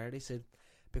things I've ever heard. He said,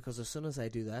 because as soon as I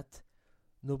do that,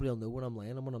 nobody will know when I'm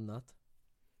lying and when I'm not.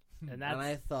 And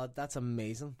I thought, that's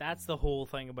amazing. That's the whole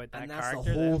thing about that character. And that's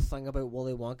the whole thing about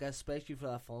Willy Wonka, especially for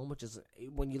that film, which is,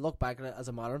 when you look back at it as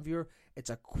a modern viewer, it's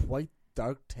a quite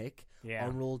dark take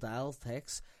on Roald Dahl's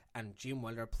text, and Gene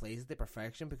Wilder plays it to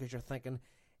perfection, because you're thinking,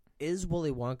 is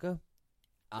Willy Wonka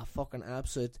a fucking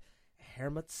absolute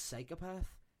hermit psychopath?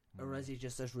 Or is he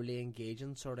just this really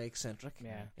engaging, sort of eccentric?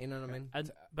 Yeah. You know what I mean?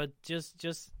 But just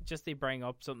to bring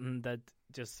up something that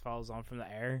just falls on from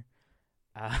the air,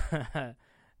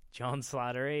 John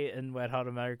Slattery in Wet Hot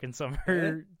American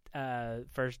Summer,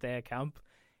 first day of camp,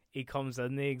 he comes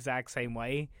in the exact same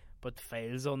way, but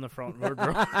fails on the frontward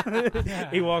roll.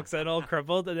 He walks in all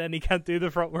crippled, and then he can't do the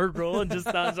frontward roll and just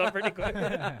stands up pretty quick.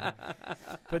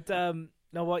 But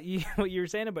no, what you were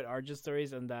saying about origin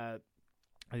stories, and I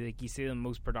think you see them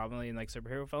most predominantly in like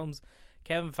superhero films.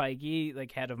 Kevin Feige,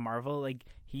 like head of Marvel, like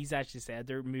he's actually said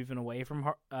they're moving away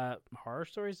from horror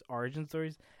stories, origin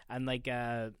stories, and like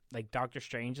Doctor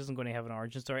Strange isn't going to have an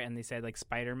origin story, and they said like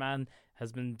Spider-Man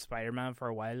has been Spider-Man for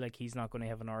a while, like he's not going to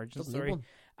have an origin story,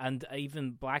 and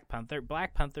even Black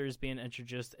Panther is being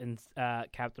introduced in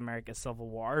Captain America: Civil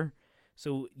War.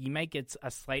 So you might get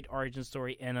a slight origin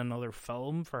story in another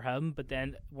film for him, but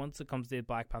then once it comes to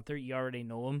Black Panther, you already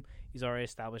know him. He's already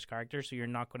established character, so you're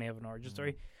not going to have an origin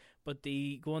story. But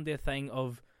they go into a thing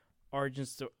of origin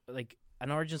story, like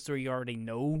an origin story you already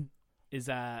know is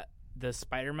the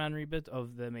Spider-Man reboot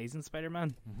of The Amazing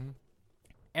Spider-Man. Mm-hmm.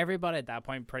 Everybody at that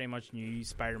point pretty much knew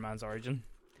Spider-Man's origin,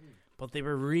 but they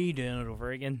were redoing it over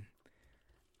again.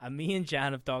 And me and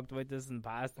Jan have talked about this in the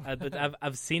past, but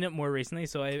I've seen it more recently,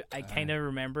 so I kind of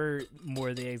remember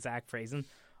more the exact phrasing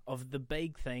of the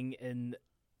big thing in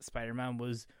Spider-Man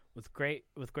was with great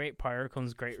power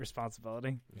comes great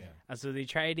responsibility. Yeah. And so they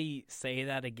try to say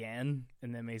that again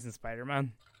in The Amazing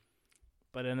Spider-Man,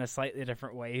 but in a slightly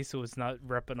different way, so it's not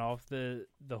ripping off the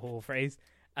whole phrase.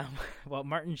 What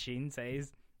Martin Sheen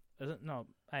says, is it? No,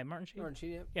 Martin Sheen? Martin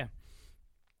Sheen, yeah.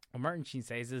 What Martin Sheen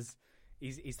says is,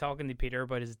 He's talking to Peter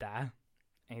about his dad,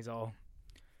 and he's all,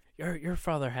 your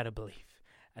father had a belief,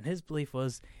 and his belief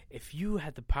was if you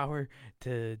had the power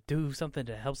to do something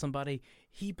to help somebody,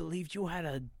 he believed you had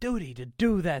a duty to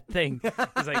do that thing.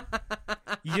 He's like,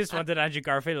 you just wanted Andrew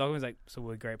Garfield. Logan was like, so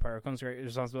with great power comes great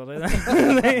responsibility.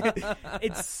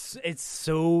 It's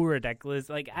so ridiculous.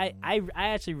 Like I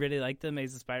actually really like The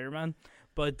Amazing Spider-Man.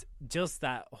 But just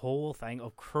that whole thing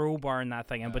of crowbarring that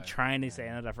thing in, but trying to say it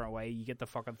in a different way, you get the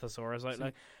fucking thesaurus out.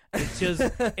 Like, it's just,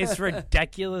 it's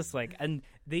ridiculous. Like, and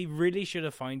they really should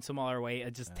have found some other way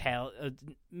to just tell,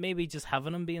 maybe just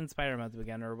having him being Spider-Man at the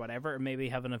beginning or whatever, or maybe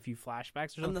having a few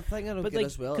flashbacks or something. And the thing I don't get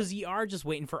as well, because you are just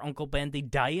waiting for Uncle Ben to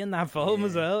die in that film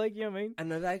as well. Like, you know what I mean?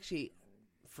 And it actually,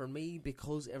 for me,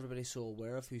 because everybody's so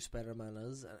aware of who Spider-Man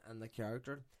is and the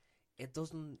character, it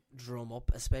doesn't drum up,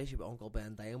 especially with Uncle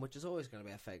Ben dying, which is always going to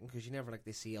be affecting because you never like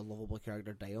to see a lovable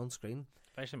character die on screen.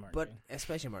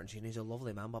 Especially Martin Sheen, he's a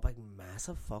lovely man, but like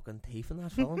massive fucking teeth in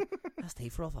that film. His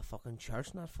teeth are off a fucking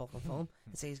church in that fucking film.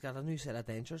 It's he's got a new set of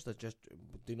dentures that just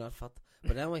do not fit.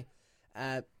 But anyway,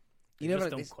 you never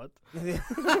just like don't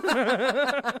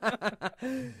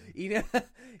quit.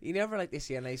 You never like to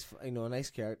see a nice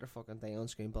character fucking die on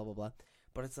screen, blah blah blah.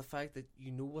 But it's the fact that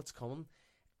you know what's coming,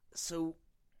 so.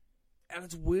 And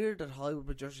it's weird that Hollywood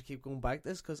producers keep going back to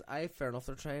this because fair enough,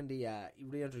 they're trying to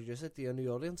reintroduce it to a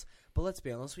new audience. But let's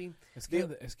be honest with you, it's kind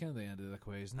of the end of the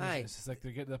equation. It's just like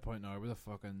they're getting to the point now where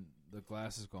the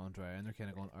glass has gone dry and they're kind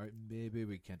of going, all right, maybe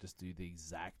we can't just do the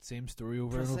exact same story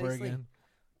over and over again.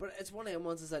 But it's one of them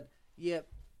ones is that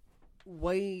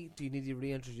why do you need to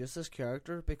reintroduce this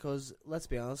character? Because let's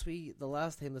be honest with you, the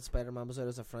last time that Spider-Man was out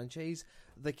as a franchise,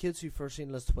 the kids who first seen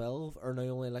it as 12 are now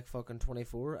only like fucking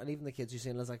 24, and even the kids who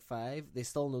seen it as like 5, they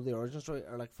still know the origin story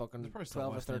are like fucking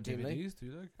 12 or 13 DVDs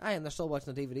too, like. Aye, and they're still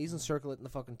watching the DVDs and circulating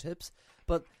the fucking tips.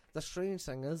 But the strange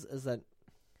thing is that,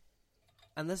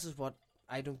 and this is what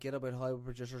I don't get about Hollywood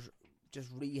producers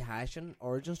just rehashing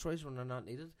origin stories when they're not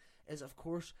needed, is of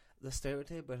course the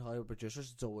stereotype about Hollywood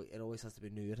producers, it always has to be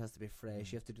new, it has to be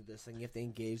fresh, you have to do this thing, you have to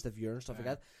engage the viewer and stuff like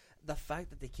that. The fact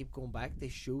that they keep going back, they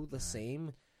show the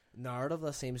same narrative,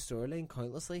 the same storyline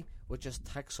countlessly, which just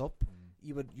ticks up.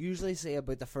 You would usually say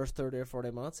about the first 30 or 40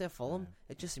 minutes of a film,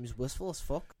 it just seems wistful as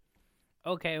fuck.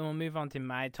 Okay, we'll move on to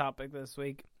my topic this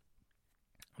week.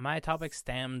 My topic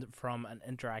stemmed from an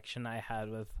interaction I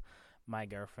had with my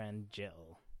girlfriend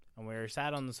Jill. And we were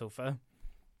sat on the sofa,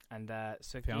 And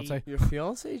Suki. Fiance. Your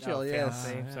fiance, Jill? Oh, Yes.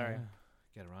 fiance. Sorry.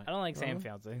 Get it right. I don't like saying Oh.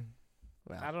 fiance.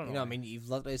 Well, I don't You know. know, I mean, you've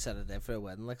literally said it there for a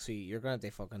wedding, like, so you're gonna have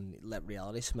to fucking let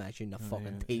reality smash you in the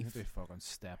fucking teeth. They fucking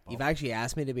step up. You've actually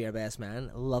asked me to be your best man,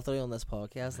 literally on this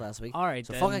podcast last week. All right,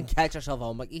 So then. fucking catch yourself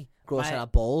on, Mickey. Grow a My- set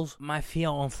of balls. My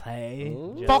fiance.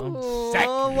 Oh, Jill.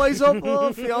 oh, what's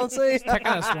up, fiance? Taking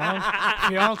a swan.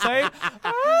 Fiance.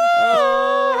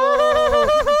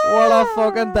 What a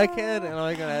fucking dickhead! And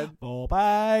I'm gonna. Ball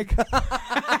bag.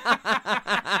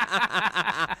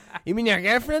 You mean your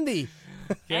girlfriendy?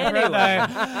 Anyway,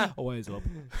 Always up.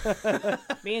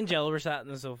 me and Jill were sat on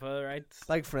the sofa, right?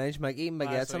 Like French, Mickey,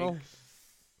 baguettes and all.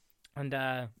 And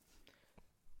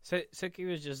Suki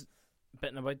was just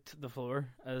bitting about the floor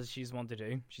as she's wont to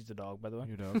do. She's a dog, by the way.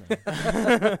 You dog.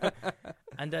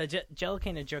 And Jill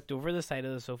kind of jerked over the side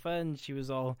of the sofa, and she was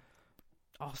all,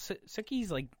 "Oh, Suki's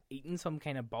like eating some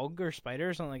kind of bug or spider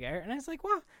or something like that." And I was like,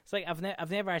 "What?" It's like I've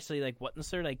never actually like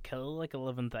witnessed her like kill like a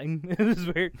living thing. It was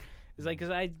weird. It's like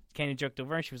because I kind of jerked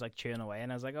over and she was like chewing away,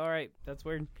 and I was like, "All right, that's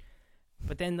weird."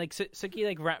 But then like Suki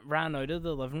like ran out of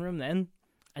the living room then,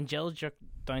 and Jill jerked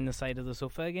down the side of the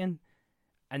sofa again,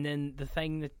 and then the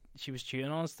thing that she was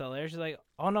chewing on is still there. She's like,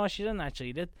 "Oh no, she didn't actually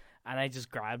eat it," and I just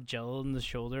grabbed Jill on the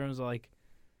shoulder and was like,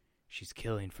 "She's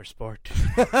killing for sport."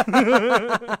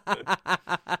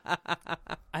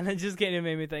 And it just kind of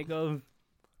made me think of,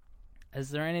 has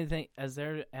there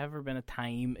ever been a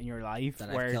time in your life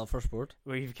That where I've killed for sport.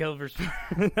 you've killed for sport?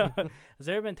 Has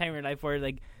there ever been a time in your life where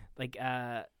like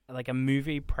a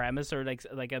movie premise or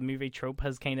like a movie trope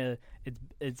has kind of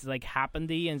it's like happened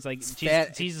to you and it's like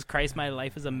Jesus Christ, my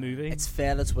life is a movie. It's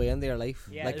fed its way into your life.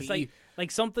 Yeah, it's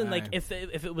like something like Aye. if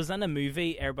it was in a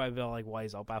movie, everybody would be like,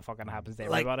 "Wise up!" That fucking happens to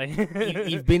Like,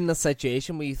 everybody. you've been in a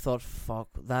situation where you thought, "Fuck,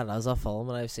 that is a film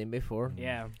that I've seen before."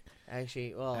 Yeah.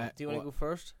 Actually, well, do you want to well- go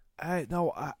first? I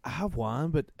have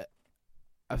one, but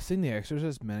I've seen The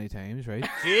Exorcist many times, right?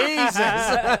 Jesus,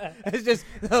 it's just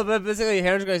but basically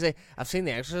Heron's going to say, "I've seen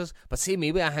The Exorcist, but see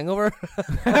me with a hangover,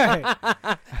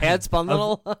 head spun and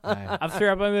all." I've threw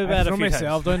up in my I bed a throw few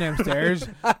myself times. down them stairs,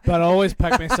 but I always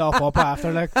pick myself up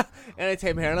after, like.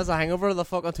 Anytime Heron has a hangover, the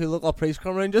fucking two local priests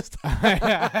come around just.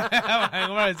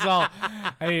 Hangover, it's all.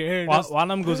 Hey, here, One just, of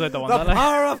them goes out the The window. like.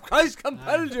 power of Christ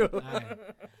compelled you. aye.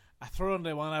 I throw in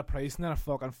the one at price and then I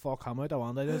fucking fuck him out the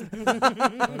window. Just. What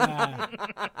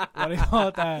do you call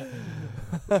it? And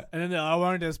then the other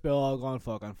one just be all going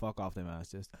fucking fuck off them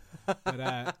ass. Just.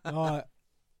 But no,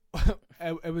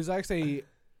 it was actually,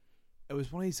 it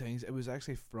was one of these things. It was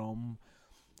actually from,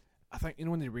 I think, you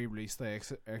know when they re-released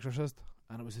The Exorcist,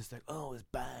 and it was just like, oh, it was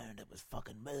banned, it was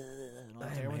fucking bad. And all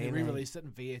that. Aye, When they mate, re-released it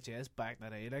in VHS back in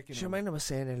the day, like, you Sure, know. mind I was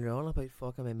saying earlier on about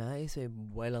fucking my mate, say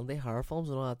while on the horror films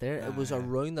and all that there, it was Aye.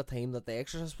 around the time that The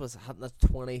Exorcist was hitting its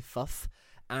 25th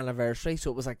anniversary,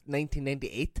 so it was like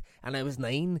 1998, and I was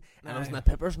 9, and I was in Aye. the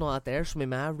Pippers and all that there, so my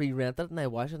ma re-rented it, and I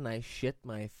watched it, and I shit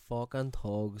my fucking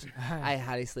togs. I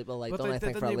had to sleep a light on, I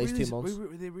think, for at least 2 months.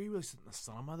 They re-released it in the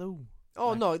cinema, though.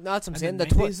 Oh, like, no, that's what I'm saying. in The,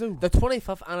 the 90s though. the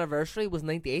 25th anniversary was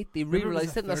 98. They Maybe it was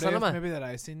re-released it in the 30th, cinema. Maybe that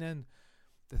I seen then,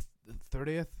 the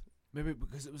 30th. Maybe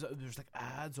because there's like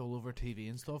ads all over TV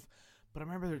and stuff. But I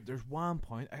remember there's one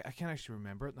point I can't actually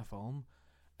remember it in the film.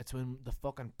 It's when the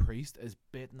fucking priest is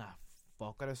beating a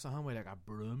fuck out of someone with like a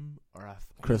broom or a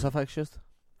Crucifix just.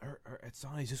 or it's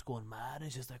on. He's just going mad.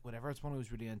 It's just like whatever. It's one of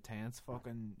those really intense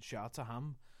fucking shots of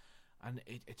him. And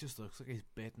it just looks like he's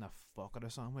beating a fuck out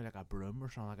of someone with like a broom or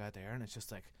something like that there, and it's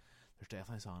just like there's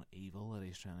definitely something evil that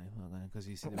he's trying to, because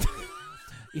you see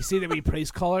you see the wee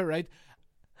priest collar, right?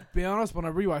 To be honest, when I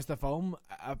rewatched the film,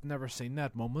 I've never seen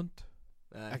that moment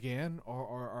again,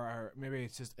 or maybe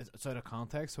it's just it's out of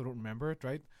context, so I don't remember it,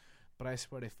 right? But I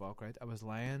swear to fuck, right? I was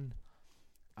lying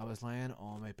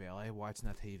on my belly watching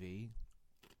the TV.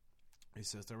 My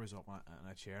sister was up in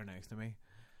a chair next to me.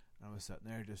 I was sitting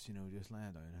there just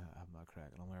laying down, having my crack,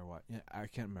 and I'm there watching. I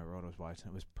can't remember what I was watching.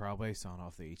 It was probably something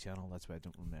off the E channel. That's why I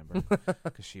don't remember,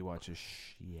 because she watches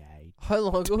shit. How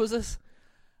long ago was this?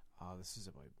 Oh, this is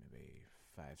about maybe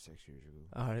 5-6 years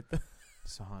ago. Alright.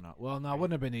 Sahana. Well, no, it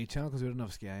wouldn't have been E channel because we didn't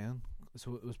have Sky on.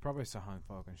 So it was probably Sahan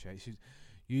fucking shit.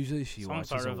 Usually she Some watches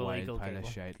sort a of wild illegal pile of cable.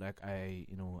 shit. Like I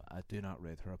do not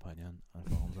rate her opinion on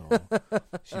films at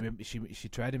all. She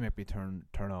tried to make me turn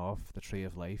off the Tree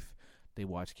of Life. They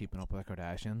watch Keeping Up with the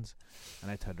Kardashians, and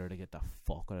I told her to get the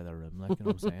fuck out of the room, like, you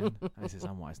know what I'm saying? And I says,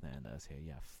 I'm watching the end of this here,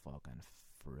 you fucking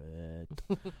fruit.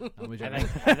 And we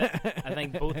I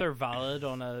think both are valid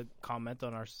on a comment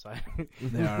on our site.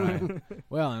 They are, right.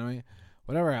 Well, anyway,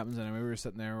 whatever happens, anyway, we were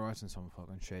sitting there watching some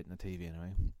fucking shit on the TV,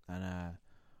 anyway, and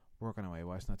working away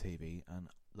watching the TV, and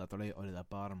literally out of the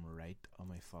bottom right of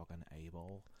my fucking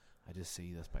eyeball I just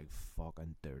see this big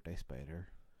fucking dirty spider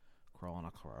crawling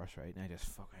across, right? And I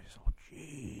just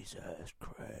Jesus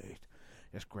Christ.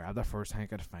 Just grabbed the first thing I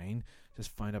could find,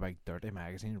 just found a big dirty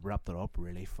magazine, wrapped it up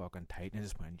really fucking tight, and I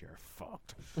just went, you're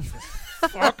fucked. Just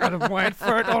fucking went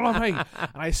for it all on me. And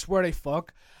I swear to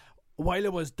fuck, while I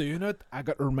was doing it, I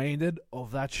got reminded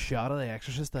of that shot of The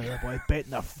Exorcist, that boy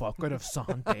beating the fuck out of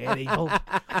some dead evil.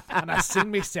 And I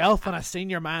seen myself, and I seen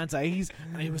your man's eyes,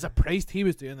 and he was a priest, he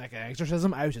was doing like an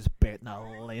exorcism. I was just beating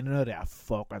a line out of a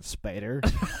fucking spider.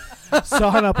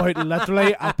 Something about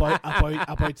literally about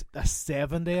the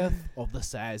 70th of the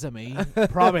size of me,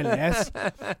 probably less.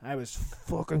 I was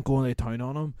fucking going to town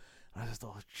on him. I just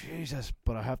thought, Jesus,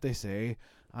 but I have to say,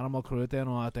 Animal Cruelty and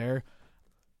all that there,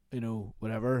 you know,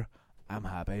 whatever. I'm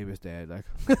happy he was dead, like.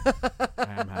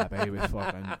 I'm happy he was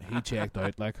fucking, he checked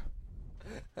out, like.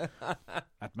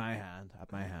 At my hand,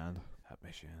 at my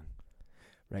shin.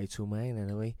 Right, so mine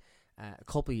anyway. A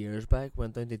couple of years back,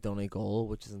 went down to Donegal,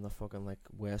 which is in the fucking like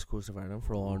west coast of Ireland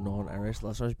for all our non-Irish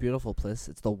listeners. Beautiful place.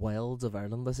 It's the wilds of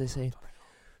Ireland, as they say.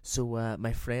 So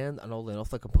my friend, and all enough,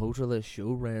 the composer of this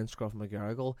show, Ryan Scruff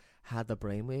McGarrigle, had the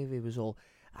brainwave. He was all,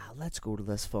 let's go to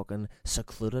this fucking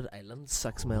secluded island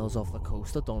 6 miles off the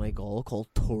coast of Donegal called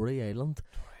Tory Island.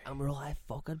 And we're all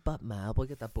fucking bit mad. We'll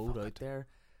get the boat out there,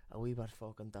 a wee bit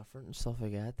fucking different and stuff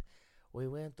like that. We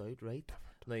went out, right?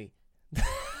 Now,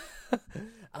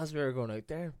 as we were going out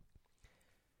there,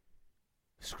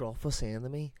 Scruff was saying to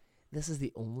me, this is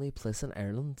the only place in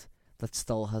Ireland that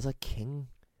still has a king.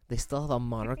 They still have a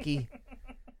monarchy.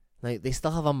 Now, they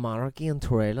still have a monarchy in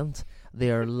Tour Island.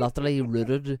 They are literally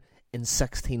rooted in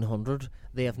 1600.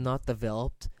 They have not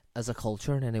developed as a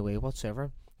culture in any way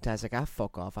whatsoever. So I was like,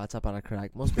 fuck off, that's a bit of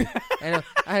crack. Must be. But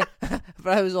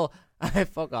I was all,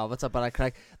 fuck off, it's a bit of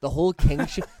crack. The whole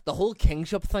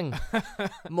kingship thing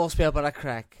must be a bit of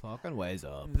crack. Fucking ways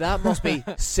up. That must be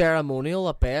ceremonial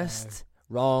at best.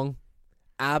 Wrong.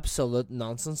 Absolute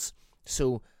nonsense.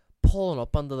 So, pulling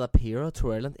up under the pier of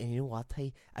Tour Island, and you know what,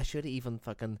 hey, I should have even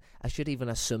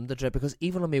assumed the trip, because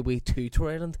even on my way to Tour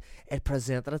Island, it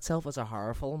presented itself as a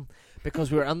horror film,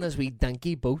 because we were on this wee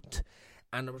dinky boat,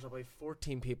 and there was about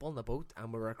 14 people on the boat,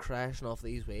 and we were crashing off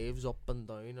these waves up and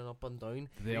down and up and down.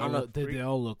 They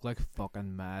all look like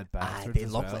fucking mad bastards.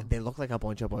 They look like a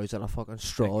bunch of boys that are fucking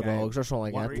straw dogs or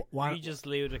something like that. Were you just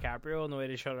Leo DiCaprio on the way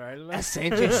to Shutter Island?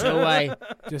 Essentially, so I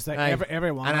just like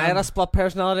everyone. And I had a split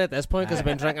personality at this point because I've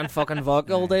been drinking fucking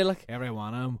vodka all day. Like every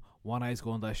one of them, one eye's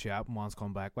going to the shop and one's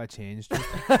coming back with change.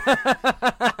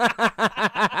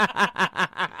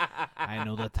 I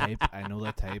know the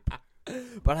type.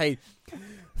 But hey,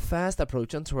 fast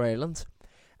approaching Tour Island,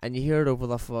 and you hear it over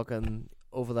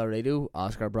the radio,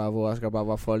 Oscar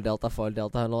Bravo, Foil Delta,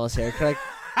 and all this here, Craig.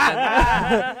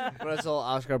 But it's all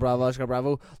Oscar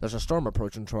Bravo. There's a storm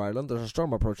approaching Tour Island.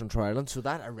 So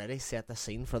that already set the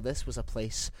scene for this was a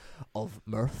place of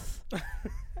mirth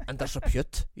and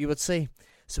disrepute, you would say.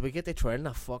 So we get to Tour Island,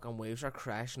 the fucking waves are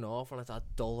crashing off, and it's a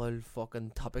dull old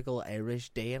fucking typical Irish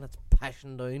day, and it's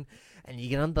pashing down, and you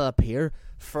get into the pier.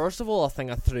 First of all, a thing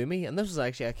that threw me, and this was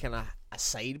actually a kind of a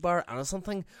sidebar and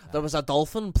something, there was a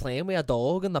dolphin playing with a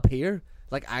dog in the pier,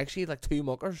 like actually like two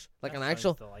muckers, like an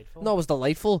actual delightful. No, it was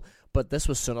delightful, but this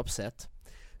was soon upset.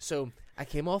 So I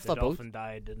came off the boat. The dolphin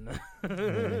died, didn't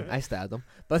it? I stabbed him,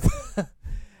 but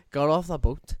got off the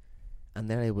boat. And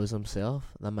there he was himself,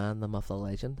 the man, the myth, the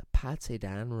legend, Patsy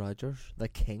Dan Rogers, the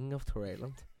king of Tour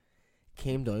Island,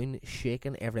 came down,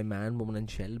 shaking every man, woman and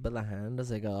child by the hand as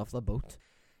they got off the boat.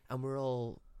 And we're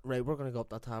all, right, we're going to go up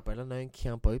the top island now and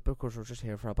camp out because we're just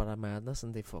here for a bit of madness,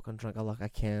 and they fucking drink a lot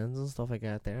of cans and stuff like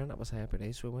that there, and it was happy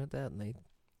days. So we went that night,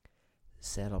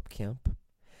 set up camp.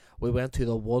 We went to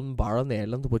the one bar on the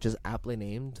island, which is aptly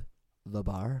named The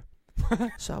Bar.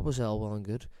 So that was all well and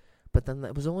good. But then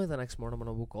it was only the next morning when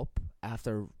I woke up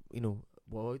after,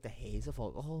 without the haze of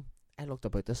alcohol, I looked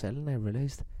about this island and I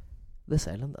realised this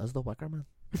island is the Wicker Man.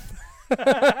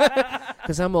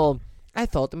 Because I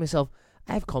thought to myself,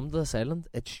 I've come to this island,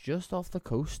 it's just off the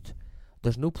coast,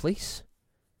 there's no police,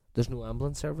 there's no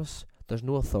ambulance service, there's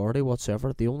no authority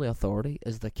whatsoever. The only authority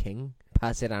is the king,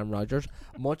 Patsy Dan Rogers,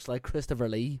 much like Christopher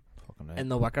Lee in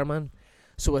The Wicker Man.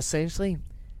 So essentially,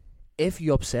 if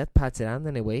you upset Patsy Dan in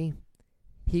any way,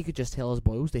 he could just tell his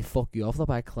boys they fuck you off the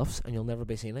back cliffs and you'll never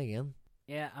be seen again.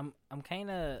 Yeah, I'm kind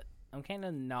of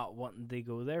not wanting to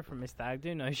go there for my stag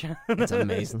do now, Sean. It's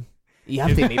amazing. You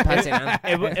have to meet Patsy Dan.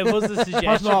 It was a suggestion.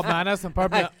 Apart from all madness and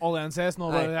apart from all the incest and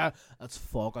all that, that's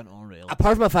fucking unreal.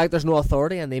 Apart from the fact there's no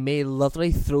authority and they may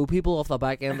literally throw people off the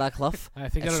back end of that cliff. I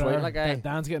think it's right, like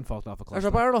Dan's getting fucked off a cliff. There's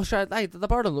a bar. The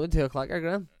bar don't load 2 o'clock,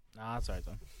 grand. Nah, that's right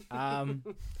then.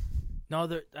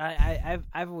 No, I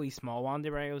have a wee small one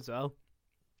there as well.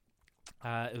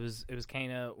 It was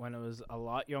kind of when I was a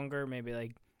lot younger, maybe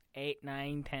like 8,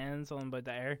 9, 10, something about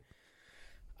there.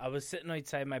 I was sitting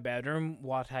outside my bedroom,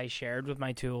 what I shared with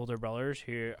my 2 older brothers,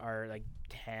 who are like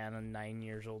 10 and 9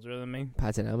 years older than me.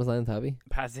 Patsy Amazon Tabby.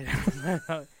 Patsy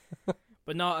Amazon.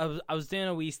 But no, I was doing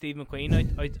a wee Steve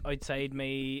McQueen outside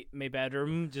my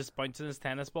bedroom, just bouncing his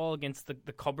tennis ball against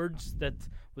the cupboards that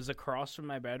was across from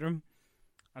my bedroom.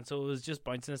 And so it was just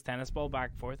bouncing his tennis ball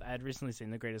back and forth. I had recently seen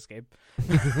The Great Escape.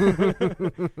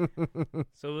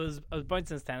 So I was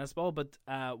bouncing his tennis ball, but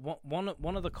one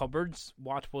of the cupboards,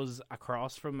 what was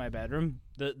across from my bedroom,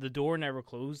 the door never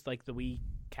closed, like the wee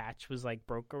catch was like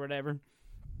broke or whatever.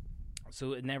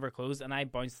 So it never closed, and I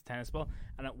bounced the tennis ball,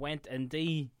 and it went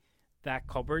into that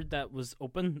cupboard that was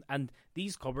open. And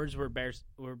these cupboards were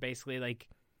basically like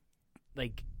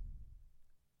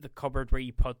the cupboard where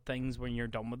you put things when you're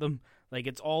done with them. Like,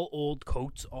 it's all old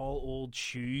coats, all old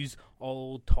shoes, all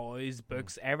old toys,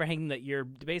 books, everything that you're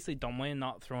basically done with and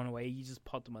not throwing away. You just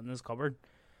put them in this cupboard.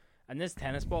 And this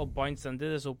tennis ball bounced into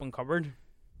this open cupboard.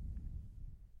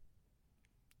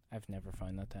 I've never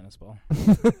found that tennis ball.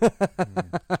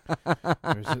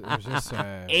 There's this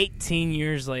 18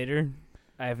 years later,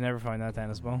 I have never found that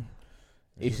tennis ball.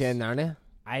 You saying Narnia?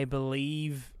 I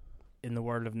believe in the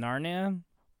world of Narnia,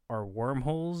 or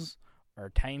wormholes, or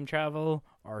time travel,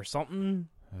 or something.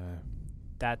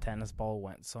 That tennis ball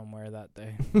went somewhere that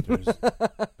day. there's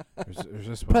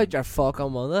this one. Put your fuck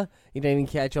on mother. You didn't even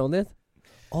catch on it.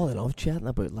 All I love chatting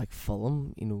about like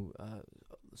film,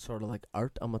 sort of like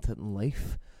art imitating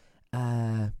life.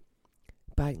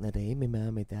 Back in the day, my mum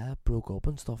and my dad broke up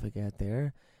and stuff like that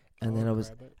there. And then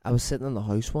I was sitting in the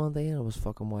house one day and I was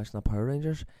fucking watching the Power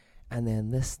Rangers. And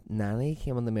then this nanny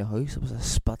came into my house. It was a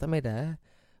spit of my dad,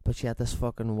 but she had this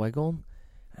fucking wig on.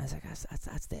 And I was like,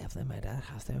 that's definitely my dad.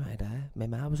 Has to be my dad. My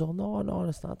mum was all, no,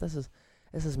 it's not. This is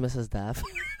Mrs. Daff.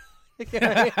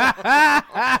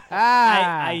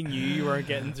 I knew you weren't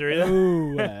getting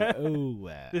through that.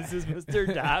 This is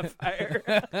Mr.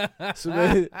 Daffire. So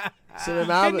my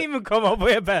mum couldn't even come up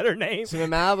with a better name. So my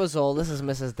mum was all, this is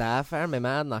Mrs. Daffire. My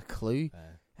mum had no clue.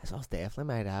 So it's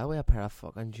definitely my dad with a pair of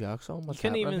fucking jocks on. You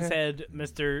couldn't even said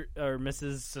Mr. or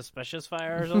Mrs. Suspicious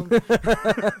Fire or something.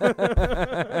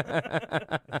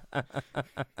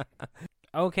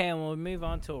 Okay, and we'll move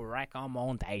on to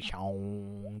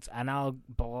recommendations. And I'll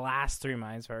blast through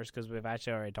mine first because we've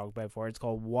actually already talked about it before. It's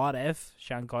called What If?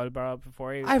 Sean Cole brought up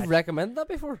before. I've recommended that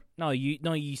before. No,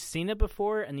 you've seen it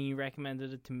before, and then you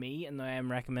recommended it to me, and now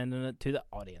I'm recommending it to the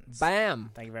audience.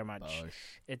 Bam! Thank you very much.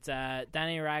 It's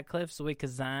Danny Radcliffe, Zoe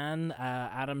Kazan,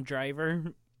 Adam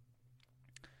Driver.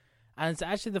 And it's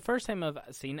actually the first time I've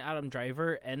seen Adam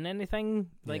Driver in anything.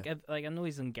 Like, I know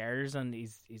he's in Gears and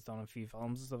he's done a few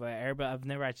films and stuff like that, but I've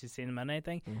never actually seen him in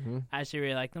anything. Mm-hmm. I actually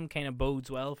really like him. Kind of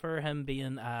bodes well for him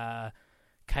being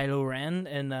Kylo Ren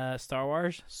in Star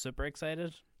Wars. Super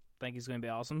excited. Think he's going to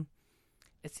be awesome.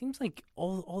 It seems like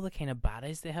all the kind of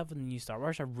baddies they have in the new Star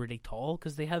Wars are really tall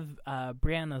because they have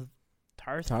Brianna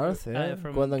Tarth.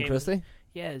 From Gwendolyn Christie.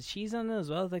 Yeah, she's in it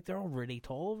as well. Like, they're all really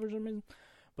tall for some reason.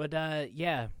 But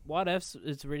What If's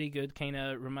it's really good kind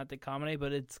of romantic comedy,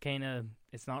 but it's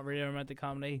not really a romantic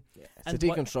comedy. Yeah, it's a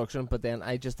deconstruction, but then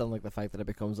I just don't like the fact that it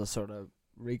becomes a sort of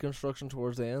reconstruction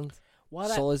towards the end.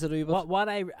 What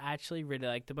I actually really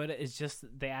liked about it is just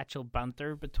the actual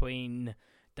banter between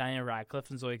Daniel Radcliffe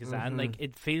and Zoe Kazan. Mm-hmm. Like,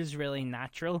 it feels really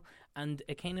natural, and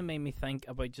it kind of made me think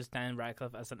about just Daniel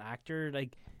Radcliffe as an actor,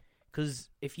 like. Because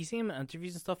if you see him in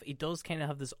interviews and stuff, he does kind of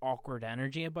have this awkward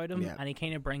energy about him, and he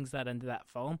kind of brings that into that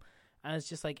film. And it's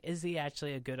just like, is he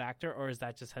actually a good actor, or is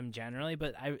that just him generally?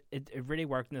 But it really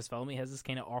worked in this film. He has this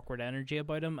kind of awkward energy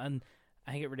about him, and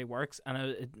I think it really works, and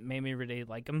it made me really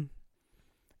like him.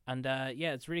 And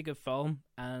it's a really good film,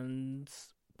 and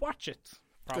watch it.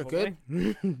 Probably.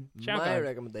 Good. My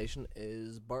recommendation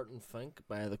is Barton Fink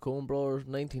by the Coen Brothers,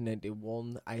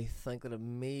 1991. I think that it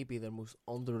may be the most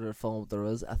underrated film there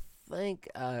is. I think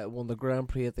won the Grand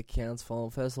Prix at the Cannes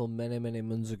Film Festival many, many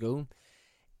moons ago.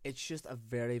 It's just a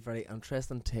very, very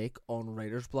interesting take on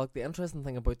writer's block. The interesting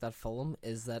thing about that film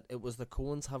is that it was the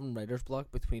Coens having writer's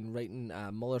block between writing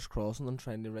Muller's Crossing and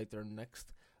trying to write their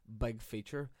next big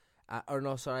feature.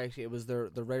 It was their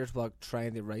writer's block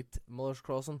trying to write Muller's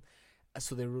Crossing.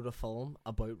 So they wrote a film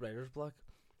about writer's block,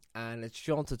 and it's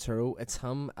John Turturro. It's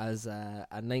him as a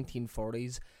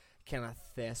 1940s kind of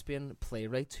thespian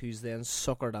playwright who's then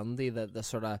suckered into the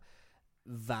sort of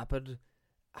vapid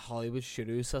Hollywood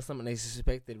studio system, and he's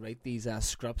expected to write these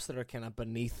scripts that are kind of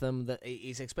beneath them. That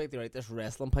he's expected to write this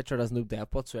wrestling picture that has no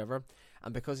depth whatsoever,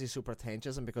 and because he's so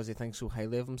pretentious and because he thinks so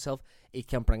highly of himself, he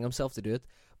can't bring himself to do it.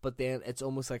 But then it's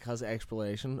almost like his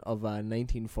exploration of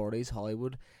 1940s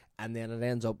Hollywood, and then it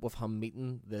ends up with him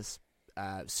meeting this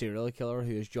serial killer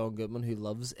who is John Goodman, who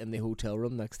lives in the hotel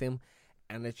room next to him,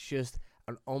 and it's just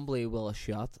an unbelievable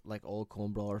shot, like all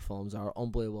Coen Brothers films are,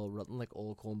 unbelievable written, like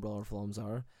all Coen Brothers films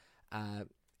are.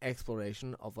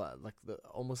 Exploration of like the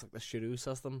almost like the studio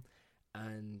system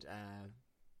and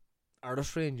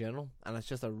artistry in general, and it's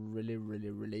just a really, really,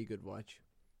 really good watch.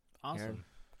 Awesome.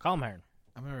 Calm Heron.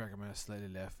 I'm gonna recommend a slightly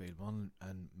left field one,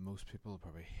 and most people will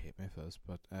probably hate me for this,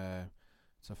 but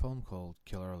it's a film called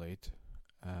Killer Elite.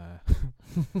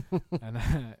 And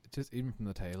just even from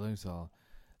the title, so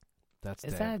that's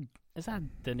is that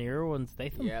De Niro and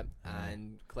Statham? Yeah,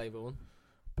 and Clive Owen.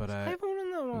 But Clive Owen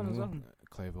in that one as well.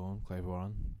 Clive Owen,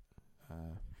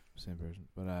 same person.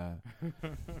 But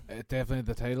it definitely,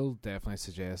 the title definitely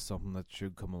suggests something that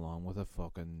should come along with a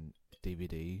fucking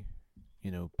DVD,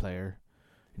 player.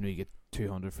 You get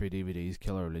 200 free DVDs.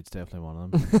 Killer Elite's definitely one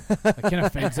of them. It kind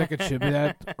of feels like it should be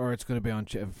that, or it's going to be on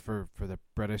for the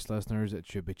British listeners. It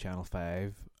should be Channel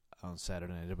 5 on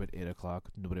Saturday night about 8 o'clock.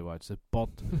 Nobody watches it, but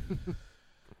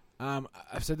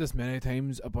I've said this many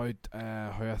times about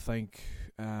how I think,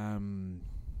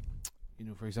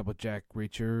 for example, Jack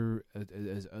Reacher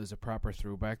is a proper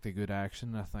throwback to good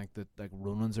action. I think that like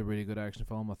Ronan's a really good action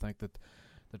film. I think that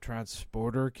The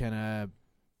Transporter kind of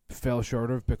fell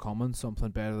short of becoming something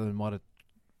better than what it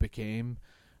became,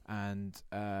 and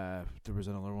there was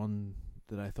another one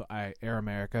that I thought Air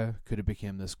America could have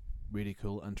became this really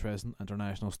cool, interesting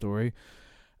international story.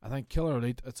 I think Killer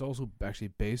Elite, it's also actually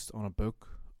based on a book,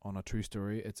 on a true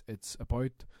story. It's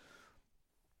about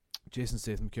Jason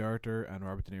Statham character and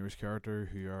Robert De Niro's character,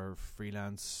 who are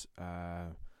freelance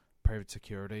private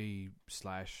security /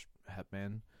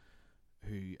 hitmen,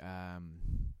 who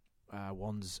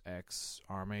one's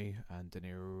ex-army and De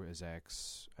Niro is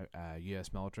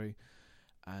ex-US military,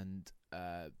 and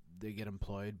they get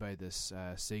employed by this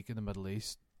Sikh in the Middle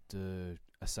East to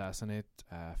assassinate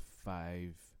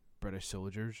 5 British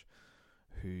soldiers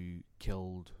who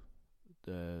killed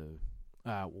the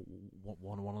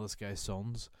one of this guy's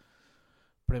sons,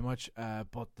 pretty much.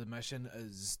 But the mission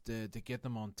is to get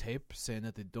them on tape saying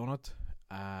that they'd done it,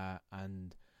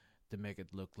 and to make it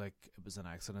look like it was an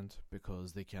accident,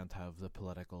 because they can't have the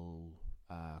political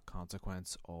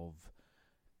consequence of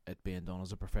it being done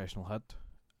as a professional hit.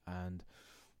 And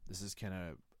this is kind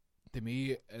of, to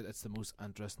me, it's the most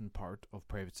interesting part of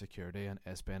private security and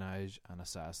espionage and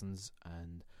assassins,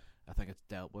 and I think it's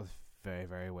dealt with very,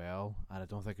 very well, and I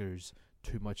don't think there's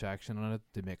too much action in it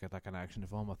to make it like an action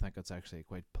film. I think it's actually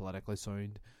quite politically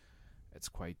sound. It's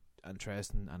quite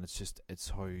interesting, and it's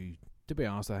how, to be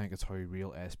honest, I think it's how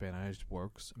real espionage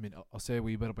works. I mean, I'll say a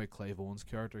wee bit about Clive Owen's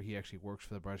character. He actually works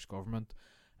for the British government,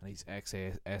 and he's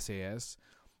ex-SAS,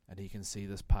 and he can see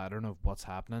this pattern of what's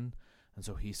happening, and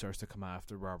so he starts to come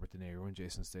after Robert De Niro and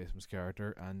Jason Statham's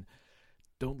character. And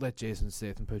don't let Jason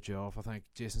Statham put you off. I think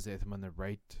Jason Statham in the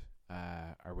right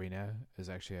arena is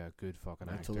actually a good fucking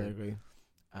actor. Totally agree.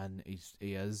 And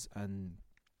he is, and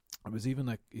it was even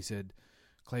like he said,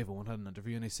 Clive Owen had an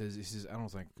interview, and he says I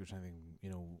don't think there's anything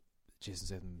Jason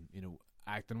Statham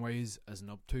acting wise isn't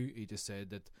up to. He just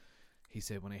said that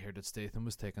when he heard that Statham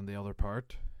was taking the other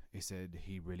part, he said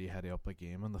he really had to up the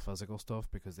game on the physical stuff,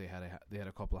 because they had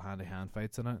a couple of hand-to-hand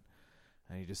fights in it,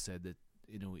 and he just said that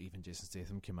even Jason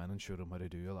Statham came in and showed him how to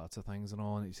do lots of things and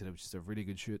all, and he said it was just a really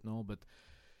good shoot and all, but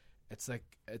it's like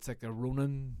a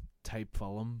Ronin type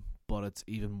film, but it's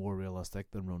even more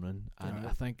realistic than Ronin, and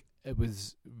I think it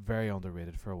was very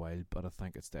underrated for a while, but I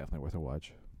think it's definitely worth a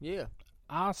watch. Yeah.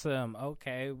 Awesome.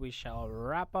 Okay, we shall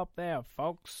wrap up there,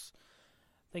 folks.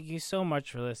 Thank you so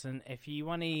much for listening. If you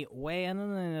want to weigh in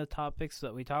on any of the topics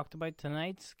that we talked about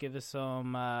tonight, give us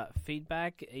some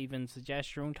feedback, even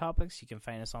suggest your own topics, you can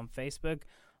find us on Facebook,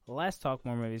 Let's Talk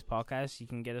More Movies Podcast. You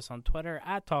can get us on Twitter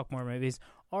at Talk More Movies,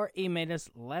 or email us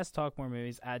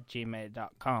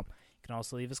letstalkmoremovies@gmail.com. You can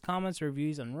also leave us comments,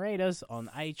 reviews, and rate us on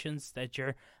iTunes,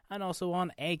 Stitcher, and also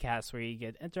on Acast, where you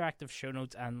get interactive show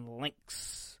notes and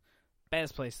links.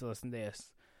 Best place to listen to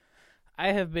this.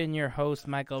 I have been your host,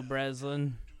 Michael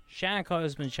Breslin. Sean Coyle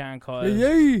has been Sean Coyle.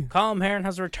 Yay! Colm Heron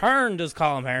has returned as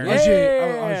Colm Heron.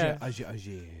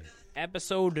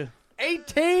 Episode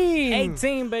 18!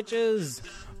 18, bitches.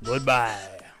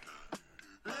 Goodbye.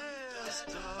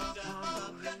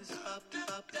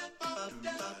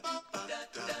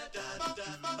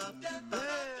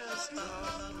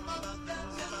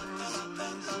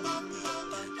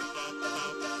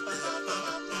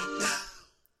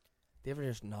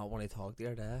 just not want to talk to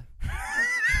your dad.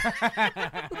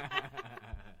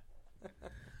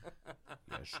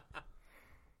 Yes.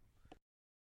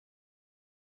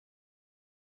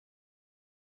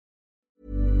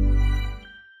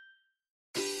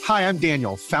 Hi, I'm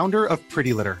Daniel, founder of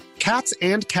Pretty Litter. Cats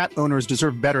and cat owners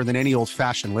deserve better than any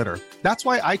old-fashioned litter. That's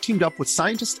why I teamed up with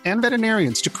scientists and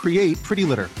veterinarians to create Pretty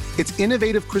Litter. Its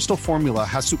innovative crystal formula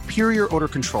has superior odor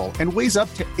control and weighs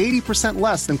up to 80%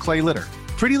 less than clay litter.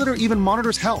 Pretty Litter even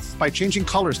monitors health by changing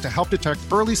colors to help detect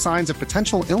early signs of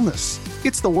potential illness.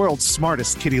 It's the world's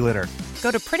smartest kitty litter. Go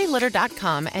to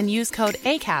prettylitter.com and use code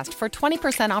ACAST for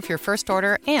 20% off your first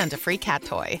order and a free cat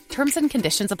toy. Terms and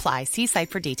conditions apply. See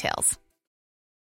site for details.